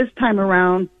taken. This time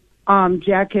around,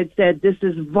 Jack had said this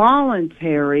is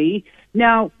voluntary.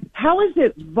 Now, how is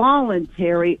it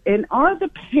voluntary, and are the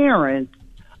parents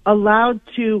allowed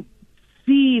to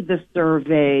see the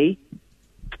survey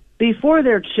before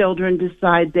their children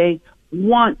decide they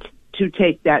want to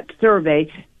take that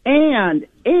survey? And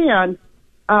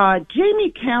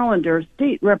Jamie Callender,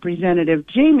 State Representative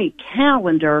Jamie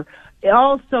Callender,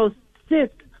 also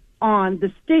sits on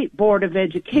the State Board of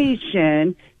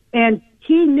Education, and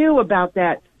he knew about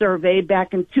that survey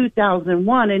back in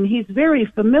 2001, and he's very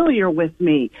familiar with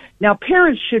me. Now,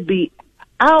 parents should be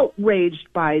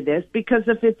outraged by this, because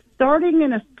if it's starting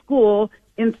in a school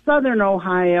in southern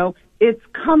Ohio, it's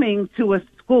coming to a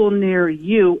school near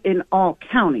you in all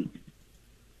counties.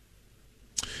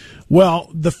 Well,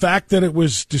 the fact that it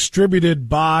was distributed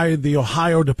by the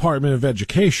Ohio Department of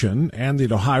Education and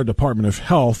the Ohio Department of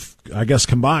Health, I guess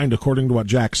combined, according to what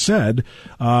Jack said,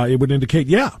 it would indicate,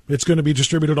 it's going to be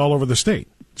distributed all over the state.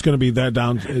 It's going to be that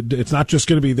down. It's not just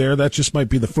going to be there. That just might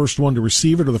be the first one to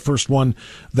receive it, or the first one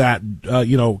that,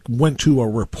 went to a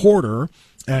reporter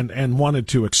and wanted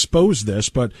to expose this.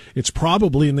 But it's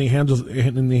probably in the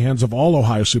hands of all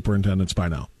Ohio superintendents by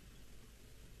now.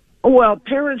 Well,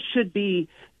 parents should be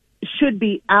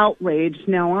outraged.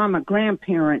 Now, I'm a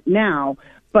grandparent now,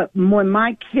 but when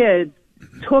my kids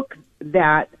took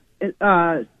that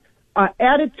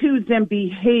attitudes and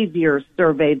behavior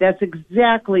survey, that's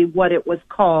exactly what it was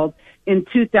called in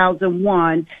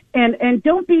 2001. And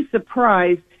don't be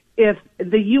surprised if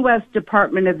the U.S.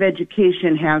 Department of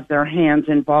Education has their hands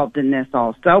involved in this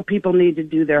also. People need to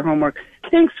do their homework.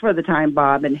 Thanks for the time,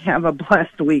 Bob, and have a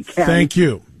blessed weekend. Thank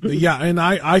you. Yeah, and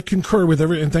I concur with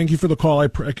and thank you for the call. I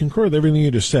concur with everything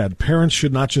you just said. Parents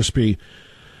should not just be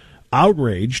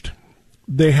outraged,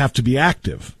 they have to be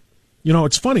active.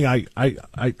 It's funny,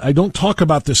 I don't talk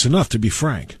about this enough, to be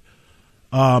frank.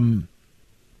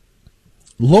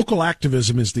 Local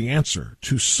activism is the answer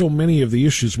to so many of the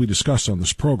issues we discuss on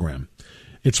this program.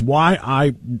 It's why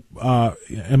I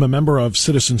am a member of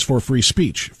Citizens for Free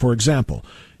Speech, for example.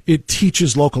 It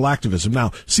teaches local activism. Now,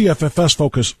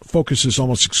 CFFS focuses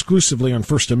almost exclusively on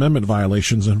First Amendment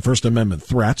violations and First Amendment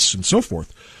threats and so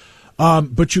forth.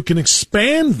 But you can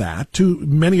expand that to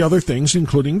many other things,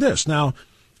 including this. Now,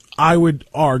 I would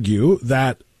argue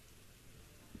that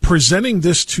presenting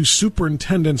this to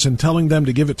superintendents and telling them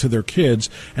to give it to their kids,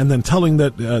 and then telling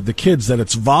the kids that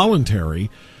it's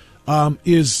voluntary,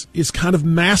 is kind of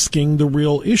masking the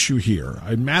real issue here,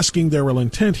 masking their real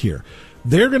intent here.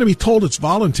 They're going to be told it's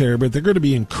voluntary, but they're going to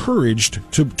be encouraged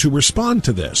to respond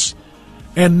to this.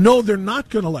 And no, they're not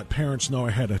going to let parents know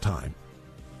ahead of time.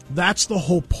 That's the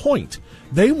whole point.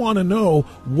 They want to know,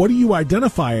 what do you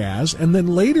identify as? And then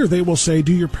later they will say,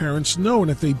 do your parents know?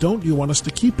 And if they don't, you want us to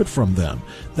keep it from them.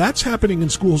 That's happening in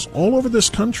schools all over this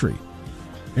country.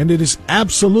 And it is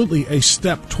absolutely a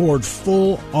step toward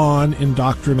full-on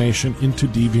indoctrination into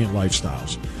deviant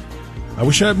lifestyles. I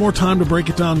wish I had more time to break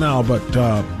it down now, but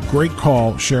great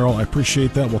call, Cheryl. I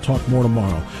appreciate that. We'll talk more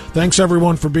tomorrow. Thanks,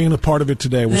 everyone, for being a part of it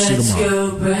today. We'll see you tomorrow. Let's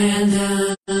go,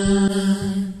 Brandon.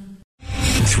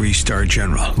 3-star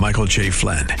General Michael J.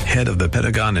 Flynn, head of the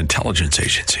Pentagon Intelligence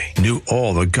Agency, knew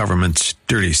all the government's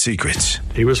dirty secrets.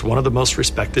 He was one of the most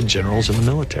respected generals in the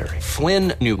military.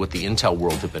 Flynn knew what the intel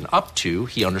world had been up to.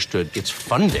 He understood its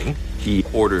funding. He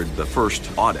ordered the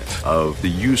first audit of the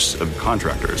use of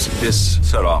contractors. This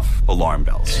set off alarm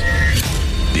bells.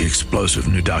 The explosive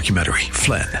new documentary,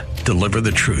 Flynn, Deliver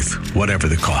the Truth, Whatever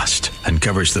the Cost,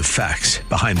 uncovers the facts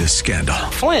behind this scandal.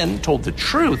 Flynn told the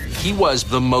truth. He was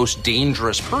the most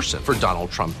dangerous person for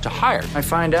Donald Trump to hire. I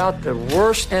find out the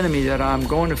worst enemy that I'm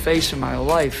going to face in my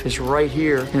life is right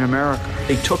here in America.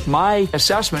 They took my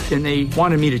assessment and they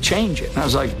wanted me to change it. And I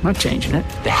was like, I'm not changing it.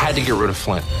 They had to get rid of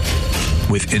Flynn.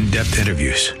 With in-depth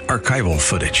interviews, archival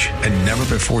footage, and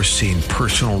never-before-seen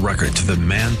personal records of the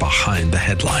man behind the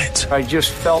headlines. I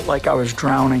just felt like I was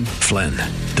drowning. Flynn,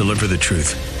 Deliver the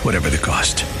Truth, Whatever the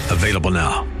Cost. Available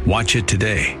now. Watch it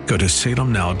today. Go to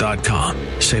salemnow.com.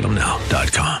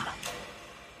 salemnow.com.